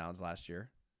 touchdowns last year.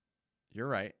 You're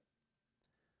right.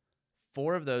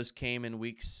 4 of those came in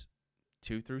weeks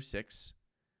 2 through 6.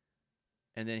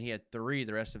 And then he had 3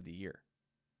 the rest of the year.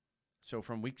 So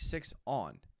from week 6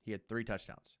 on, he had 3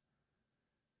 touchdowns.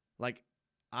 Like,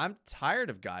 I'm tired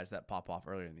of guys that pop off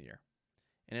earlier in the year.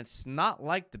 And it's not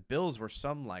like the Bills were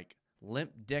some, like,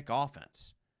 limp dick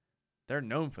offense. They're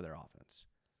known for their offense.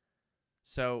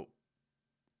 So,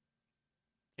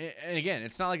 and again,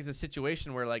 it's not like it's a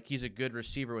situation where, like, he's a good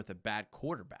receiver with a bad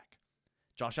quarterback.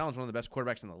 Josh Allen's one of the best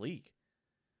quarterbacks in the league.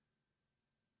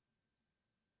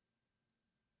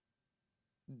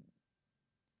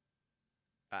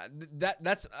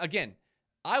 That's again,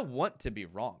 I want to be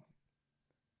wrong.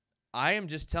 I am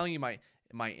just telling you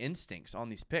my instincts on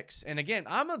these picks. And again,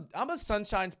 I'm a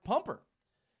Sunshine's pumper.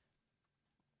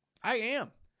 I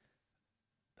am.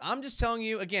 I'm just telling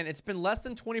you, again, it's been less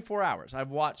than 24 hours.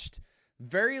 I've watched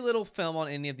very little film on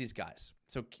any of these guys.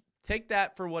 So take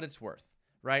that for what it's worth,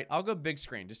 right? I'll go big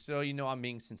screen just so you know I'm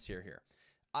being sincere here.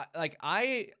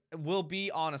 I will be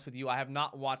honest with you. I have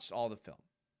not watched all the film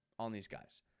on these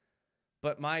guys.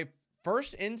 But my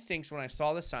first instincts when I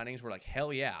saw the signings were like,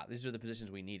 hell yeah, these are the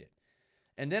positions we needed.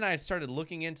 And then I started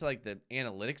looking into like the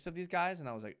analytics of these guys, and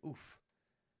I was like, oof.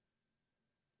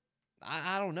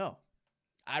 I don't know.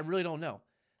 I really don't know.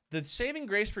 The saving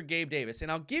grace for Gabe Davis,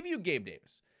 and I'll give you Gabe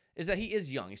Davis, is that he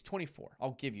is young. He's 24.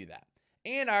 I'll give you that.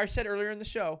 And I said earlier in the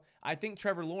show, I think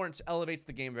Trevor Lawrence elevates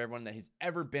the game of everyone that he's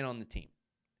ever been on the team.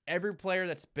 Every player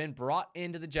that's been brought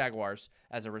into the Jaguars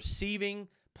as a receiving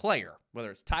player,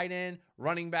 whether it's tight end,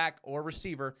 running back, or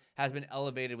receiver, has been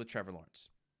elevated with Trevor Lawrence.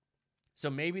 So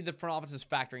maybe the front office is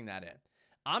factoring that in.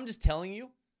 I'm just telling you,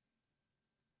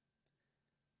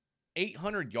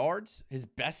 800 yards, his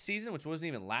best season, which wasn't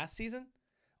even last season,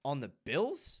 on the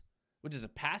Bills, which is a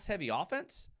pass-heavy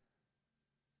offense,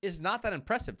 is not that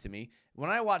impressive to me. When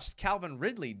I watched Calvin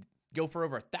Ridley go for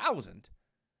over 1,000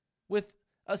 with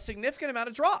a significant amount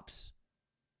of drops.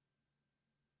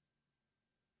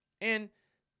 And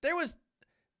there was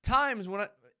times when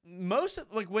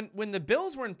when the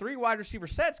Bills were in 3 wide receiver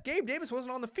sets, Gabe Davis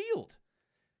wasn't on the field.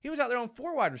 He was out there on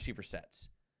 4 wide receiver sets.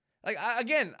 Like, I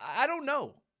don't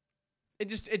know.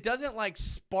 It doesn't like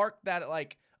spark that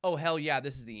like, oh hell yeah,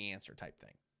 this is the answer type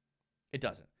thing. It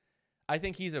doesn't. I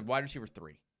think he's a wide receiver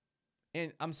 3.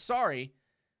 And I'm sorry,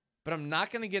 but I'm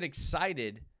not going to get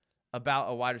excited about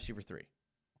a wide receiver 3.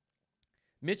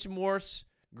 Mitch Morse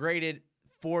graded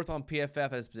 4th on PFF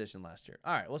at his position last year.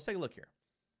 All right, let's take a look here.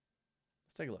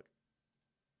 Let's take a look.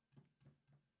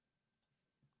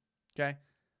 Okay.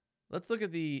 Let's look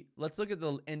at the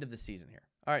end of the season here.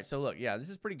 All right, so look, yeah, this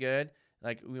is pretty good.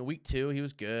 Like week 2, he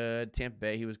was good. Tampa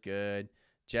Bay, he was good.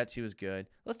 Jets, he was good.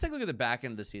 Let's take a look at the back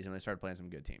end of the season when they started playing some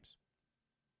good teams.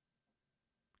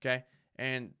 Okay?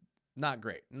 And not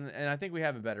great. And I think we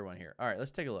have a better one here. All right,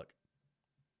 let's take a look.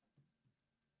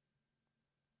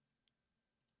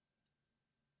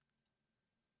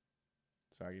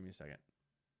 Sorry, give me a second.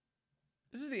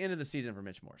 This is the end of the season for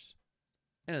Mitch Morse.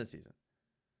 End of the season.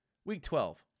 Week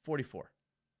 12, 44.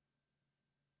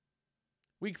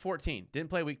 Week 14, didn't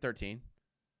play week 13.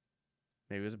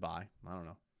 Maybe it was a bye. I don't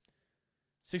know.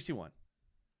 61.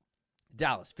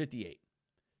 Dallas, 58.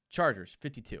 Chargers,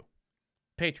 52.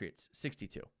 Patriots,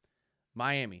 62.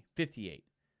 Miami, 58.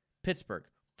 Pittsburgh,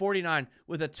 49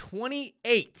 with a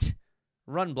 28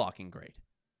 run blocking grade.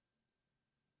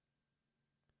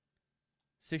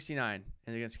 69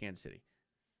 and against Kansas City.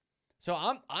 So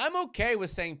I'm okay with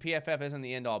saying PFF isn't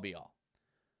the end all be all.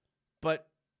 But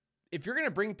if you're going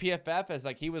to bring PFF as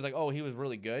like he was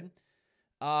really good,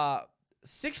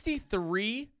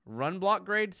 63 run block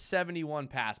grade, 71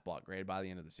 pass block grade by the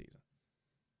end of the season.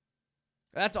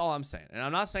 That's all I'm saying. And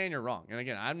I'm not saying you're wrong. And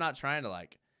again, I'm not trying to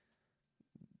like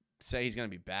say he's going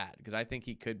to be bad because I think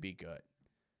he could be good.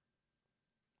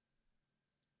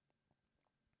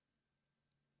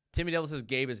 Timmy Devil says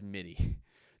Gabe is midi.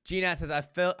 G-Nat says,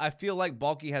 I feel like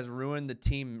Balky has ruined the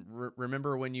team.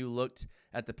 Remember when you looked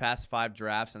at the past 5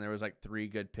 drafts and there was like 3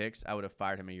 good picks? I would have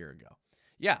fired him a year ago.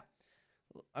 Yeah.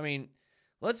 I mean,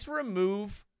 let's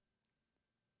remove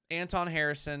Anton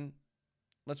Harrison.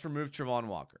 Let's remove Travon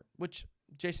Walker, which,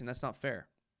 Jason, that's not fair.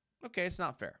 Okay, it's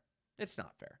not fair. It's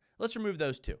not fair. Let's remove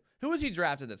those 2. Who was he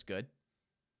drafted that's good?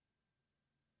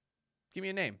 Give me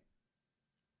a name.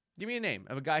 Give me a name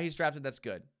of a guy he's drafted that's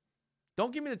good.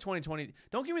 Don't give me the 2020.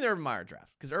 Don't give me the Urban Meyer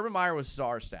draft because Urban Meyer was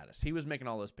czar status. He was making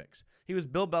all those picks. He was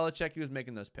Bill Belichick. He was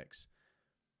making those picks.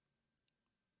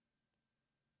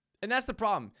 And that's the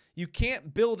problem. You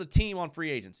can't build a team on free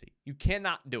agency. You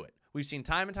cannot do it. We've seen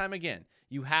time and time again.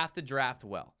 You have to draft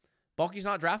well. Bulky's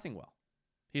not drafting well.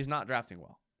 He's not drafting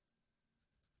well.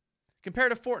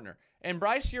 Compared to Fortner. And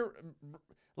Bryce,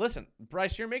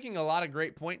 Bryce, you're making a lot of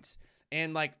great points.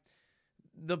 And like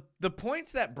the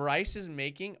points that Bryce is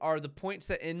making are the points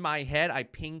that in my head I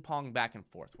ping pong back and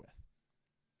forth with.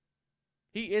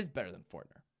 He is better than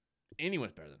Fortner.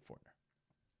 Anyone's better than Fortner.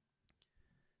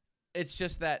 It's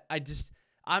just that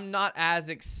I'm not as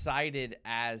excited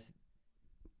as.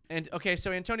 And okay,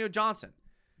 so Antonio Johnson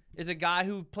is a guy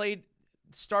who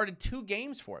started 2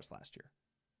 games for us last year.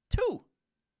 2.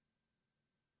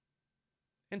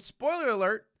 And spoiler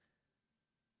alert,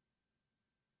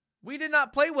 we did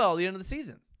not play well at the end of the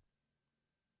season.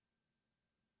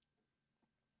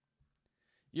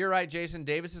 You're right, Jason.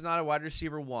 Davis is not a wide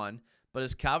receiver 1, but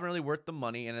is Calvin really worth the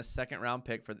money and a second-round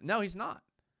pick for? No, he's not.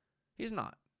 He's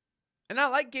not. And I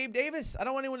like Gabe Davis. I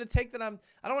don't want anyone to take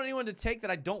that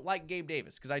I don't like Gabe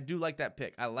Davis, because I do like that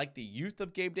pick. I like the youth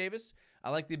of Gabe Davis. I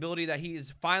like the ability that he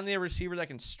is finally a receiver that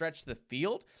can stretch the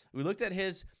field. We looked at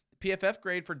his PFF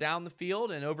grade for down the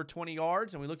field and over 20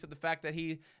 yards, and we looked at the fact that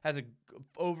he has a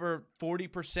over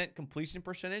 40% completion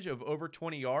percentage of over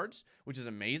 20 yards, which is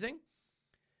amazing.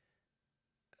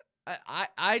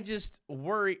 I just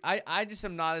worry. I just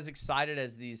am not as excited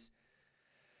as these.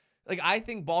 Like, I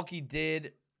think Balky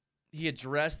he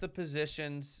addressed the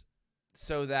positions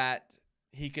so that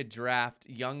he could draft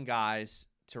young guys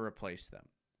to replace them.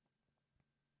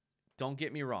 Don't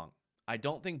get me wrong. I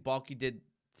don't think Balky did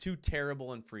too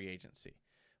terrible in free agency.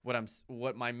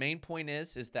 What my main point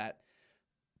is that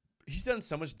he's done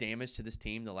so much damage to this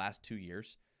team the last 2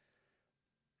 years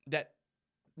that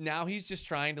now he's just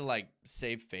trying to like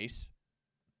save face.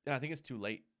 And I think it's too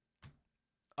late.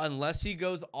 Unless he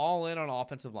goes all in on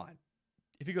offensive line.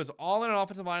 If he goes all in on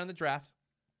offensive line in the draft,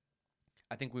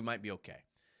 I think we might be okay.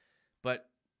 But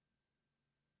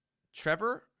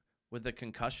Trevor with a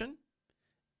concussion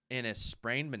and a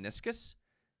sprained meniscus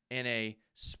and a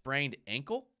sprained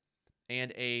ankle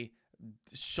and a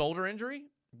shoulder injury,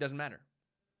 doesn't matter.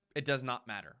 It does not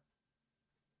matter.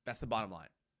 That's the bottom line.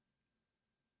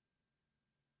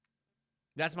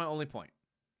 That's my only point.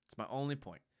 It's my only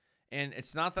point. And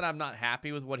it's not that I'm not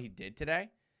happy with what he did today.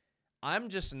 I'm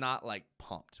just not like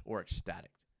pumped or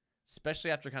ecstatic, especially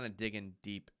after kind of digging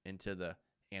deep into the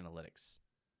analytics.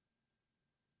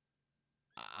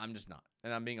 I'm just not.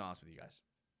 And I'm being honest with you guys.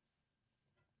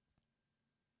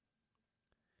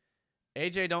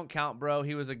 AJ don't count, bro.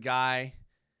 He was a guy.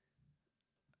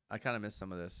 I kind of missed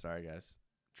some of this. Sorry, guys.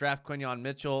 Draft Quinyon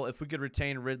Mitchell. If we could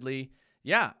retain Ridley.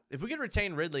 Yeah, if we could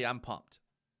retain Ridley, I'm pumped.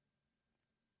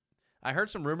 I heard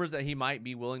some rumors that he might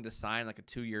be willing to sign like a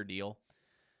 2-year deal.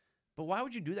 But why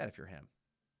would you do that if you're him?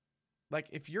 Like,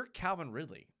 if you're Calvin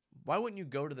Ridley, why wouldn't you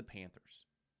go to the Panthers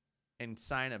and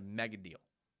sign a mega deal?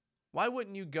 Why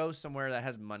wouldn't you go somewhere that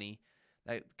has money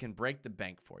that can break the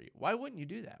bank for you? Why wouldn't you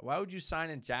do that? Why would you sign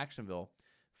in Jacksonville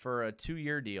for a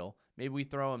 2-year deal? Maybe we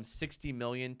throw him $60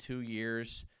 million, 2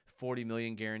 years, $40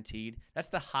 million guaranteed. That's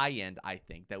the high end, I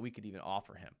think, that we could even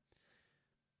offer him.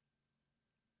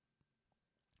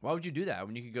 Why would you do that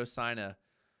when you could go sign a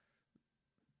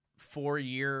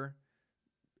 4-year,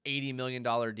 $80 million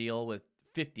deal with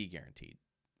 $50 guaranteed?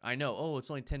 I know. Oh,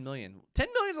 it's only $10 million. $10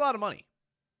 million is a lot of money.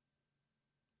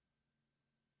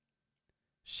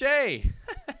 Shay.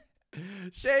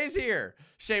 Shay's here.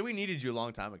 Shay, we needed you a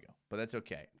long time ago, but that's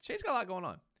okay. Shay's got a lot going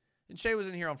on. And Shay was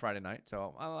in here on Friday night,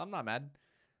 so I'm not mad.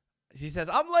 He says,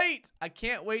 I'm late. I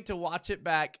can't wait to watch it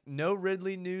back. No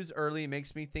Ridley news early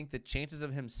makes me think the chances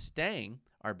of him staying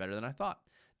are better than I thought.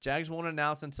 Jags won't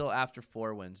announce until after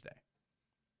 4 Wednesday.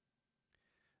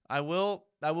 I will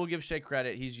give Shay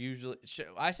credit. He's usually,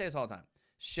 I say this all the time.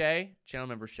 Shay, channel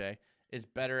member Shay, is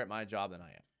better at my job than I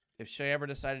am. If Shay ever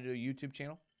decided to do a YouTube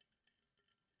channel,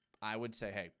 I would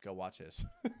say, hey, go watch his.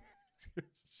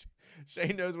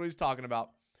 Shay knows what he's talking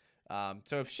about.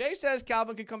 So if Shay says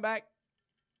Calvin could come back,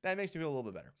 that makes me feel a little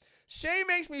bit better. Shay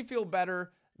makes me feel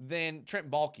better than Trent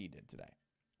Baalke did today.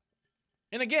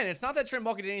 And again, it's not that Trent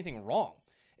Baalke did anything wrong.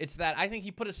 It's that I think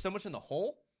he put us so much in the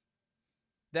hole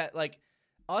that, like,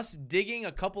 us digging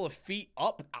a couple of feet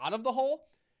up out of the hole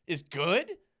is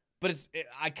good, but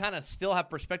I kind of still have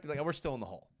perspective. Like, we're still in the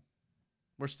hole.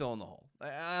 We're still in the hole,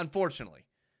 unfortunately.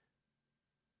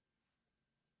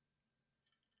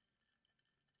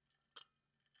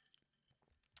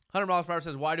 $100 per hour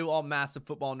says, why do all massive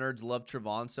football nerds love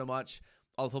Trevon so much?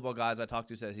 All the football guys I talked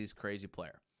to says he's a crazy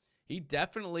player. He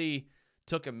definitely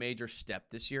took a major step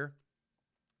this year.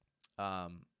 So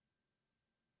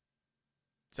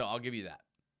I'll give you that.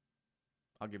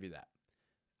 I'll give you that.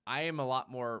 I am a lot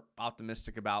more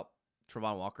optimistic about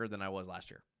Trevon Walker than I was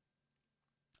last year.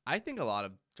 I think a lot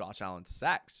of Josh Allen's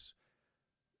sacks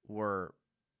were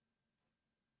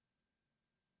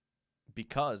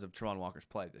because of Travon Walker's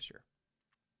play this year.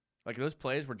 Like those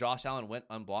plays where Josh Allen went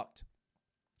unblocked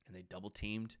and they double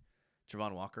teamed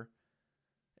Travon Walker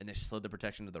and they slid the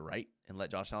protection to the right and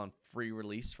let Josh Allen free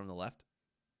release from the left.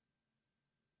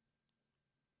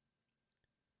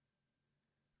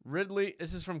 Ridley,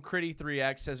 this is from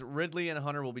Critty3X, says Ridley and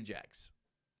Hunter will be Jags.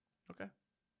 Okay.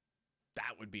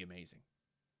 That would be amazing.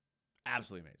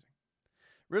 Absolutely amazing.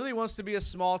 Ridley wants to be a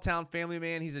small-town family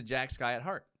man. He's a Jags guy at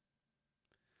heart.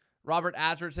 Robert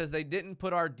Asford says they didn't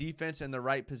put our defense in the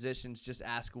right positions. Just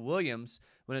ask Williams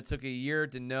when it took a year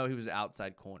to know he was an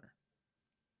outside corner.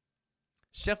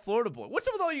 Chef Florida Boy. What's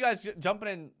up with all you guys jumping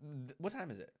in? What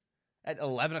time is it? At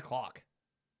 11 o'clock.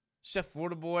 Chef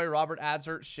Florida Boy, Robert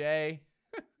Asford, Shay.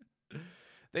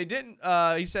 They didn't,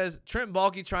 he says, Trent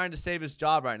Baalke trying to save his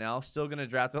job right now. Still going to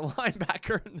draft a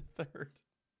linebacker in the third.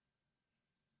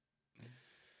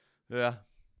 Yeah.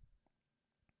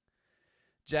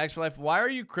 Jags for life. Why are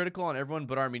you critical on everyone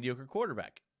but our mediocre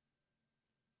quarterback?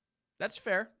 That's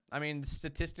fair. I mean,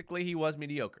 statistically, he was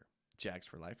mediocre. Jags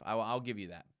for life. I'll give you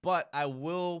that. But I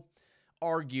will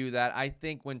argue that I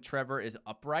think when Trevor is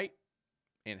upright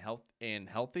and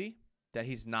healthy, that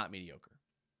he's not mediocre.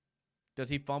 Does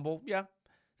he fumble? Yeah.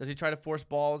 Does he try to force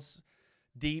balls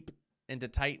deep into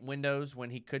tight windows when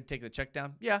he could take the check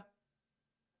down? Yeah.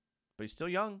 But he's still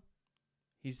young.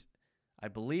 I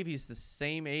believe he's the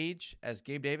same age as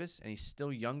Gabe Davis, and he's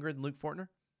still younger than Luke Fortner.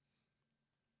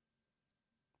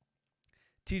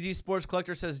 TZ Sports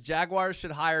Collector says Jaguars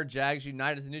should hire Jags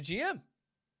United as the new GM.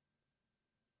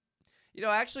 You know,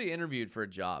 I actually interviewed for a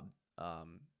job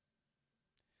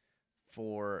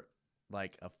for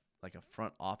like a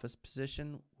front office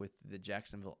position with the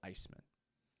Jacksonville Icemen.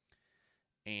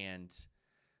 And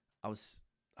I was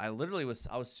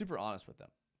super honest with them.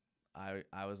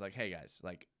 I was like, hey guys,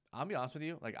 like, I'll be honest with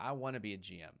you, like, I want to be a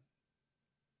GM.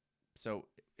 So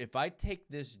if I take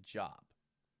this job,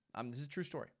 this is a true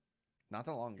story, not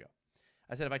that long ago.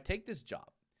 I said, if I take this job,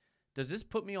 does this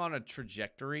put me on a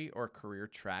trajectory or career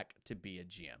track to be a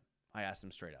GM? I asked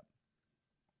them straight up.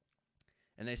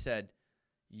 And they said,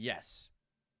 yes.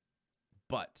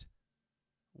 But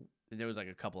there was like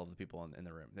a couple of the people in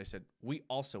the room. They said, we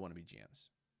also want to be GMs.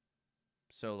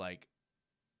 So like,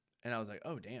 and I was like,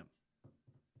 oh, damn.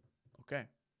 Okay.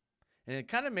 And it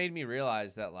kind of made me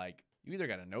realize that like, you either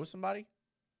got to know somebody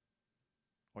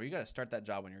or you got to start that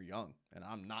job when you're young. And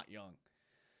I'm not young.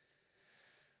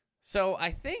 So I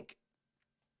think,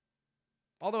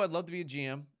 although I'd love to be a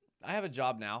GM, I have a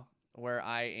job now where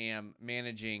I am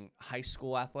managing high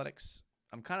school athletics.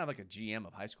 I'm kind of like a GM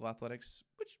of high school athletics,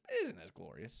 which isn't as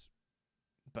glorious,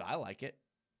 but I like it.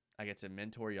 I get to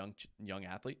mentor young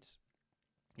athletes.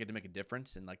 I get to make a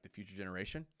difference in like the future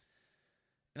generation.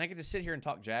 And I get to sit here and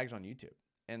talk Jags on YouTube.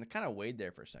 And kind of weighed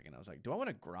there for a second. I was like, do I want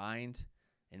to grind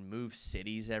and move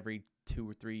cities every 2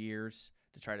 or 3 years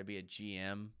to try to be a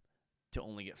GM to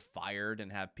only get fired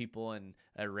and have people in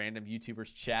a random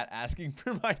YouTuber's chat asking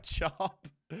for my job?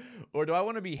 Or do I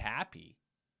want to be happy?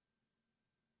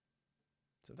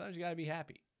 Sometimes you got to be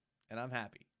happy. And I'm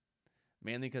happy.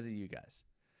 Mainly because of you guys.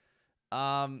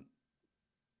 I'm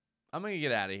going to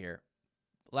get out of here.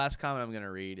 Last comment I'm going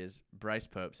to read is Bryce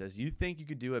Pope says, you think you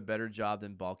could do a better job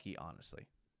than Baalke, honestly?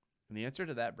 And the answer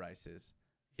to that, Bryce, is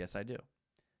yes, I do.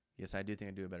 Yes, I do think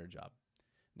I do a better job.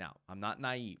 Now, I'm not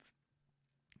naive.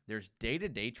 There's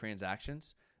day-to-day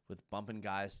transactions with bumping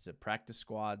guys to practice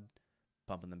squad,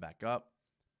 bumping them back up,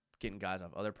 getting guys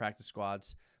off other practice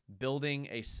squads, building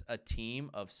a team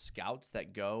of scouts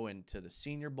that go into the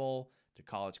Senior Bowl, to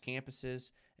college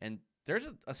campuses. And there's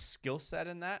a skill set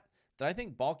in that I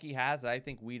think Baalke has that I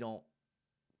think we don't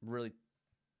really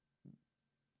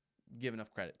give enough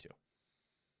credit to.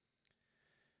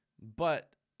 But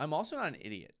I'm also not an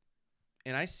idiot.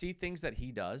 And I see things that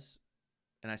he does,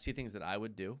 and I see things that I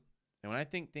would do. And when I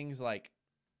think things like,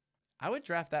 I would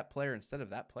draft that player instead of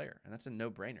that player, and that's a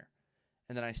no-brainer.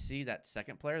 And then I see that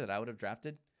second player that I would have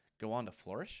drafted go on to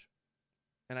flourish.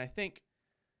 And I think,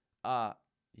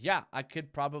 yeah, I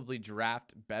could probably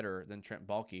draft better than Trent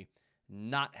Baalke,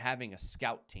 not having a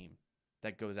scout team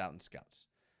that goes out and scouts.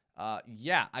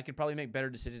 Yeah, I could probably make better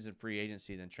decisions in free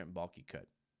agency than Trent Baalke could.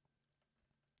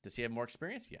 Does he have more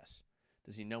experience? Yes.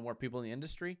 Does he know more people in the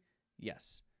industry?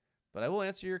 Yes. But I will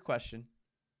answer your question.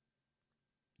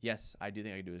 Yes, I do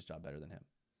think I can do his job better than him.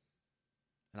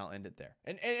 And I'll end it there.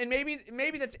 And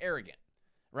maybe that's arrogant,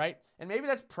 right? And maybe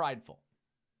that's prideful.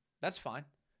 That's fine.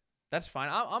 That's fine.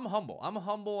 I'm humble. I'm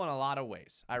humble in a lot of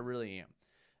ways. I really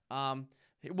am.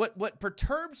 What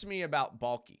perturbs me about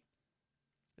Baalke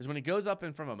is when he goes up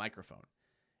in front of a microphone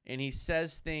and he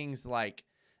says things like,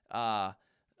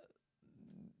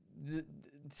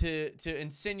 to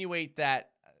insinuate that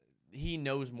he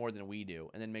knows more than we do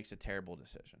and then makes a terrible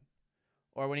decision.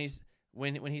 Or when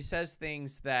he says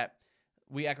things that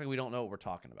we act like we don't know what we're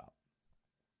talking about.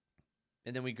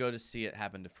 And then we go to see it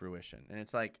happen to fruition. And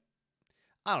it's like,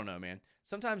 I don't know, man.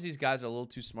 Sometimes these guys are a little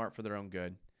too smart for their own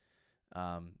good.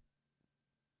 And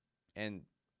I'm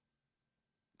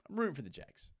rooting for the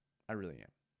Jags. I really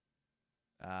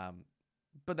am.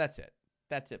 But that's it.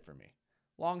 That's it for me.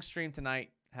 Long stream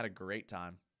tonight. Had a great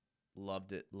time.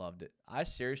 Loved it. Loved it. I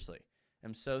seriously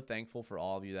am so thankful for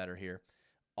all of you that are here.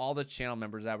 All the channel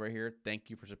members that were here, thank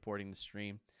you for supporting the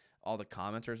stream. All the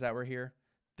commenters that were here,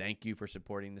 thank you for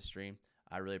supporting the stream.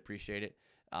 I really appreciate it.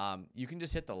 You can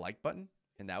just hit the like button,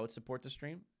 and that would support the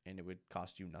stream, and it would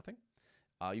cost you nothing.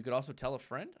 You could also tell a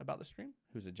friend about the stream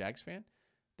who's a Jags fan.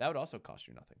 That would also cost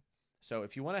you nothing. So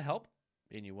if you want to help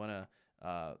and you want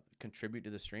to contribute to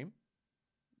the stream,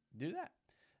 do that.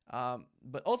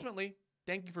 But ultimately,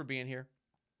 thank you for being here.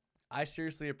 I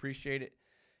seriously appreciate it.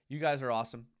 You guys are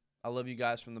awesome. I love you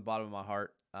guys from the bottom of my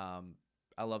heart.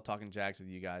 I love talking Jags with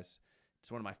you guys.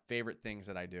 It's one of my favorite things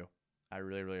that I do. I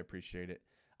really, really appreciate it.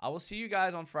 I will see you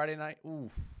guys on Friday night.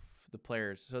 Ooh, the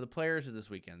players. So the players are this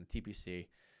weekend, the TPC.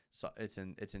 So it's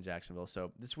in Jacksonville.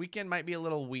 So this weekend might be a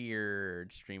little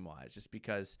weird stream-wise just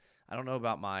because I don't know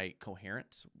about my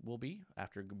coherence will be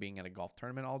after being at a golf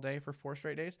tournament all day for 4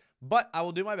 straight days. But I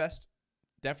will do my best.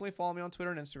 Definitely follow me on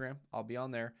Twitter and Instagram. I'll be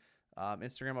on there.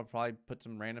 Instagram, I'll probably put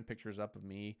some random pictures up of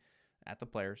me at the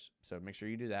players. So make sure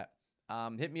you do that.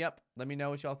 Hit me up. Let me know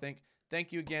what y'all think.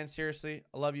 Thank you again. Seriously,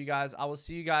 I love you guys. I will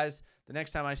see you guys the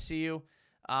next time I see you.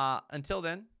 Until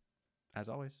then, as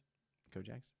always, go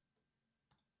Jags.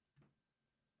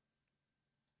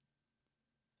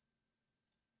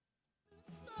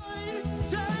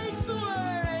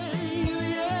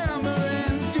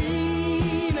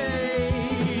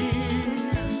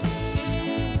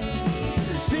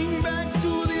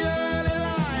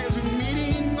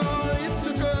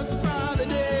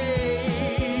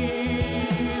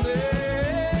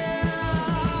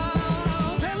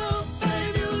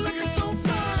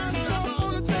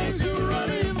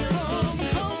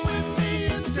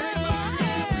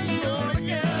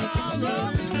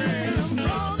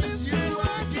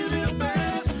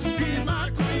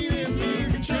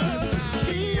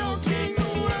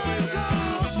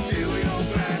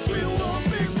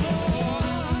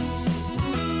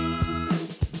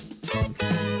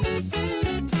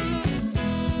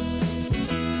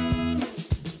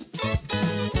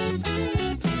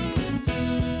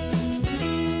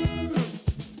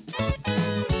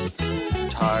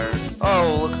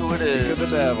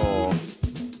 The devil.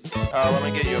 Let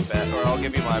me get you a bag, or I'll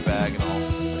give you my bag and all.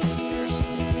 Here's.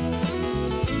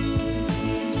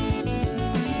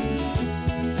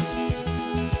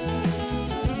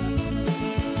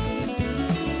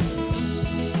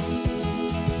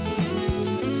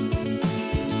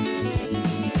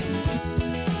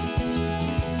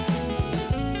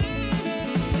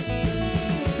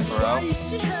 Bro.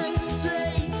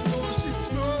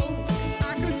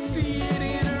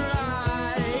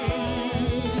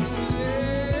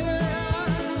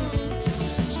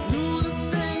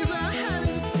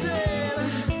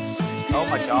 Oh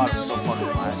my god, it's so fucking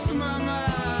nice.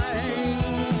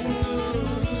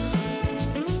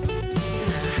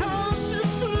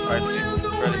 Alright, see you.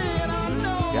 Ready?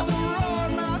 Yeah.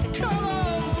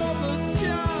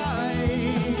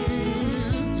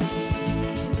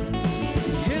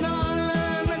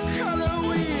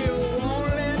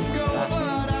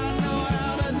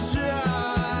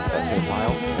 That's a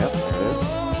wild. Yep, there it is.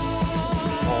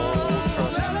 Oh,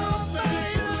 trust me.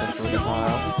 That's really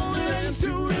wild.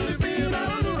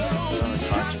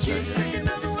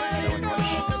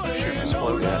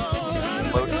 Float that.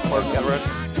 Float, get ready.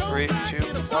 3, 2,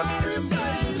 1.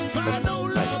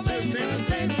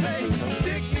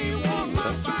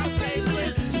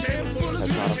 That's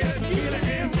not okay.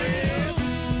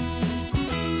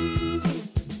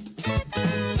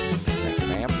 Thank you,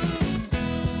 ma'am.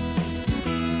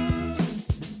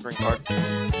 Green card.